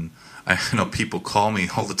happened. And I know people call me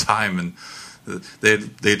all the time, and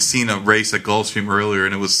they'd seen a race at Gulfstream earlier,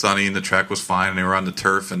 and it was sunny, and the track was fine, and they were on the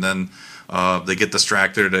turf, and then they get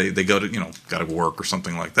distracted, they go to got to work or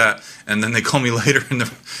something like that, and then they call me later, and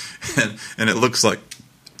it looks like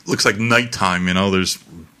nighttime.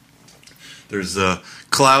 There's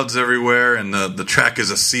clouds everywhere, and the track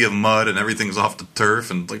is a sea of mud, and everything's off the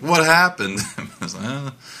turf, and like, what happened? I was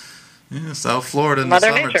like, South Florida in the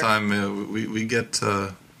summertime, we get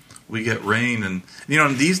rain, and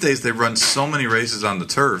these days they run so many races on the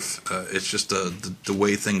turf. It's just the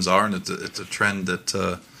way things are, and it's a trend that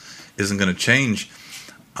isn't going to change.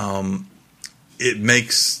 It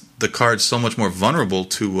makes the card so much more vulnerable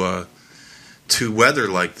to weather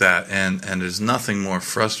like that, and there's nothing more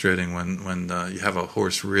frustrating when you have a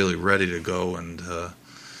horse really ready to go, and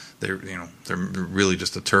they're really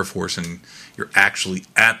just a turf horse, and you're actually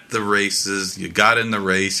at the races. You got in the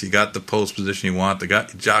race, you got the post position you want, the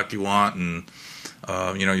jock you want, and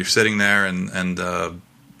you're sitting there, and an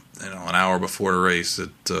hour before the race,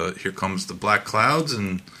 here comes the black clouds,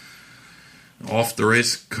 and off the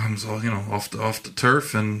race comes off the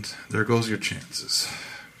turf, and there goes your chances.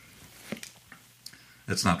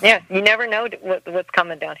 It's not fun. Yeah, you never know what's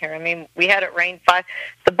coming down here. I mean, we had it rain 5.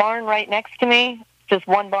 The barn right next to me, just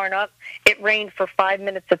one barn up, it rained for 5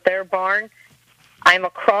 minutes at their barn. I'm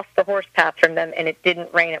across the horse path from them, and it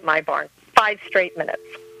didn't rain at my barn. 5 straight minutes.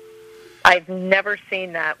 I've never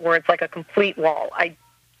seen that where it's like a complete wall.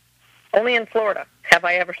 Only in Florida have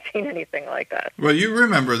I ever seen anything like that. Well, you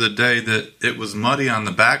remember the day that it was muddy on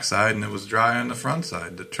the backside and it was dry on the front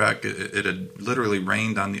side. The track, it had literally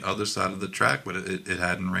rained on the other side of the track, but it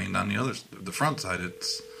hadn't rained on the front side.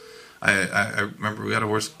 I remember we had a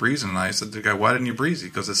horse breezing, and I said to the guy, "Why didn't you breeze?" He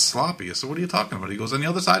goes, "It's sloppy." I said, "What are you talking about?" He goes, "On the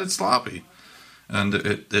other side, it's sloppy." And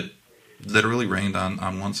it literally rained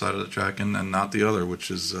on one side of the track and not the other,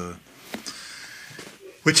 which is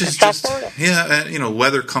just,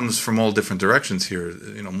 weather comes from all different directions here.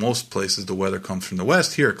 Most places the weather comes from the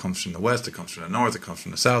west. Here it comes from the west, it comes from the north, it comes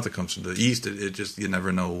from the south, it comes from the east. It just, you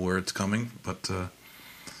never know where it's coming. But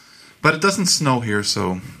it doesn't snow here,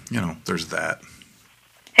 so, there's that.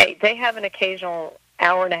 Hey, they have an occasional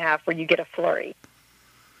hour and a half where you get a flurry.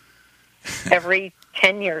 Every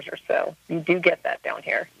 10 years or so, you do get that down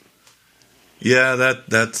here. Yeah,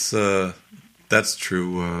 that's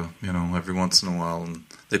true. Every once in a while, and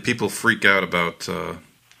people freak out about when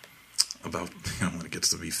it gets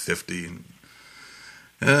to be 50. And,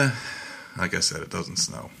 like I said, it doesn't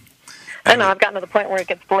snow. I know. I've gotten to the point where it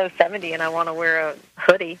gets below 70, and I want to wear a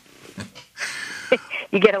hoodie.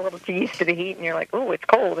 You get a little too used to the heat, and you're like, "Oh, it's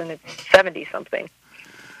cold," and it's 70 something.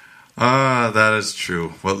 That is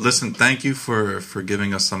true. Well, listen, thank you for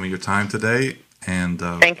giving us some of your time today, and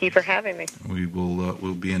thank you for having me.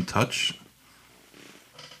 We'll be in touch.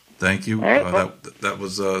 Thank you. Right, that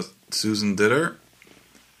was Susan Ditter,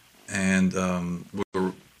 and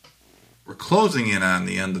we're closing in on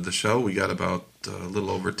the end of the show. We got about a little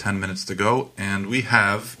over 10 minutes to go, and we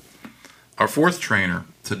have our 4th trainer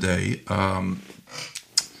today.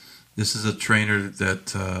 This is a trainer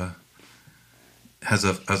that has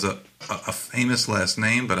a famous last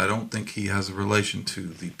name, but I don't think he has a relation to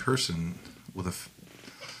the person with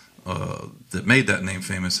that made that name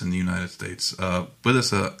famous in the United States. With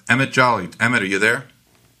us, Emmet Jolley. Emmet, are you there?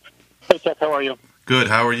 Hey, Chuck, how are you? Good,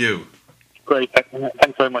 how are you? Great,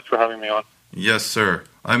 thanks very much for having me on. Yes, sir.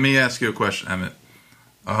 Let me ask you a question, Emmet.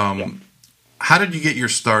 How did you get your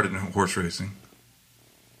start in horse racing?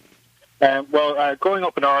 Growing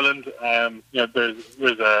up in Ireland, there's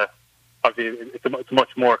obviously it's a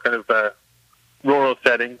much more kind of rural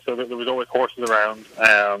setting, so there was always horses around,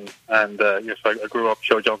 so I grew up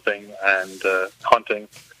show jumping and hunting,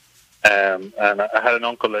 and I had an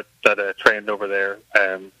uncle that trained over there,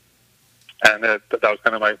 and that was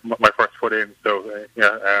kind of my first foot in. So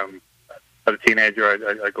as a teenager,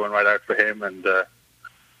 I go and ride out for him, and that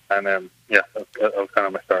was kind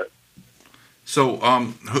of my start. So,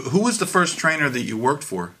 who was the first trainer that you worked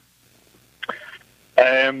for?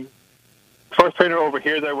 First trainer over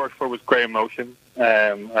here that I worked for was Graham Motion.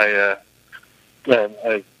 I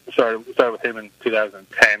started with him in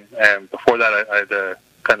 2010. Before that, I'd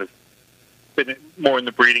kind of been more in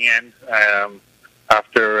the breeding end.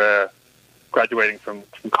 After graduating from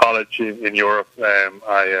college in Europe,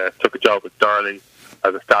 I took a job with Jolley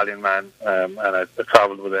as a stallion man, and I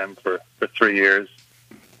traveled with them for 3 years.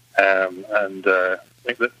 I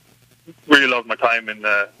think that really loved my time in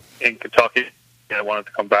Kentucky. I wanted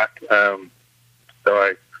to come back. So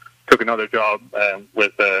I took another job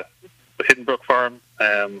with Hiddenbrook Farm,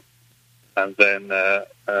 and then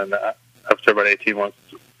after about 18 months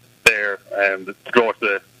there, the draw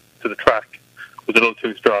to the track was a little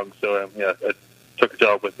too strong. So I took a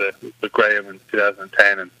job with Graham in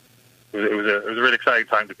 2010, and it was a really exciting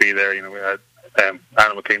time to be there. We had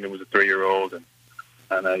Animal Kingdom was a 3-year-old,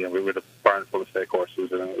 and we were the barn full of stake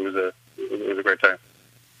horses, and it was a great time.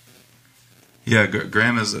 Yeah,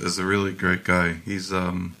 Graham is a really great guy. He's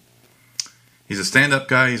a stand-up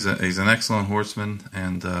guy. He's an excellent horseman,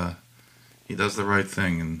 and he does the right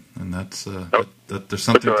thing, and that's there's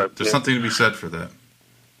something something to be said for that.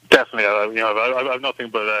 Definitely, I have nothing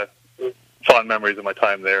but fond memories of my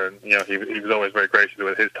time there, and he was always very gracious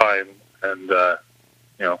with his time, and I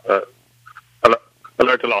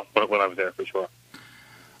learned a lot when I was there for sure.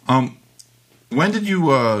 When did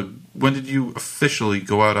you officially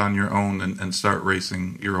go out on your own and start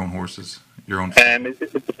racing your own horses?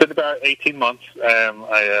 It's been about 18 months.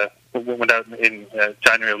 I went out in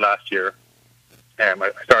January of last year.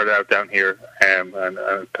 I started out down here, and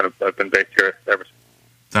I've been based here ever since.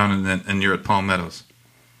 Down and you're at Palm Meadows.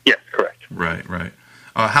 Yes, correct. Right.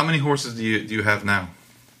 How many horses do you have now?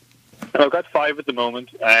 I've got 5 at the moment.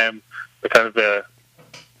 I kind of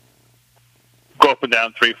go up and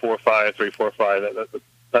down 3, 4, 5, 3, 4, 5.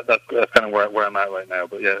 That's kind of where I'm at right now.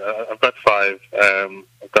 But yeah, I've got 5.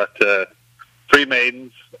 I've got 3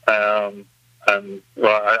 maidens, and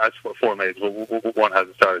I 4 maidens. One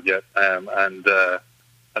hasn't started yet, and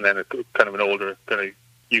then a kind of an older, kind of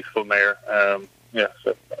youthful mare.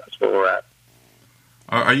 So that's where we're at.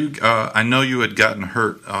 Are you? I know you had gotten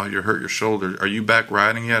hurt. You hurt your shoulder. Are you back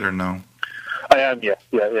riding yet, or no? I am. Yeah.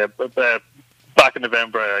 But back in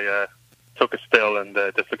November, I took a spill and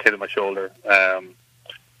dislocated my shoulder. I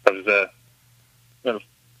was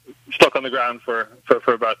stuck on the ground for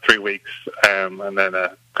about 3 weeks, and then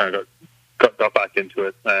kind of got back into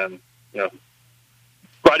it.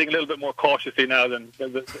 Riding a little bit more cautiously now than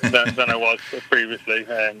I was previously.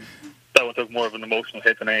 That one took more of an emotional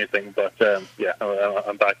hit than anything, but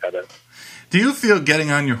I'm back at it. Do you feel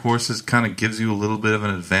getting on your horses kind of gives you a little bit of an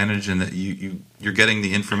advantage in that you're getting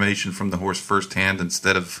the information from the horse firsthand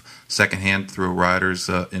instead of secondhand through a rider's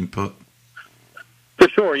input? For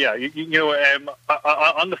sure, yeah.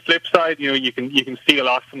 On the flip side, you can see a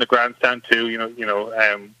lot from the grandstand too.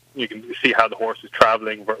 You can see how the horse is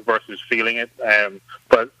traveling versus feeling it.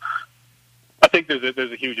 But I think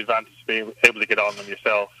there's a huge advantage to be able to get on them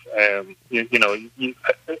yourself.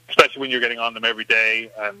 Especially when you're getting on them every day,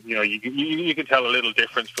 and you can tell a little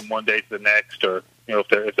difference from one day to the next, or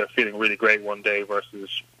if they're feeling really great one day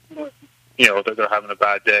versus they're having a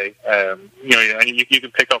bad day. And you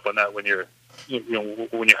can pick up on that when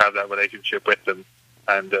when you have that relationship with them.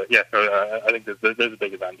 And I think there's a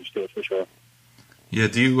big advantage to it for sure. Yeah.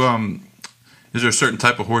 Do you is there a certain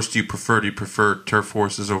type of horse do you prefer? Do you prefer turf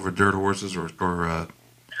horses over dirt horses or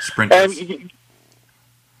sprinters?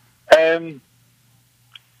 I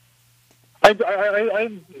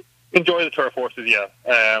enjoy the turf horses. Yeah.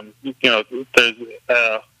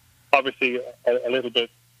 There's obviously a little bit.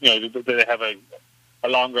 They have a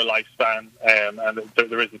longer lifespan, and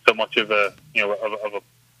there isn't so much of a of a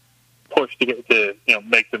push to get to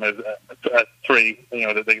make them as 3.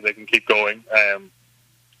 That they can keep going.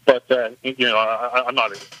 But I'm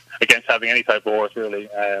not against having any type of horse really.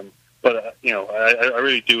 But I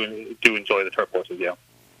really do enjoy the turf horses. Yeah.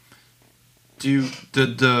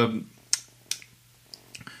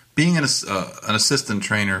 Being an assistant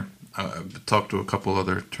trainer, I talked to a couple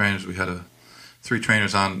other trainers. We had 3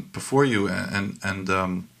 trainers on before you, and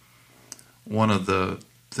one of the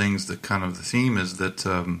things that kind of the theme is that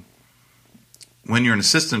when you're an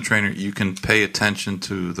assistant trainer, you can pay attention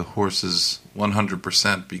to the horses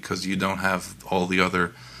 100% because you don't have all the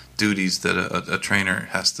other duties that a trainer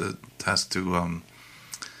has to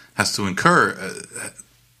incur.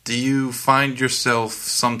 Do you find yourself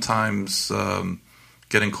sometimes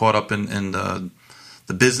getting caught up in the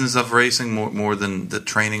business of racing more than the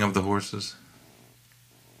training of the horses?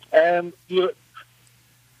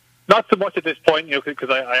 Not so much at this point, because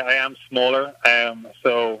I am smaller.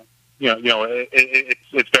 So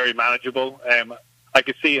it's very manageable. I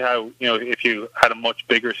could see how if you had a much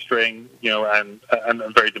bigger string, and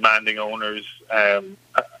very demanding owners, how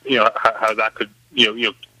that could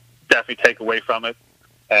definitely take away from it,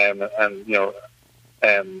 and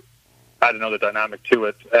add another dynamic to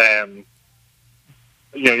it. And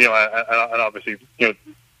obviously,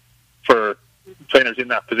 for trainers in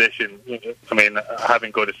that position,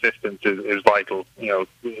 having good assistance is vital.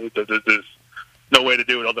 There's no way to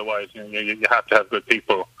do it otherwise. You have to have good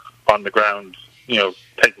people on the ground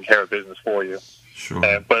taking care of business for you. Sure.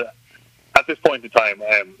 But at this point in time,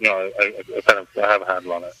 I have a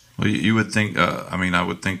handle on it. Well, you would think. I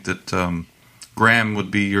would think that Graham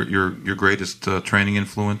would be your greatest training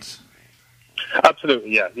influence.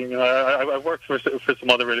 Absolutely, yeah. I've worked for some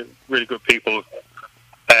other really, really good people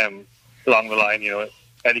along the line.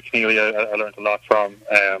 Eddie Keneally, I learned a lot from,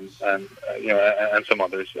 and some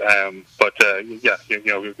others. But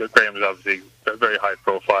Graham is obviously very high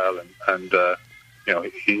profile, and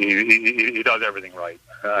he does everything right,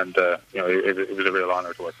 and it was a real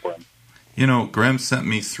honor to work for him. Graham sent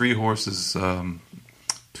me 3 horses.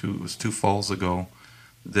 It was 2 falls ago.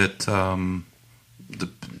 That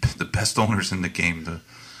the best owners in the game, the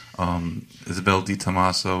Isabel Di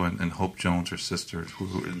Tommaso and Hope Jones, her sister,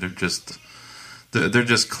 who they're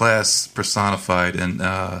just class personified. And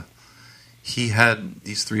he had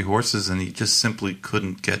these 3 horses, and he just simply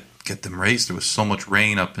couldn't get them raced. There was so much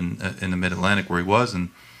rain up in the Mid-Atlantic where he was, and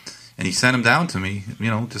he sent them down to me.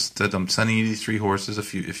 Just said, I'm sending you these 3 horses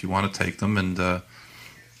if you want to take them. And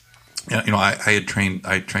I trained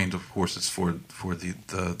the horses for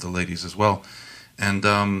the ladies as well, and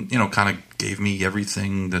kind of gave me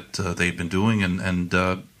everything that they'd been doing, and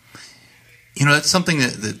that's something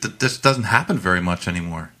that just doesn't happen very much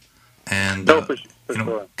anymore. And for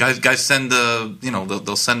sure. guys send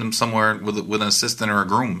they'll send them somewhere with an assistant or a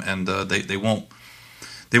groom, and they won't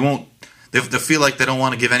they feel like they don't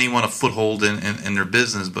want to give anyone a foothold in their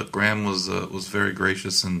business. But Graham was very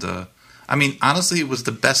gracious, and honestly, it was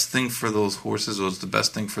the best thing for those horses. It was the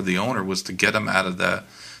best thing for the owner, was to get him out of the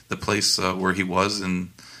place where he was.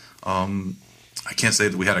 And I can't say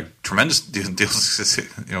that we had a tremendous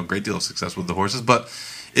great deal of success with the horses, but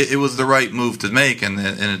it was the right move to make. And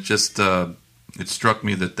it just it struck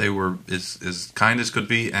me that they were as kind as could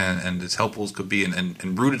be and as helpful as could be,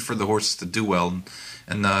 and rooted for the horses to do well.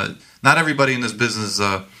 And not everybody in this business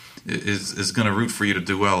is going to root for you to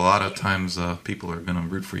do well. A lot of times people are going to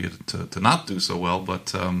root for you to not do so well,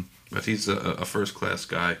 but he's a first class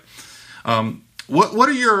guy. What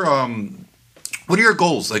are your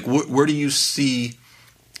goals? Like, where do you see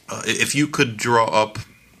if you could draw up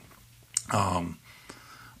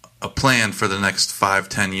a plan for the next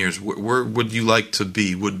 5-10 years? Where would you like to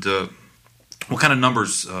be? What kind of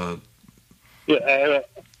numbers?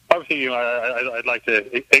 Obviously, I'd like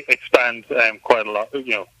to expand quite a lot.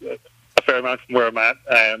 A fair amount from where I'm at.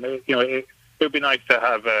 It would be nice to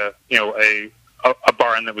have a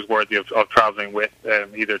barn that was worthy of traveling with,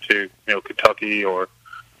 either to Kentucky or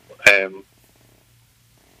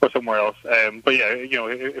somewhere else. But yeah,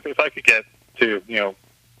 if I could get to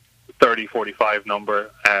 30, 45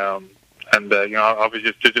 number, and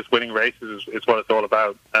obviously just winning races is what it's all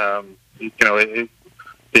about.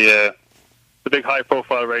 The big high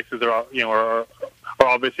profile races are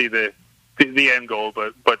obviously the end goal,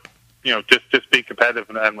 but just being competitive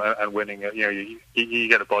and winning it. You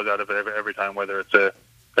get a buzz out of it every time, whether it's a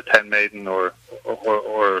 10 maiden or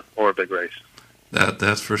a big race.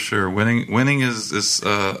 That's for sure. Winning is it's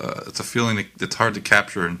a feeling that's hard to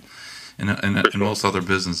capture in most other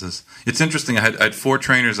businesses. It's interesting. I had 4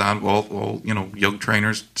 trainers on, all young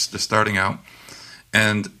trainers just starting out,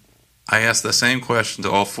 and I asked the same question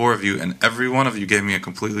to all 4 of you, and every one of you gave me a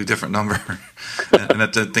completely different number. And I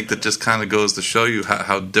think that just kind of goes to show you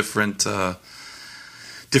how different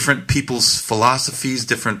people's philosophies,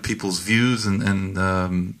 different people's views, and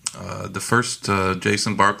the first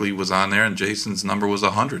Jason Barkley was on there, and Jason's number was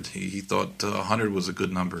 100. He thought 100 was a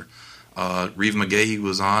good number. Reeve McGaughey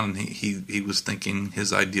was on, and he was thinking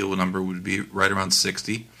his ideal number would be right around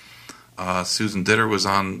 60. Susan Ditter was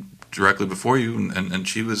on directly before you, and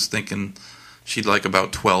she was thinking she'd like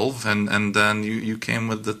about 12, and then you came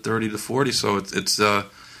with the 30 to 40. So it's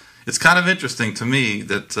kind of interesting to me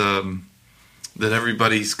that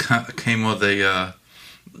everybody's came with a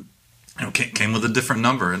came with a different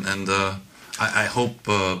number, and I hope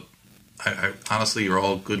I honestly, you're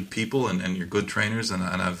all good people and you're good trainers, and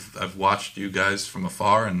I've watched you guys from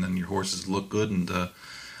afar, and then your horses look good, and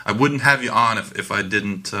I wouldn't have you on if I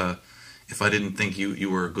didn't think you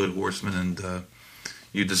were a good horseman, and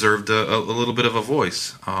you deserved a little bit of a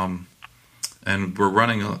voice. And we're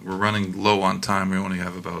running low on time. We only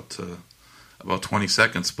have about 20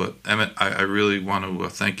 seconds. But Emmet, I really want to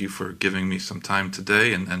thank you for giving me some time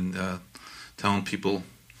today and telling people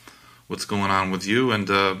what's going on with you.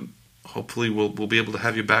 And hopefully we'll be able to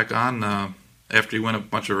have you back on after you win a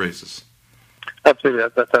bunch of races. Absolutely,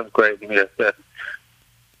 that sounds great. Yeah.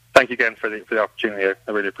 Thank you again for the opportunity.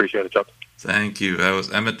 I really appreciate it, Chuck. Thank you. That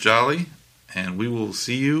was Emmet Jolley, and we will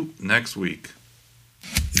see you next week.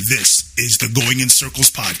 This is the Going in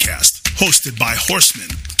Circles podcast, hosted by horseman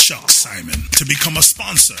Chuck Chuck Simon. To become a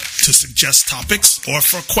sponsor, to suggest topics, or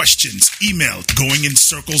for questions, email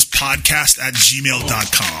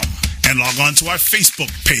goingincirclespodcast@gmail.com. And log on to our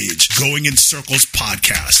Facebook page, Going in Circles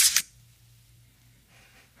Podcast.